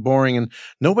long and boring, and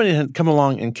nobody had come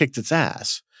along and kicked its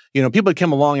ass. People had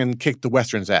come along and kicked the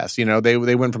Western's ass. They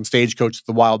went from Stagecoach to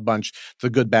The Wild Bunch to The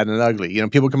Good, Bad, and Ugly.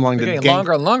 People come along to They're getting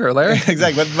longer and longer, Larry.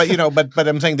 Exactly. But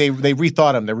I'm saying they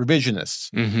rethought them. They're revisionists.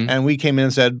 Mm-hmm. And we came in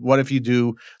and said, what if you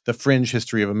do the fringe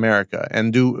history of America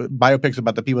and do biopics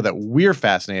about the people that we're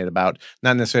fascinated about,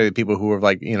 not necessarily the people who are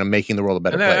making the world a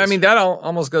better place. I mean, that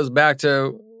almost goes back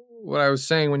to what I was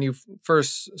saying when you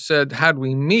first said, how'd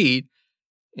we meet?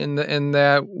 In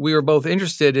that we were both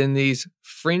interested in these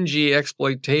fringy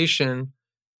exploitation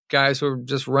guys who were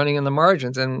just running in the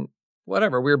margins, and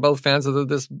whatever. We were both fans of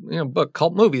this book,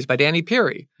 Cult Movies by Danny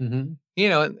Peary. Mm-hmm.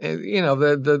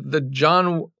 The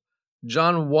John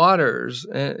John Waters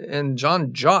and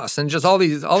John Joss and just all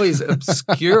these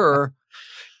obscure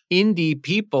indie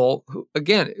people who,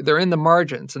 again, they're in the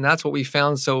margins, and that's what we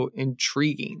found so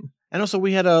intriguing. And also,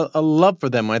 we had a love for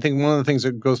them. I think one of the things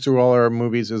that goes through all our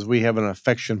movies is we have an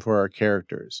affection for our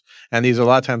characters. And these, a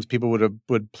lot of times, people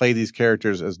would play these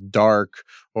characters as dark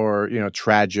or,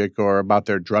 tragic, or about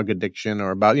their drug addiction,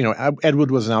 or about, Ed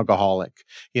Wood was an alcoholic,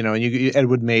 and Ed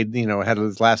Wood made, had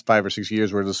his last 5 or 6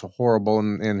 years were just horrible,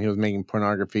 and he was making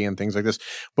pornography and things like this.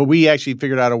 But we actually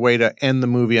figured out a way to end the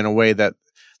movie in a way that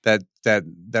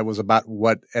was about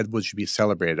what Ed Wood should be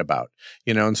celebrated about,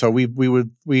 and so we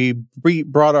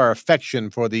brought our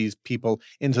affection for these people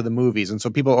into the movies, and so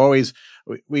people always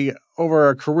we over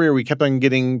our career we kept on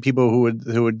getting people who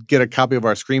would get a copy of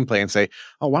our screenplay and say,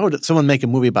 "Oh, why would someone make a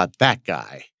movie about that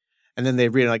guy?" And then they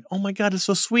read it like, "Oh my God, it's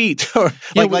so sweet." Or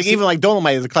even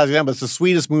Dolomite is a classic example. It's the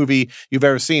sweetest movie you've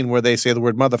ever seen where they say the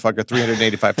word motherfucker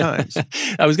 385 times.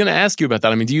 I was going to ask you about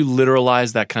that. I mean, do you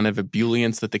literalize that kind of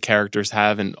ebullience that the characters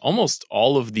have in almost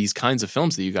all of these kinds of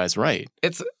films that you guys write?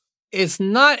 It's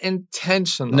not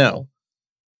intentional. No.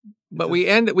 But we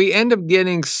end up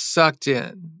getting sucked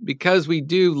in because we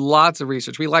do lots of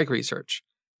research. We like research.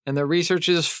 And the research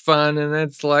is fun, and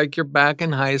it's like you're back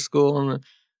in high school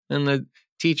and the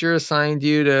teacher assigned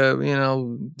you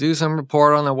to, do some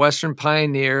report on the Western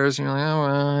pioneers. And you're like, oh,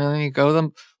 well, you go to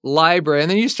the library, and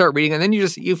then you start reading, and then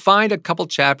you find a couple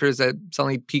chapters that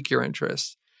suddenly pique your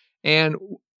interest. And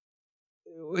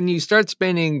when you start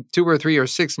spending 2 or 3 or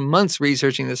 6 months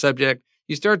researching the subject,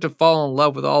 you start to fall in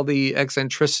love with all the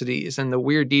eccentricities and the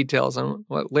weird details and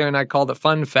what Larry and I call the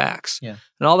fun facts. Yeah.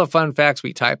 And all the fun facts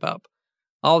we type up.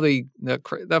 All the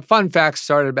fun facts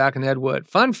started back in Ed Wood.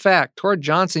 Fun fact, Tor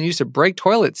Johnson used to break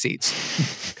toilet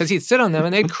seats because he'd sit on them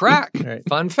and they'd crack. Right.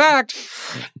 Fun fact.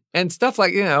 And stuff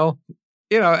like, and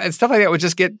stuff like that would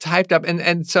just get typed up.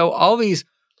 And so all these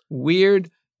weird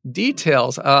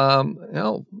details.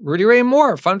 Rudy Ray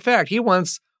Moore, fun fact, he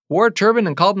once wore a turban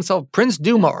and called himself Prince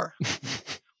Dumar.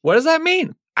 What does that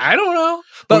mean? I don't know.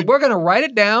 But we're going to write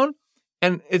it down.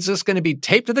 And it's just going to be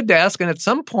taped to the desk. And at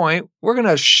some point, we're going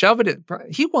to shove it in.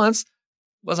 He once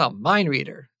was a mind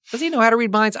reader. Does he know how to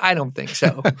read minds? I don't think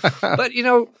so. But,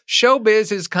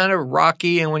 showbiz is kind of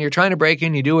rocky. And when you're trying to break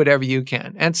in, you do whatever you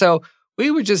can. And so we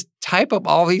would just type up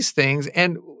all these things.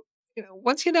 And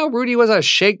once Rudy was a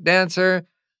shake dancer,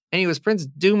 and he was Prince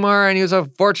Dumar, and he was a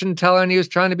fortune teller, and he was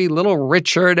trying to be Little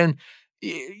Richard. And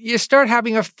you start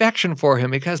having affection for him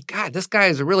because, God, this guy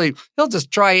is he'll just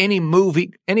try any move,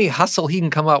 any hustle he can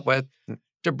come up with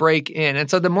to break in. And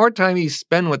so the more time you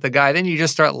spend with the guy, then you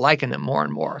just start liking him more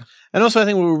and more. And also, I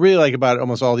think what we really like about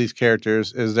almost all these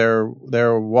characters is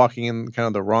they're walking in kind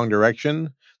of the wrong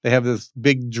direction. They have this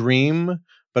big dream,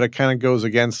 but it kind of goes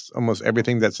against almost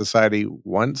everything that society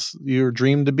wants your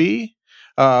dream to be.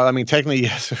 Technically,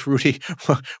 yes, Rudy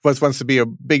wants to be a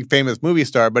big famous movie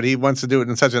star, but he wants to do it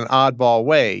in such an oddball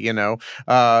way, And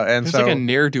there's like a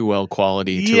ne'er-do-well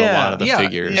quality to a lot of the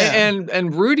figures.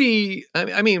 And Rudy,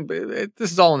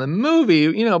 this is all in the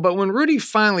movie, but when Rudy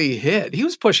finally hit, he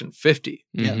was pushing 50.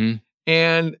 Mm-hmm.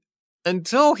 And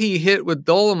until he hit with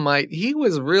Dolomite, he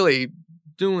was really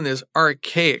doing this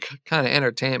archaic kind of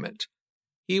entertainment.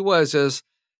 He was just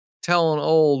telling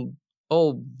old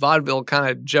vaudeville kind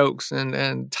of jokes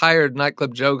and tired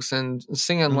nightclub jokes and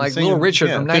singing like Little Richard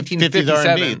from 1957. 50s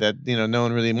R&B that no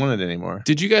one really wanted anymore.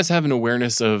 Did you guys have an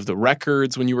awareness of the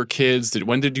records when you were kids?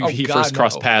 When did you first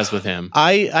cross paths with him?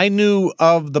 I knew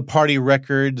of the party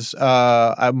records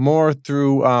more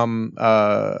through I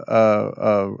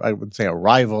would say a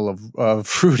rival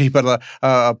of Rudy, but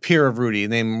a peer of Rudy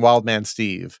named Wildman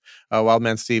Steve.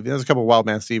 Wildman Steve. There's a couple of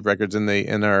Wildman Steve records in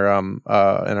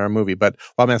our movie, but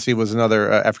Wildman Steve was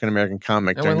another African American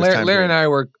comic. And when Larry and I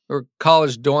were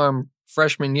college dorm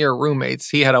freshman year roommates,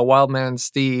 he had a Wildman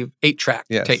Steve 8-track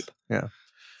tape. Yeah.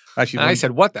 Actually, I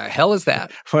said, "What the hell is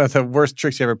that?" One of the worst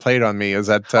tricks he ever played on me is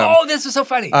that. This is so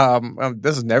funny.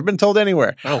 This has never been told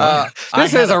anywhere.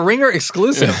 This is a Ringer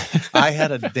exclusive. I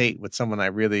had a date with someone I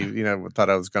really, thought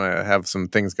I was going to have some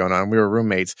things going on. We were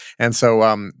roommates, and so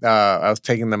I was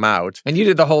taking them out. And you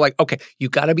did the whole okay, you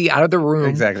got to be out of the room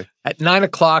exactly at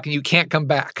 9:00, and you can't come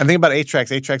back. And think about 8-tracks.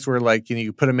 8-tracks were like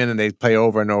you put them in and they play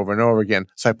over and over and over again.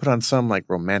 So I put on some like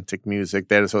romantic music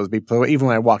there, so it would be even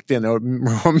when I walked in,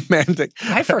 romantic.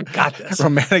 I forgot this.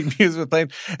 Romantic music was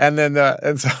playing, and then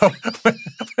and so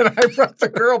when I brought the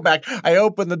girl back. I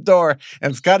opened the door,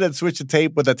 and Scott had switched the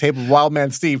tape with a tape of Wild Man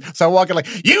Steve. So I walk in like,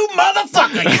 you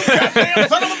motherfucker, you goddamn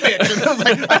son of a bitch. And I was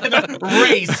like, I had to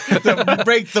race to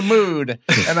break the mood.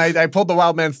 And I pulled the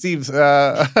Wild Man Steve's tape.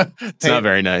 It's not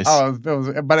very nice. Oh,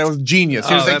 but it was genius.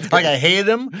 He was like I hated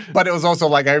him, but it was also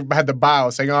like I had the bow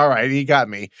saying, all right, he got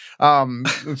me.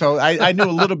 So I knew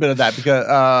a little bit of that because,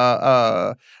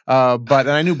 and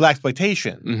I knew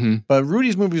blaxploitation. Mm-hmm. But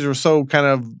Rudy's movies were so kind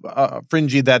of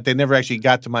fringy that they never actually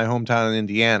got to my hometown in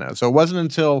Indiana. So it wasn't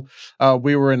until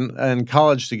we were in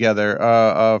college together,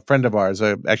 a friend of ours,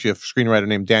 actually a screenwriter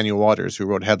named Daniel Waters, who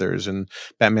wrote Heathers and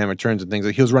Batman Returns and things.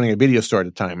 He was running a video store at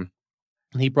the time.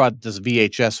 And he brought this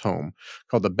VHS home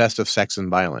called The Best of Sex and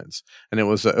Violence, and it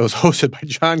was hosted by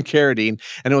John Carradine,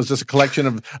 and it was just a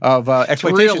collection of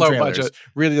exploitation Real low trailers. budget.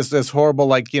 Really, just this horrible,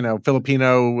 like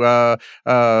Filipino,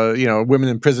 women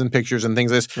in prison pictures and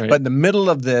things like this. Right. But in the middle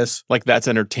of this, Like that's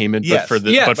entertainment, Yes.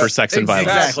 but for sex and violence.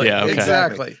 Exactly. Yeah, okay.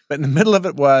 Exactly. but in the middle of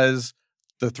it was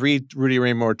the 3 Rudy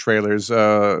Ray Moore trailers: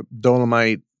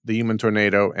 Dolomite, The Human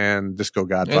Tornado, and Disco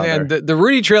Godfather. And the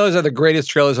Rudy trailers are the greatest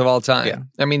trailers of all time. Yeah.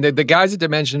 I mean, the guys at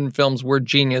Dimension Films were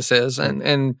geniuses.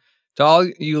 And to all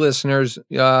you listeners,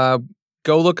 go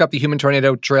look up the Human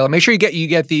Tornado trailer. Make sure you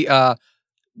get the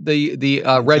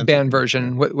red band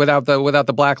version without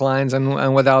the black lines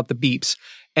and without the beeps.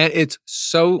 And it's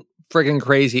so friggin'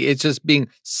 crazy. It's just being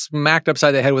smacked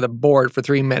upside the head with a board for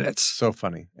 3 minutes. So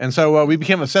funny. And so we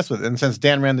became obsessed with it. And since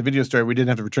Dan ran the video store, we didn't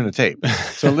have to return the tape.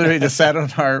 So literally just sat on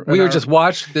our... We would just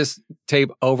watch this tape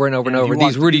over and over and over,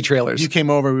 these Rudy trailers. You came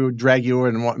over, we would drag you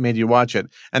in and made you watch it.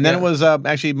 And then it was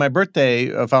actually my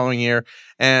birthday following year,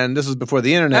 and this was before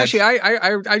the internet. Actually,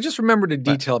 I just remembered a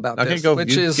detail about this,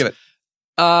 which is give it.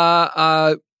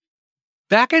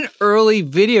 back in early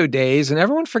video days, and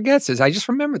everyone forgets this. I just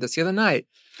remembered this the other night.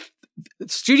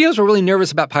 Studios were really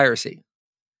nervous about piracy.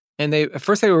 And at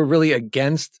first they were really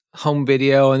against home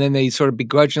video, and then they sort of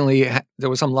begrudgingly, there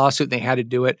was some lawsuit and they had to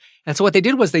do it. And so what they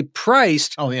did was they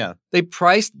priced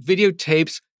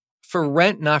videotapes for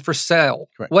rent, not for sale.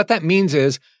 Correct. What that means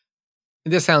is,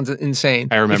 this sounds insane.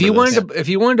 I remember if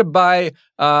you wanted to buy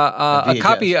a VHS.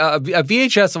 copy, a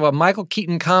VHS of a Michael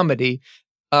Keaton comedy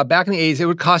back in the 80s, it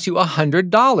would cost you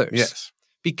 $100. Yes.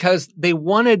 Because they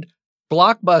wanted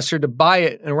Blockbuster to buy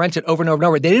it and rent it over and over and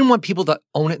over. They didn't want people to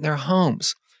own it in their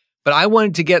homes. But I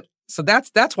wanted to get, so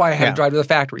that's why I had to drive to the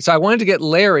factory. So I wanted to get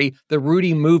Larry the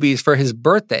Rudy movies for his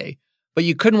birthday, but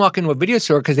you couldn't walk into a video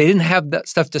store because they didn't have that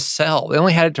stuff to sell. They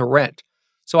only had it to rent.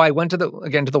 So I went to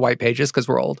the white pages because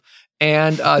we're old,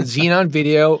 and Xenon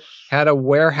Video had a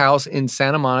warehouse in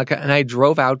Santa Monica, and I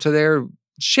drove out to their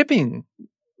shipping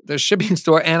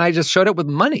store, and I just showed up with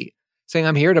money, saying,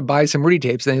 I'm here to buy some Rudy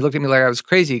tapes. And he looked at me like I was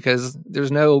crazy because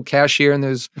there's no cashier and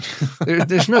there's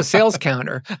no sales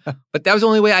counter. But that was the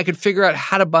only way I could figure out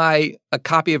how to buy a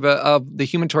copy of The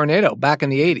Human Tornado back in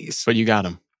the 80s. But you got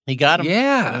him. He got him.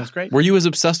 Yeah. That was great. Were you as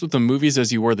obsessed with the movies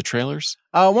as you were the trailers?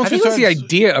 I think it was the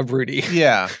idea of Rudy.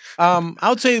 Yeah. I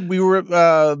would say we were,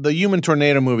 the Human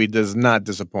Tornado movie does not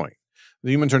disappoint.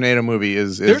 The Human Tornado movie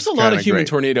is There's a lot of Human great.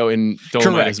 Tornado in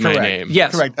Dolomite Is My Name.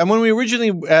 Yes. Correct. And when we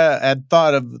originally had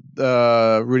thought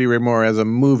of Rudy Ray Moore as a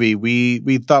movie,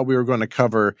 we thought we were going to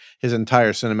cover his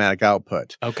entire cinematic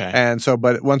output. Okay. And so,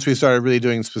 but once we started really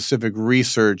doing specific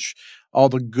research, all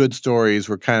the good stories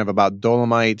were kind of about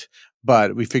Dolomite.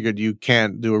 But we figured you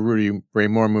can't do a Rudy Ray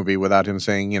Moore movie without him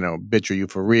saying, bitch, are you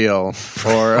for real?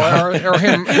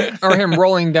 or him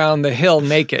rolling down the hill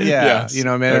naked. Yeah, Yes.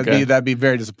 Okay. That'd be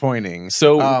very disappointing.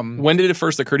 So when did it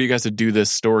first occur to you guys to do this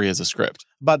story as a script?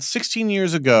 About 16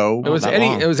 years ago, It was that Eddie.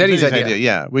 long. It was Eddie's idea.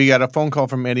 Yeah, we got a phone call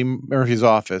from Eddie Murphy's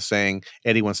office saying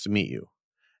Eddie wants to meet you,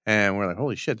 and we're like,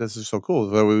 "Holy shit, this is so cool!"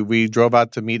 So we drove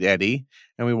out to meet Eddie,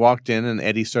 and we walked in, and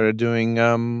Eddie started doing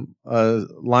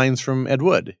lines from Ed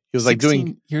Wood. He was like 16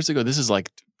 doing years ago. This is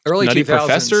like Early Nutty 2000s.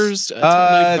 Professors. It's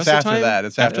Nutty Professor after time? that.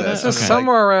 It's after that. This is Okay.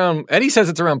 somewhere around, Eddie says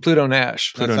it's around Pluto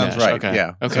Nash. That Pluto sounds Nash. right. Okay.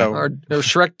 Yeah. Okay. So, Or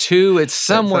Shrek 2, it's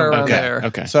somewhere around okay. there.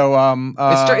 Okay. so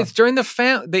It's during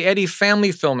the Eddie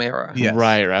family film era. yes.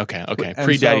 Right. Okay. And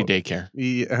Pre-daddy so- daycare.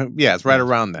 Yeah, it's right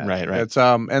around that. Right. It's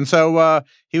and so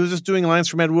he was just doing lines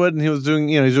from Ed Wood, and he was doing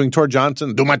he's doing Tor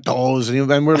Johnson, do my toes, and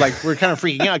we're kind of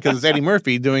freaking out because it's Eddie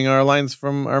Murphy doing our lines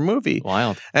from our movie.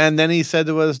 Wild. And then he said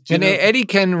to us, "Do you And know-" Eddie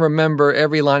can remember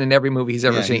every line in every movie he's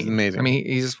ever Yeah, seen. he's amazing. I mean,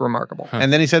 he's remarkable.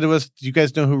 and then he said to us, "Do you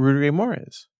guys know who Rudy Ray Moore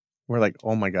is?" We're like,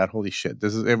 "Oh my god, holy shit!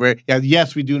 This is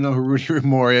yes, we do know who Rudy Ray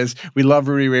Moore is. We love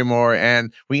Rudy Ray Moore,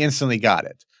 and we instantly got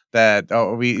it." that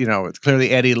it's clearly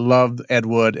Eddie loved Ed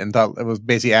Wood and thought it was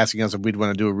basically asking us if we'd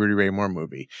want to do a Rudy Ray Moore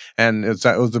movie, and it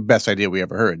was the best idea we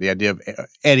ever heard. The idea of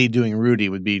Eddie doing Rudy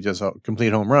would be just a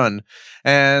complete home run,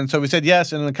 and so we said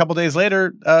yes. And a couple days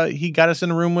later, he got us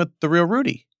in a room with the real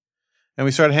Rudy. And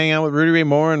we started hanging out with Rudy Ray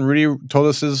Moore, and Rudy told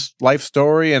us his life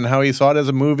story and how he saw it as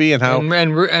a movie, and how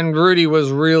and Rudy was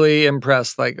really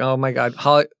impressed. Like, oh my God,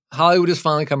 Hollywood has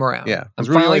finally come around. Yeah, because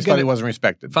Rudy always thought he wasn't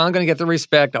respected. Finally going to get the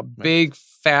respect. A big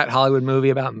fat Hollywood movie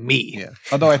about me. Yeah.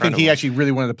 Although I think he actually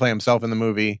really wanted to play himself in the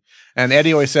movie, and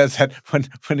Eddie always says that when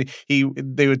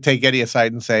they would take Eddie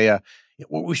aside and say,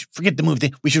 well, we should forget the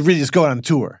movie. We should really just go on a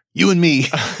tour. You and me,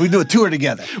 we do a tour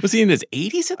together. Was he in his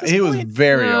 80s at this point? He was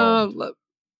very old.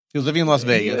 He was living in Las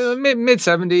Vegas, mid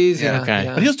 70s. Yeah, okay.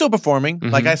 Yeah. But he was still performing.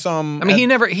 Mm-hmm. Like I saw him. I mean, he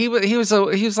was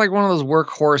like one of those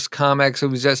workhorse comics who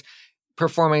was just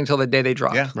performing until the day they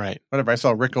dropped. Yeah, right. Whatever. I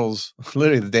saw Rickles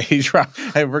literally the day he dropped.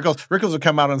 Hey, Rickles would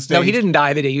come out on stage. No, he didn't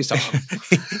die the day you saw him.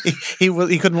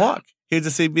 he couldn't walk. He would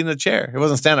just be in a chair. It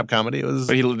wasn't stand-up comedy. It was.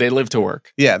 But they lived to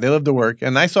work. Yeah, they lived to work.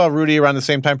 And I saw Rudy around the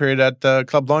same time period at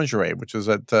Club Lingerie, which was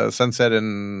at Sunset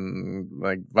and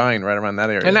like Vine, right around that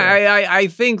area. And I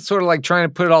think sort of like trying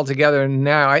to put it all together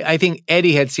now, I think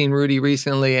Eddie had seen Rudy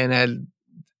recently and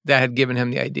that had given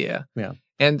him the idea. Yeah.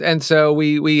 And so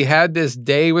we had this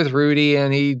day with Rudy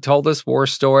and he told us war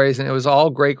stories and it was all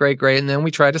great. And then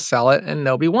we tried to sell it and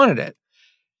nobody wanted it.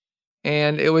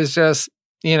 And it was just,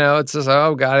 it's just,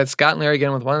 oh God, it's Scott and Larry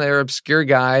again with one of their obscure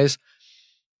guys.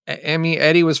 I mean,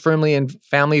 Eddie was firmly in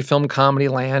family film comedy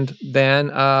land then.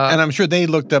 And I'm sure they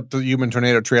looked up the Human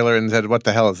Tornado trailer and said, what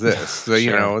the hell is this? So,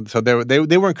 Sure. So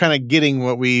they weren't kind of getting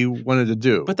what we wanted to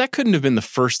do. But that couldn't have been the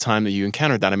first time that you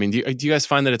encountered that. I mean, do you guys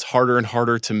find that it's harder and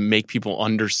harder to make people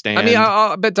understand? I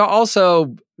mean, but to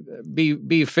also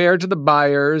be fair to the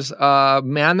buyers,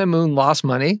 Man on the Moon lost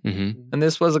money. Mm-hmm. And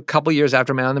this was a couple years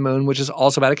after Man on the Moon, which is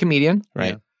also about a comedian.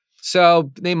 Right. Yeah.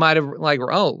 So they might have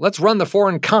let's run the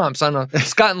foreign comps on a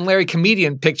Scott and Larry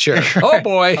comedian picture. Oh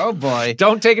boy. Oh boy.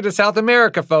 Don't take it to South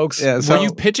America, folks. Yeah, Were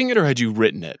you pitching it or had you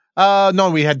written it? No,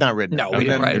 we had not written it. No, we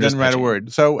didn't write it. Didn't write a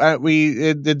word. So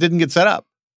it didn't get set up.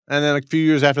 And then a few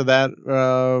years after that,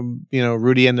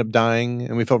 Rudy ended up dying,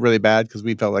 and we felt really bad because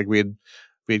we felt like we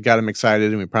had got him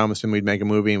excited and we promised him we'd make a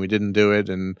movie and we didn't do it.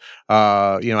 And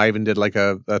I even did like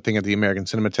a thing at the American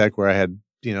Cinematheque where I had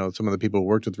some of the people who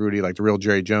worked with Rudy, like the real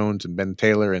Jerry Jones and Ben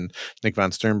Taylor and Nick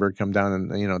von Sternberg, come down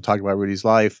and talk about Rudy's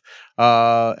life.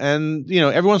 And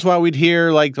every once in a while we'd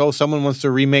hear like, oh, someone wants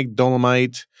to remake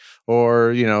Dolomite,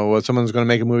 or someone's going to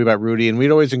make a movie about Rudy, and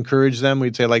we'd always encourage them.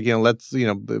 We'd say like, let's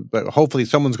but hopefully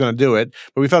someone's going to do it.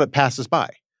 But we felt it passed us by,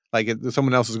 like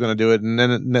someone else is going to do it, and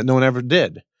then no one ever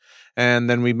did. And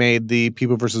then we made the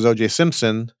People versus O.J.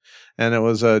 Simpson. And it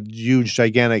was a huge,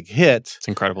 gigantic hit. It's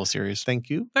an incredible series. Thank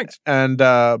you. Thanks. And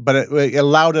but it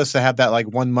allowed us to have that like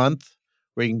 1 month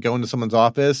where you can go into someone's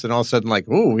office and all of a sudden like,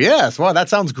 oh yes, wow, that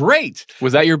sounds great.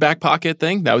 Was that your back pocket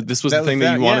thing? This was the thing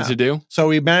that you wanted to do? So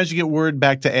we managed to get word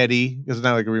back to Eddie, because it's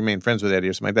not like we remained friends with Eddie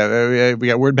or something like that. We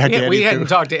got word back to Eddie. We hadn't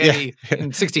talked to Eddie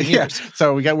in 16 years. Yeah.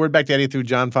 So we got word back to Eddie through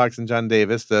John Fox and John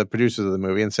Davis, the producers of the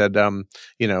movie, and said,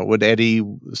 is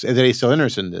Eddie still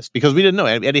interested in this? Because we didn't know.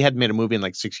 Eddie hadn't made a movie in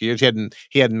like 6 years. He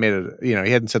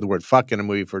hadn't said the word fuck in a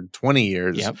movie for 20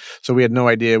 years. Yep. So we had no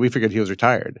idea. We figured he was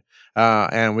retired.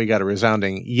 And we got a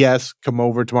resounding yes, come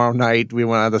over tomorrow night. We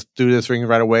want to do this thing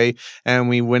right away. And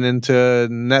we went into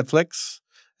Netflix.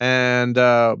 And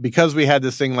because we had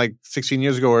this thing like 16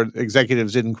 years ago where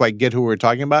executives didn't quite get who we were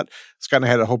talking about, Scott and I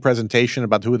had a whole presentation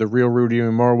about who the real Rudy Ray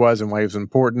Moore was and why he was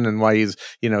important and why he's,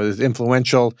 is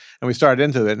influential. And we started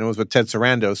into it, and it was with Ted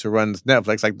Sarandos, who runs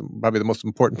Netflix, like probably the most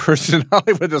important person in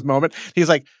Hollywood at this moment. He's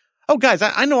like, oh, guys,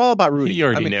 I know all about Rudy. You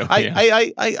already knew.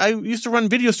 I used to run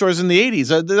video stores in the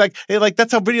 80s. Like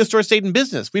that's how video stores stayed in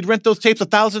business. We'd rent those tapes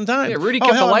 1,000 times. Yeah, Rudy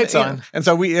kept the lights on. And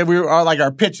so we were all like,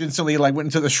 our pitch instantly like went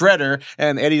into the shredder,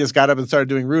 and Eddie just got up and started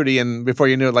doing Rudy, and before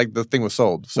you knew it, like the thing was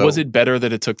sold. So was it better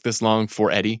that it took this long for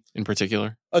Eddie in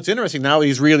particular? Oh, it's interesting. Now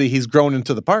he's grown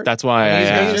into the part. That's why I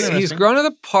asked. He's grown to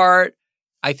the part.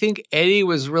 I think Eddie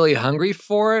was really hungry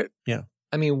for it. Yeah.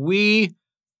 I mean, we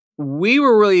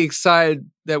were really excited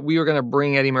that we were going to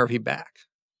bring Eddie Murphy back.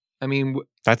 I mean,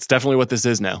 that's definitely what this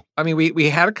is now. I mean, we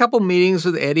had a couple meetings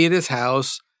with Eddie at his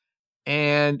house,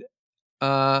 and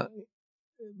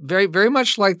very, very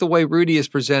much like the way Rudy is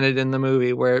presented in the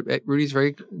movie, where Rudy's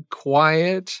very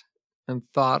quiet and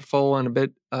thoughtful and a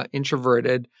bit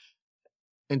introverted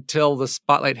until the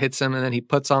spotlight hits him, and then he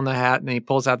puts on the hat and he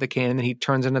pulls out the cane and then he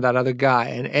turns into that other guy.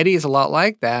 And Eddie is a lot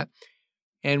like that.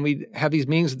 And we have these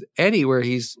meetings with Eddie where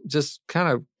he's just kind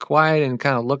of quiet and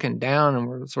kind of looking down, and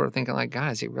we're sort of thinking like,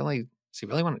 God, is he really he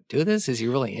really want to do this? Is he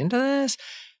really into this?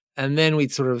 And then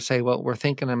we'd sort of say, well, we're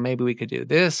thinking of maybe we could do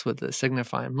this with the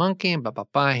signifying monkey and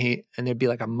and there'd be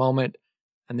like a moment,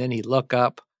 and then he'd look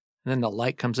up, and then the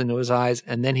light comes into his eyes,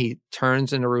 and then he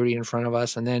turns into Rudy in front of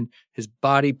us, and then his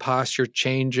body posture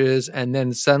changes, and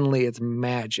then suddenly it's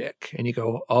magic. And you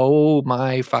go, oh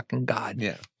my fucking God.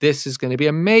 Yeah. This is going to be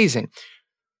amazing.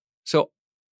 So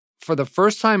for the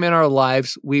first time in our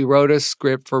lives, we wrote a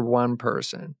script for one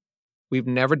person. We've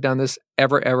never done this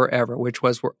ever, ever, ever, which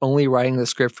was we're only writing the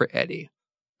script for Eddie.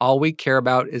 All we care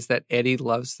about is that Eddie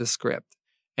loves the script.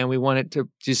 And we want it to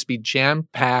just be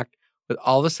jam-packed with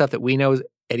all the stuff that we know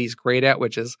Eddie's great at,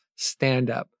 which is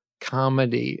stand-up,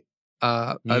 comedy,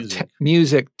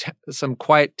 music, some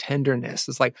quiet tenderness.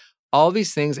 It's like all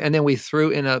these things. And then we threw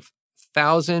in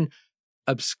 1,000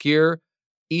 obscure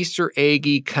Easter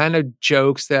eggy kind of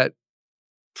jokes that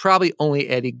probably only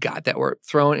Eddie got, that were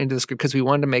thrown into the script because we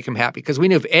wanted to make him happy. Because we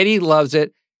knew if Eddie loves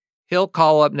it, he'll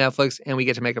call up Netflix and we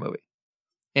get to make a movie.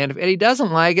 And if Eddie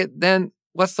doesn't like it, then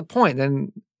what's the point?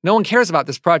 Then no one cares about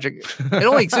this project. It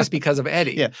only exists because of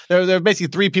Eddie. Yeah, there are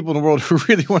basically 3 people in the world who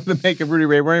really wanted to make a Rudy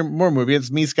Ray Moore movie. It's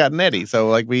me, Scott, and Eddie. So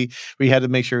like we had to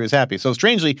make sure he was happy. So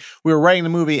strangely, we were writing the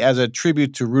movie as a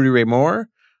tribute to Rudy Ray Moore,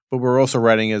 but we're also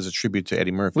writing it as a tribute to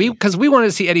Eddie Murphy. Because we wanted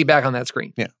to see Eddie back on that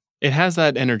screen. Yeah. It has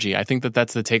that energy. I think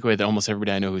that's the takeaway that almost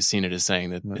everybody I know who's seen it is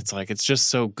saying, that it's like, it's just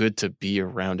so good to be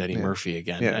around Eddie Murphy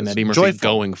again, and Eddie Murphy joyful.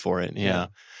 going for it. Yeah.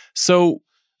 So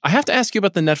I have to ask you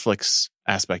about the Netflix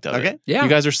aspect of it. Yeah. You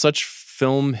guys are such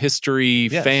film history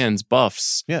fans,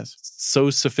 buffs. Yes. So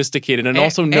sophisticated and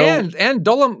also know. And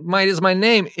Dolomite Is My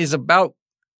Name is about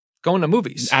going to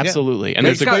movies. Absolutely. And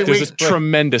Yeah. there's a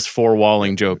tremendous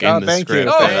four-walling joke in the thank script.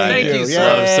 you. Oh, that thank I you, just sir.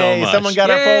 love so Yay, much. someone got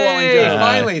our four-walling Yay, joke.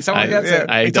 finally, someone gets it.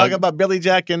 We talk about Billy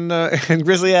Jack and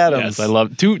Grizzly Adams. Yes, I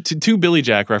love two Billy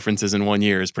Jack references in one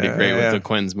year is pretty great with the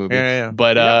Quinn's movie. Yeah.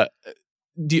 But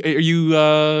do you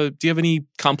have any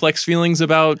complex feelings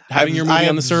about having your movie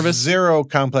on the service? Zero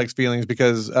complex feelings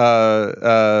because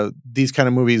these kind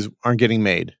of movies aren't getting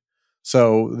made.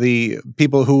 So the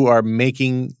people who are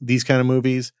making these kind of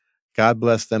movies, God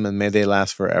bless them and may they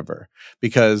last forever.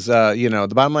 Because,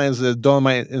 the bottom line is that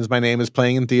Dolomite Is My Name is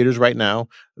playing in theaters right now.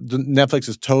 Netflix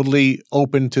is totally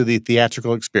open to the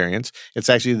theatrical experience. It's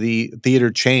actually the theater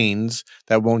chains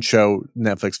that won't show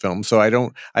Netflix films. So I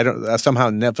don't somehow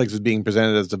Netflix is being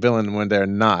presented as the villain when they're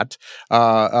not.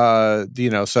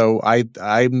 So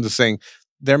I'm just saying,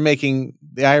 they're making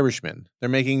The Irishman. They're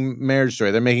making Marriage Story.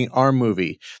 They're making our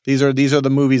movie. These are the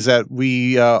movies that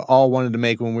we all wanted to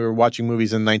make when we were watching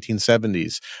movies in the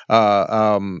 1970s.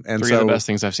 And Three of the best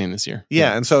things I've seen this year.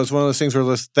 Yeah, and so it's one of those things where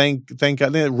let's thank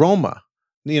God. Roma.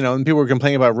 And people were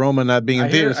complaining about Roma not being in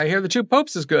theaters. I hear The Two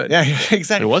Popes is good. Yeah,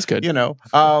 exactly. It was good. Who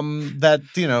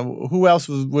else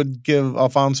would give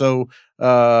Alfonso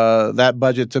that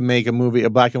budget to make a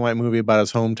black and white movie about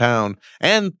his hometown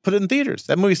and put it in theaters?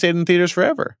 That movie stayed in theaters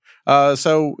forever. I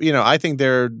think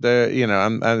they're I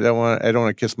don't want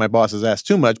to kiss my boss's ass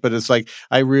too much, but it's like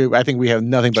I think we have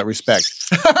nothing but respect.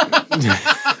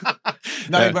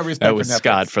 Nothing but respect. That was for Netflix.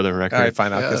 Scott, for the record. All right,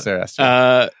 fine. I'll kiss their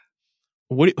ass.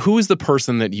 Who is the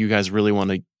person that you guys really want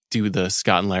to do the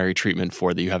Scott and Larry treatment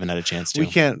for that you haven't had a chance to? We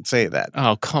can't say that.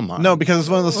 Oh, come on. No, because it's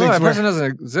one of those Well, things that where person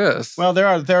doesn't exist. well, there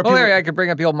are people. Larry, I could bring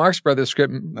up the old Marx Brothers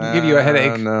script and give you a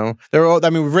headache. No,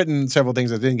 we've written several things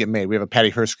that didn't get made. We have a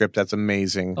Patty Hearst script that's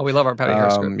amazing. Oh, we love our Patty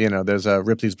Hearst script. There's a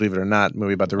Ripley's Believe It or Not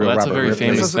movie about the real That's Robert a very Ripley.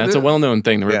 famous. That's a well-known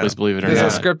thing. The Ripley's Believe It or There's Not.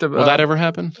 a script Will that ever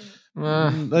happen?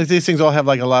 Like, these things all have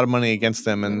like a lot of money against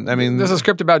them, and I mean, there's a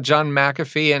script about John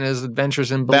McAfee and his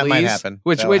adventures in Belize. That might happen.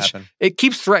 Which That'll happen. it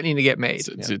keeps threatening to get made.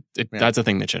 That's a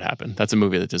thing that should happen. That's a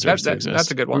movie that deserves to exist.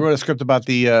 That's a good we one. wrote a script about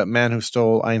the man who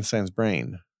stole Einstein's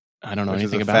brain. I don't know Which is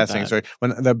anything a about fascinating that. story.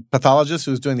 When the pathologist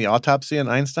who was doing the autopsy on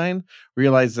Einstein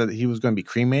realized that he was going to be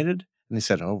cremated, and he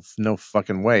said, "Oh, no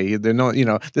fucking way!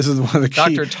 This is one of the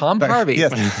key." Dr. Tom Harvey.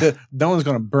 Yes, no one's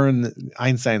going to burn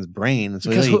Einstein's brain. So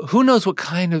Because who knows what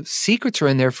kind of secrets are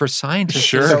in there for scientists to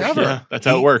Sure, discover? yeah, that's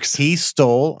how it works. He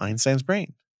stole Einstein's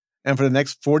brain. And for the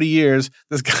next 40 years,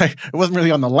 this guy, it wasn't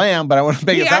really on the lam, but I want to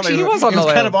make it sound like he was on the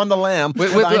lam. kind of on the lam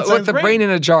With Einstein's the brain in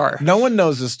a jar. No one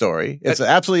knows the story. It's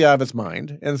absolutely out of its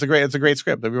mind. And it's a great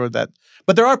script. We wrote that.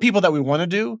 But there are people that we want to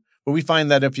do, but we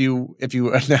find that if you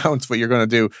announce what you're going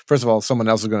to do, first of all, someone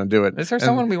else is going to do it. Is there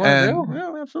someone we want to do?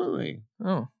 Yeah, absolutely.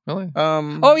 Oh, really?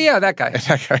 Oh yeah, that guy.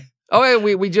 that guy. Oh, yeah,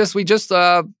 we just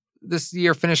this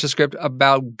year finished a script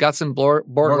about Guts and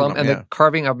Borglum and the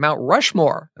carving of Mount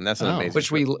Rushmore, And that's an amazing which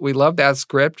script. we love that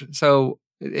script. So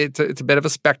it's a bit of a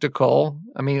spectacle.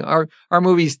 I mean, our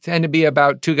movies tend to be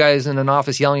about two guys in an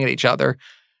office yelling at each other.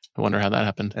 I wonder how that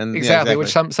happened. And Exactly, which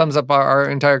sums up our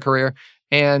entire career.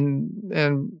 And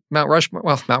Mount Rushmore,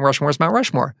 well, Mount Rushmore is Mount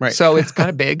Rushmore. Right. So it's kind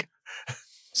of big.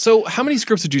 So how many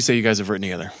scripts would you say you guys have written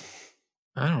together?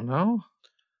 I don't know.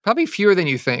 Probably fewer than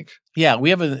you think. Yeah, we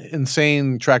have an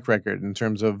insane track record in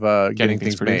terms of getting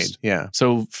things made. produced. Yeah,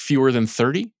 So fewer than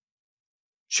 30?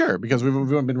 sure, because we've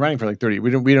been writing for like 30. We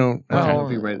don't. I don't know if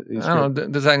we write each I don't know.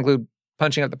 Does that include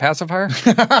punching up the pacifier?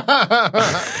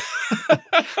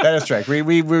 That is correct.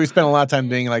 We spent a lot of time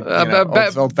doing like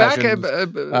old fashioned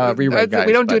rewrite guides.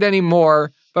 We don't do it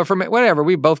anymore. But from whatever,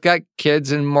 we both got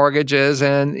kids and mortgages,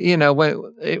 and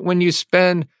when you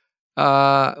spend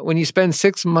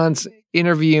 6 months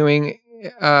interviewing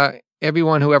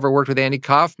everyone who ever worked with Andy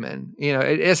Kaufman,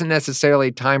 it isn't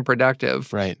necessarily time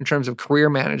productive Right. in terms of career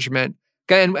management.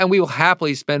 And we will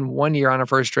happily spend 1 year on a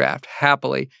first draft,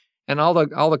 happily. And all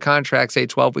the contracts say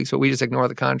 12 weeks, but we just ignore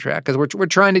the contract because we're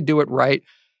trying to do it right.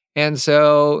 And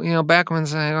so, back when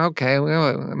saying, okay,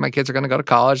 well, my kids are going to go to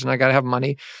college and I got to have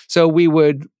money. So we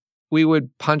would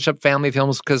punch up family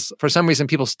films because for some reason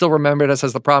people still remembered us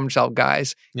as the problem child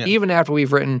guys, even after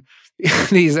we've written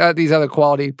these other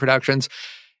quality productions.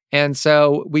 And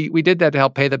so we did that to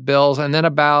help pay the bills. And then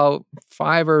about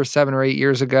 5 or 7 or 8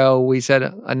 years ago, we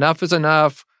said, enough is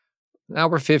enough. Now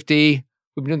we're 50.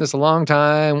 We've been doing this a long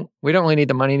time. We don't really need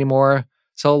the money anymore.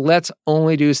 So let's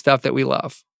only do stuff that we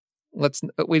love.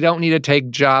 We don't need to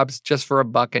take jobs just for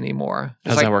 $1 anymore.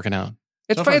 How's that working out?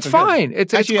 It's So far, it's so good. fine.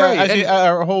 It's Actually, great.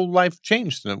 our whole life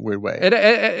changed in a weird way.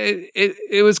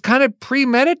 It was kind of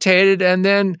premeditated, and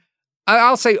then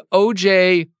I'll say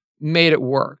OJ made it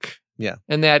work. Yeah,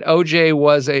 and that OJ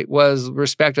was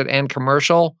respected and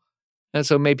commercial, and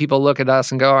so made people look at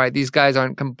us and go, all right, these guys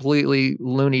aren't completely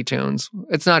Looney Tunes.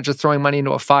 It's not just throwing money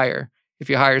into a fire if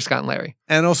you hire Scott and Larry.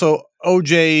 And also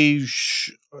OJ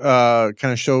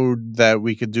kind of showed that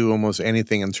we could do almost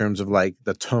anything in terms of like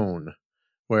the tone,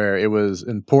 where it was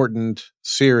important,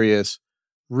 serious,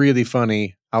 really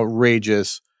funny,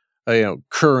 outrageous,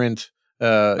 current.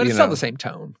 But it's still the same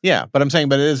tone. Yeah, but I'm saying,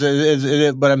 but it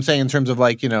is. But I'm saying in terms of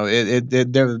like,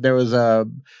 there was a.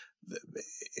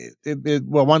 It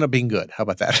wound up being good. How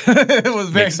about that? It was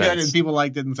very good, and people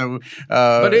liked it, and so.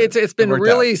 But it's been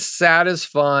really out.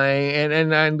 satisfying,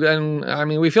 and I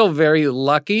mean, we feel very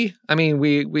lucky. I mean,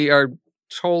 we are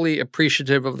totally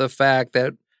appreciative of the fact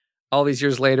that all these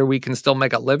years later we can still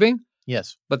make a living.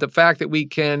 Yes, but the fact that we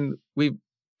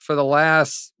for the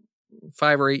last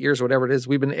 5 or 8 years, whatever it is,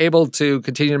 we've been able to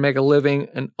continue to make a living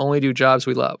and only do jobs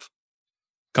we love.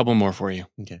 Couple more for you.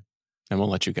 Okay. And we'll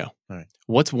let you go. All right.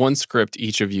 What's one script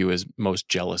each of you is most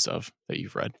jealous of that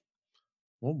you've read?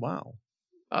 Oh, wow.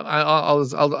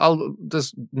 I'll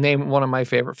just name one of my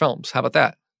favorite films. How about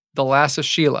that? The Last of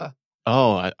Sheila.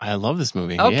 Oh, I love this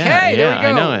movie. Okay, yeah, there we go.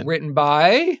 I know it. Written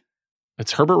by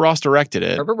It's Herbert Ross directed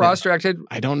it. Herbert Ross directed.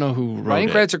 I don't know who wrote Writing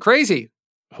it. credits are crazy.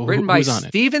 Written by who's on it?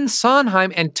 Stephen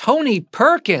Sondheim and Tony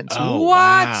Perkins. Oh, What?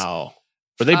 wow.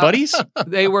 Were they buddies?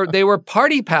 They were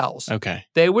party pals. Okay.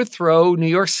 They would throw New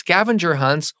York scavenger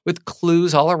hunts with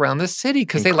clues all around the city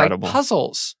because they like Incredible.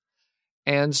 puzzles.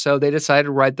 And so they decided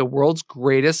to write the world's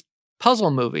greatest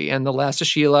puzzle movie. And The Last of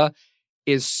Sheila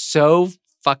is so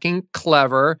fucking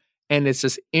clever. And it's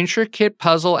this intricate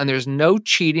puzzle, and there's no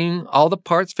cheating. All the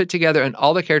parts fit together, and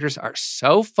all the characters are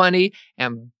so funny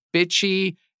and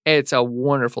bitchy. It's a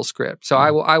wonderful script. So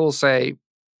I will say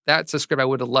that's a script I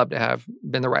would have loved to have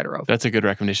been the writer of. That's a good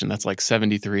recommendation. That's like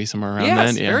 73, somewhere around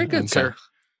Yes, then. Yeah, very good, okay. sir.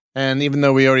 And even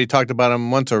though we already talked about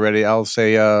him once already, I'll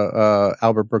say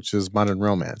Albert Brooks's Modern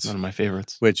Romance, One of my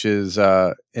favorites. which is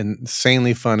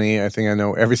insanely funny. I think I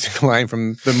know every single line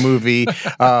from the movie,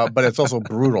 but it's also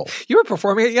brutal. You were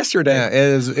performing it yesterday. Yeah,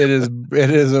 it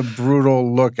is a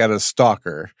brutal look at a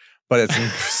stalker, but it's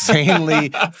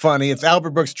insanely funny. It's Albert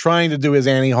Brooks trying to do his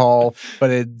Annie Hall,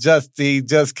 but he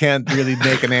just can't really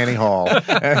make an Annie Hall,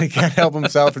 and he can't help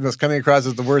himself and just coming across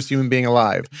as the worst human being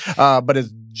alive. But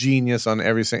it's genius on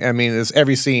every scene. I mean, it's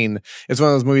every scene. It's one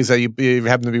of those movies that you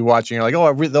happen to be watching. You're like,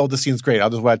 oh, this scene's great. I'll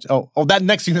just watch. Oh, that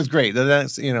next scene is great.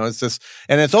 That's, it's just,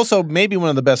 and it's also maybe one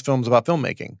of the best films about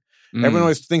filmmaking. Everyone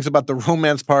always thinks about the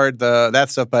romance part, that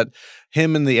stuff, but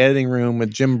him in the editing room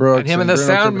with Jim Brooks. And him in the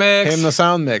sound mix. Him in the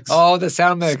sound mix. Oh, the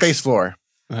sound mix. Space Floor.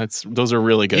 Those are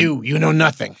really good. You know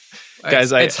nothing.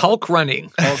 Guys, it's Hulk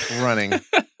running. Hulk running.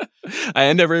 I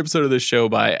end every episode of this show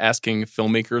by asking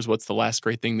filmmakers what's the last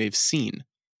great thing they've seen.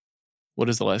 What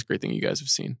is the last great thing you guys have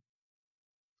seen?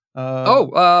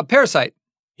 Parasite.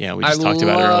 Yeah, we just talked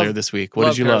about it earlier this week. What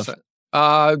did you love?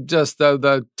 Just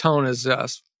the tone is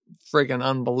just friggin'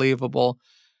 unbelievable.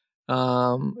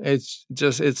 It's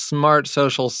smart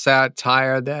social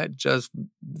satire that just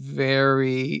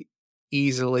very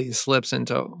easily slips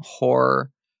into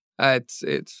horror. It's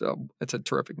a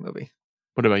terrific movie.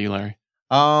 What about you, Larry?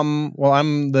 Well,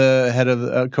 I'm the head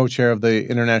of co-chair of the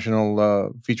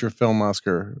International Feature Film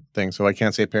Oscar thing, so I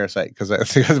can't say Parasite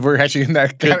because we're actually in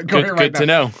that category right good now. to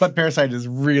know. But Parasite is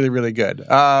really, really good.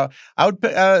 I would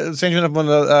say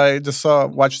I just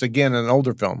watched again an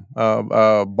older film,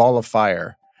 Ball of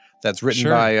Fire. That's written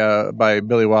by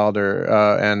Billy Wilder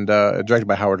and directed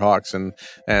by Howard Hawks, and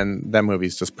that movie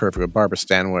is just perfect with Barbara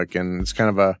Stanwyck, and it's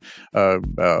kind of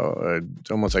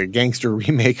almost like a gangster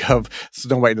remake of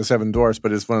Snow White and the Seven Dwarfs,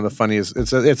 but it's one of the funniest.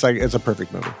 It's a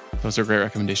perfect movie. Those are great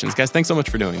recommendations, guys. Thanks so much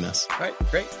for doing this. All right,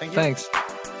 great, thank you. Thanks.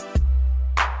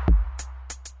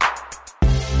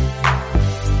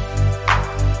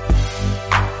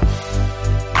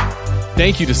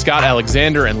 Thank you to Scott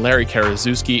Alexander and Larry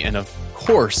Karaszewski, and of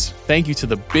course, thank you to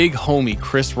the big homie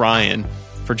Chris Ryan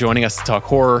for joining us to talk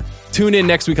horror. Tune in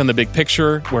next week on The Big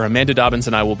Picture, where Amanda Dobbins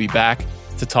and I will be back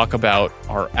to talk about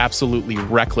our absolutely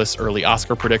reckless early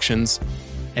Oscar predictions,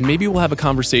 and maybe we'll have a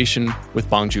conversation with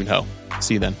Bong Joon-ho.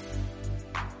 See you then.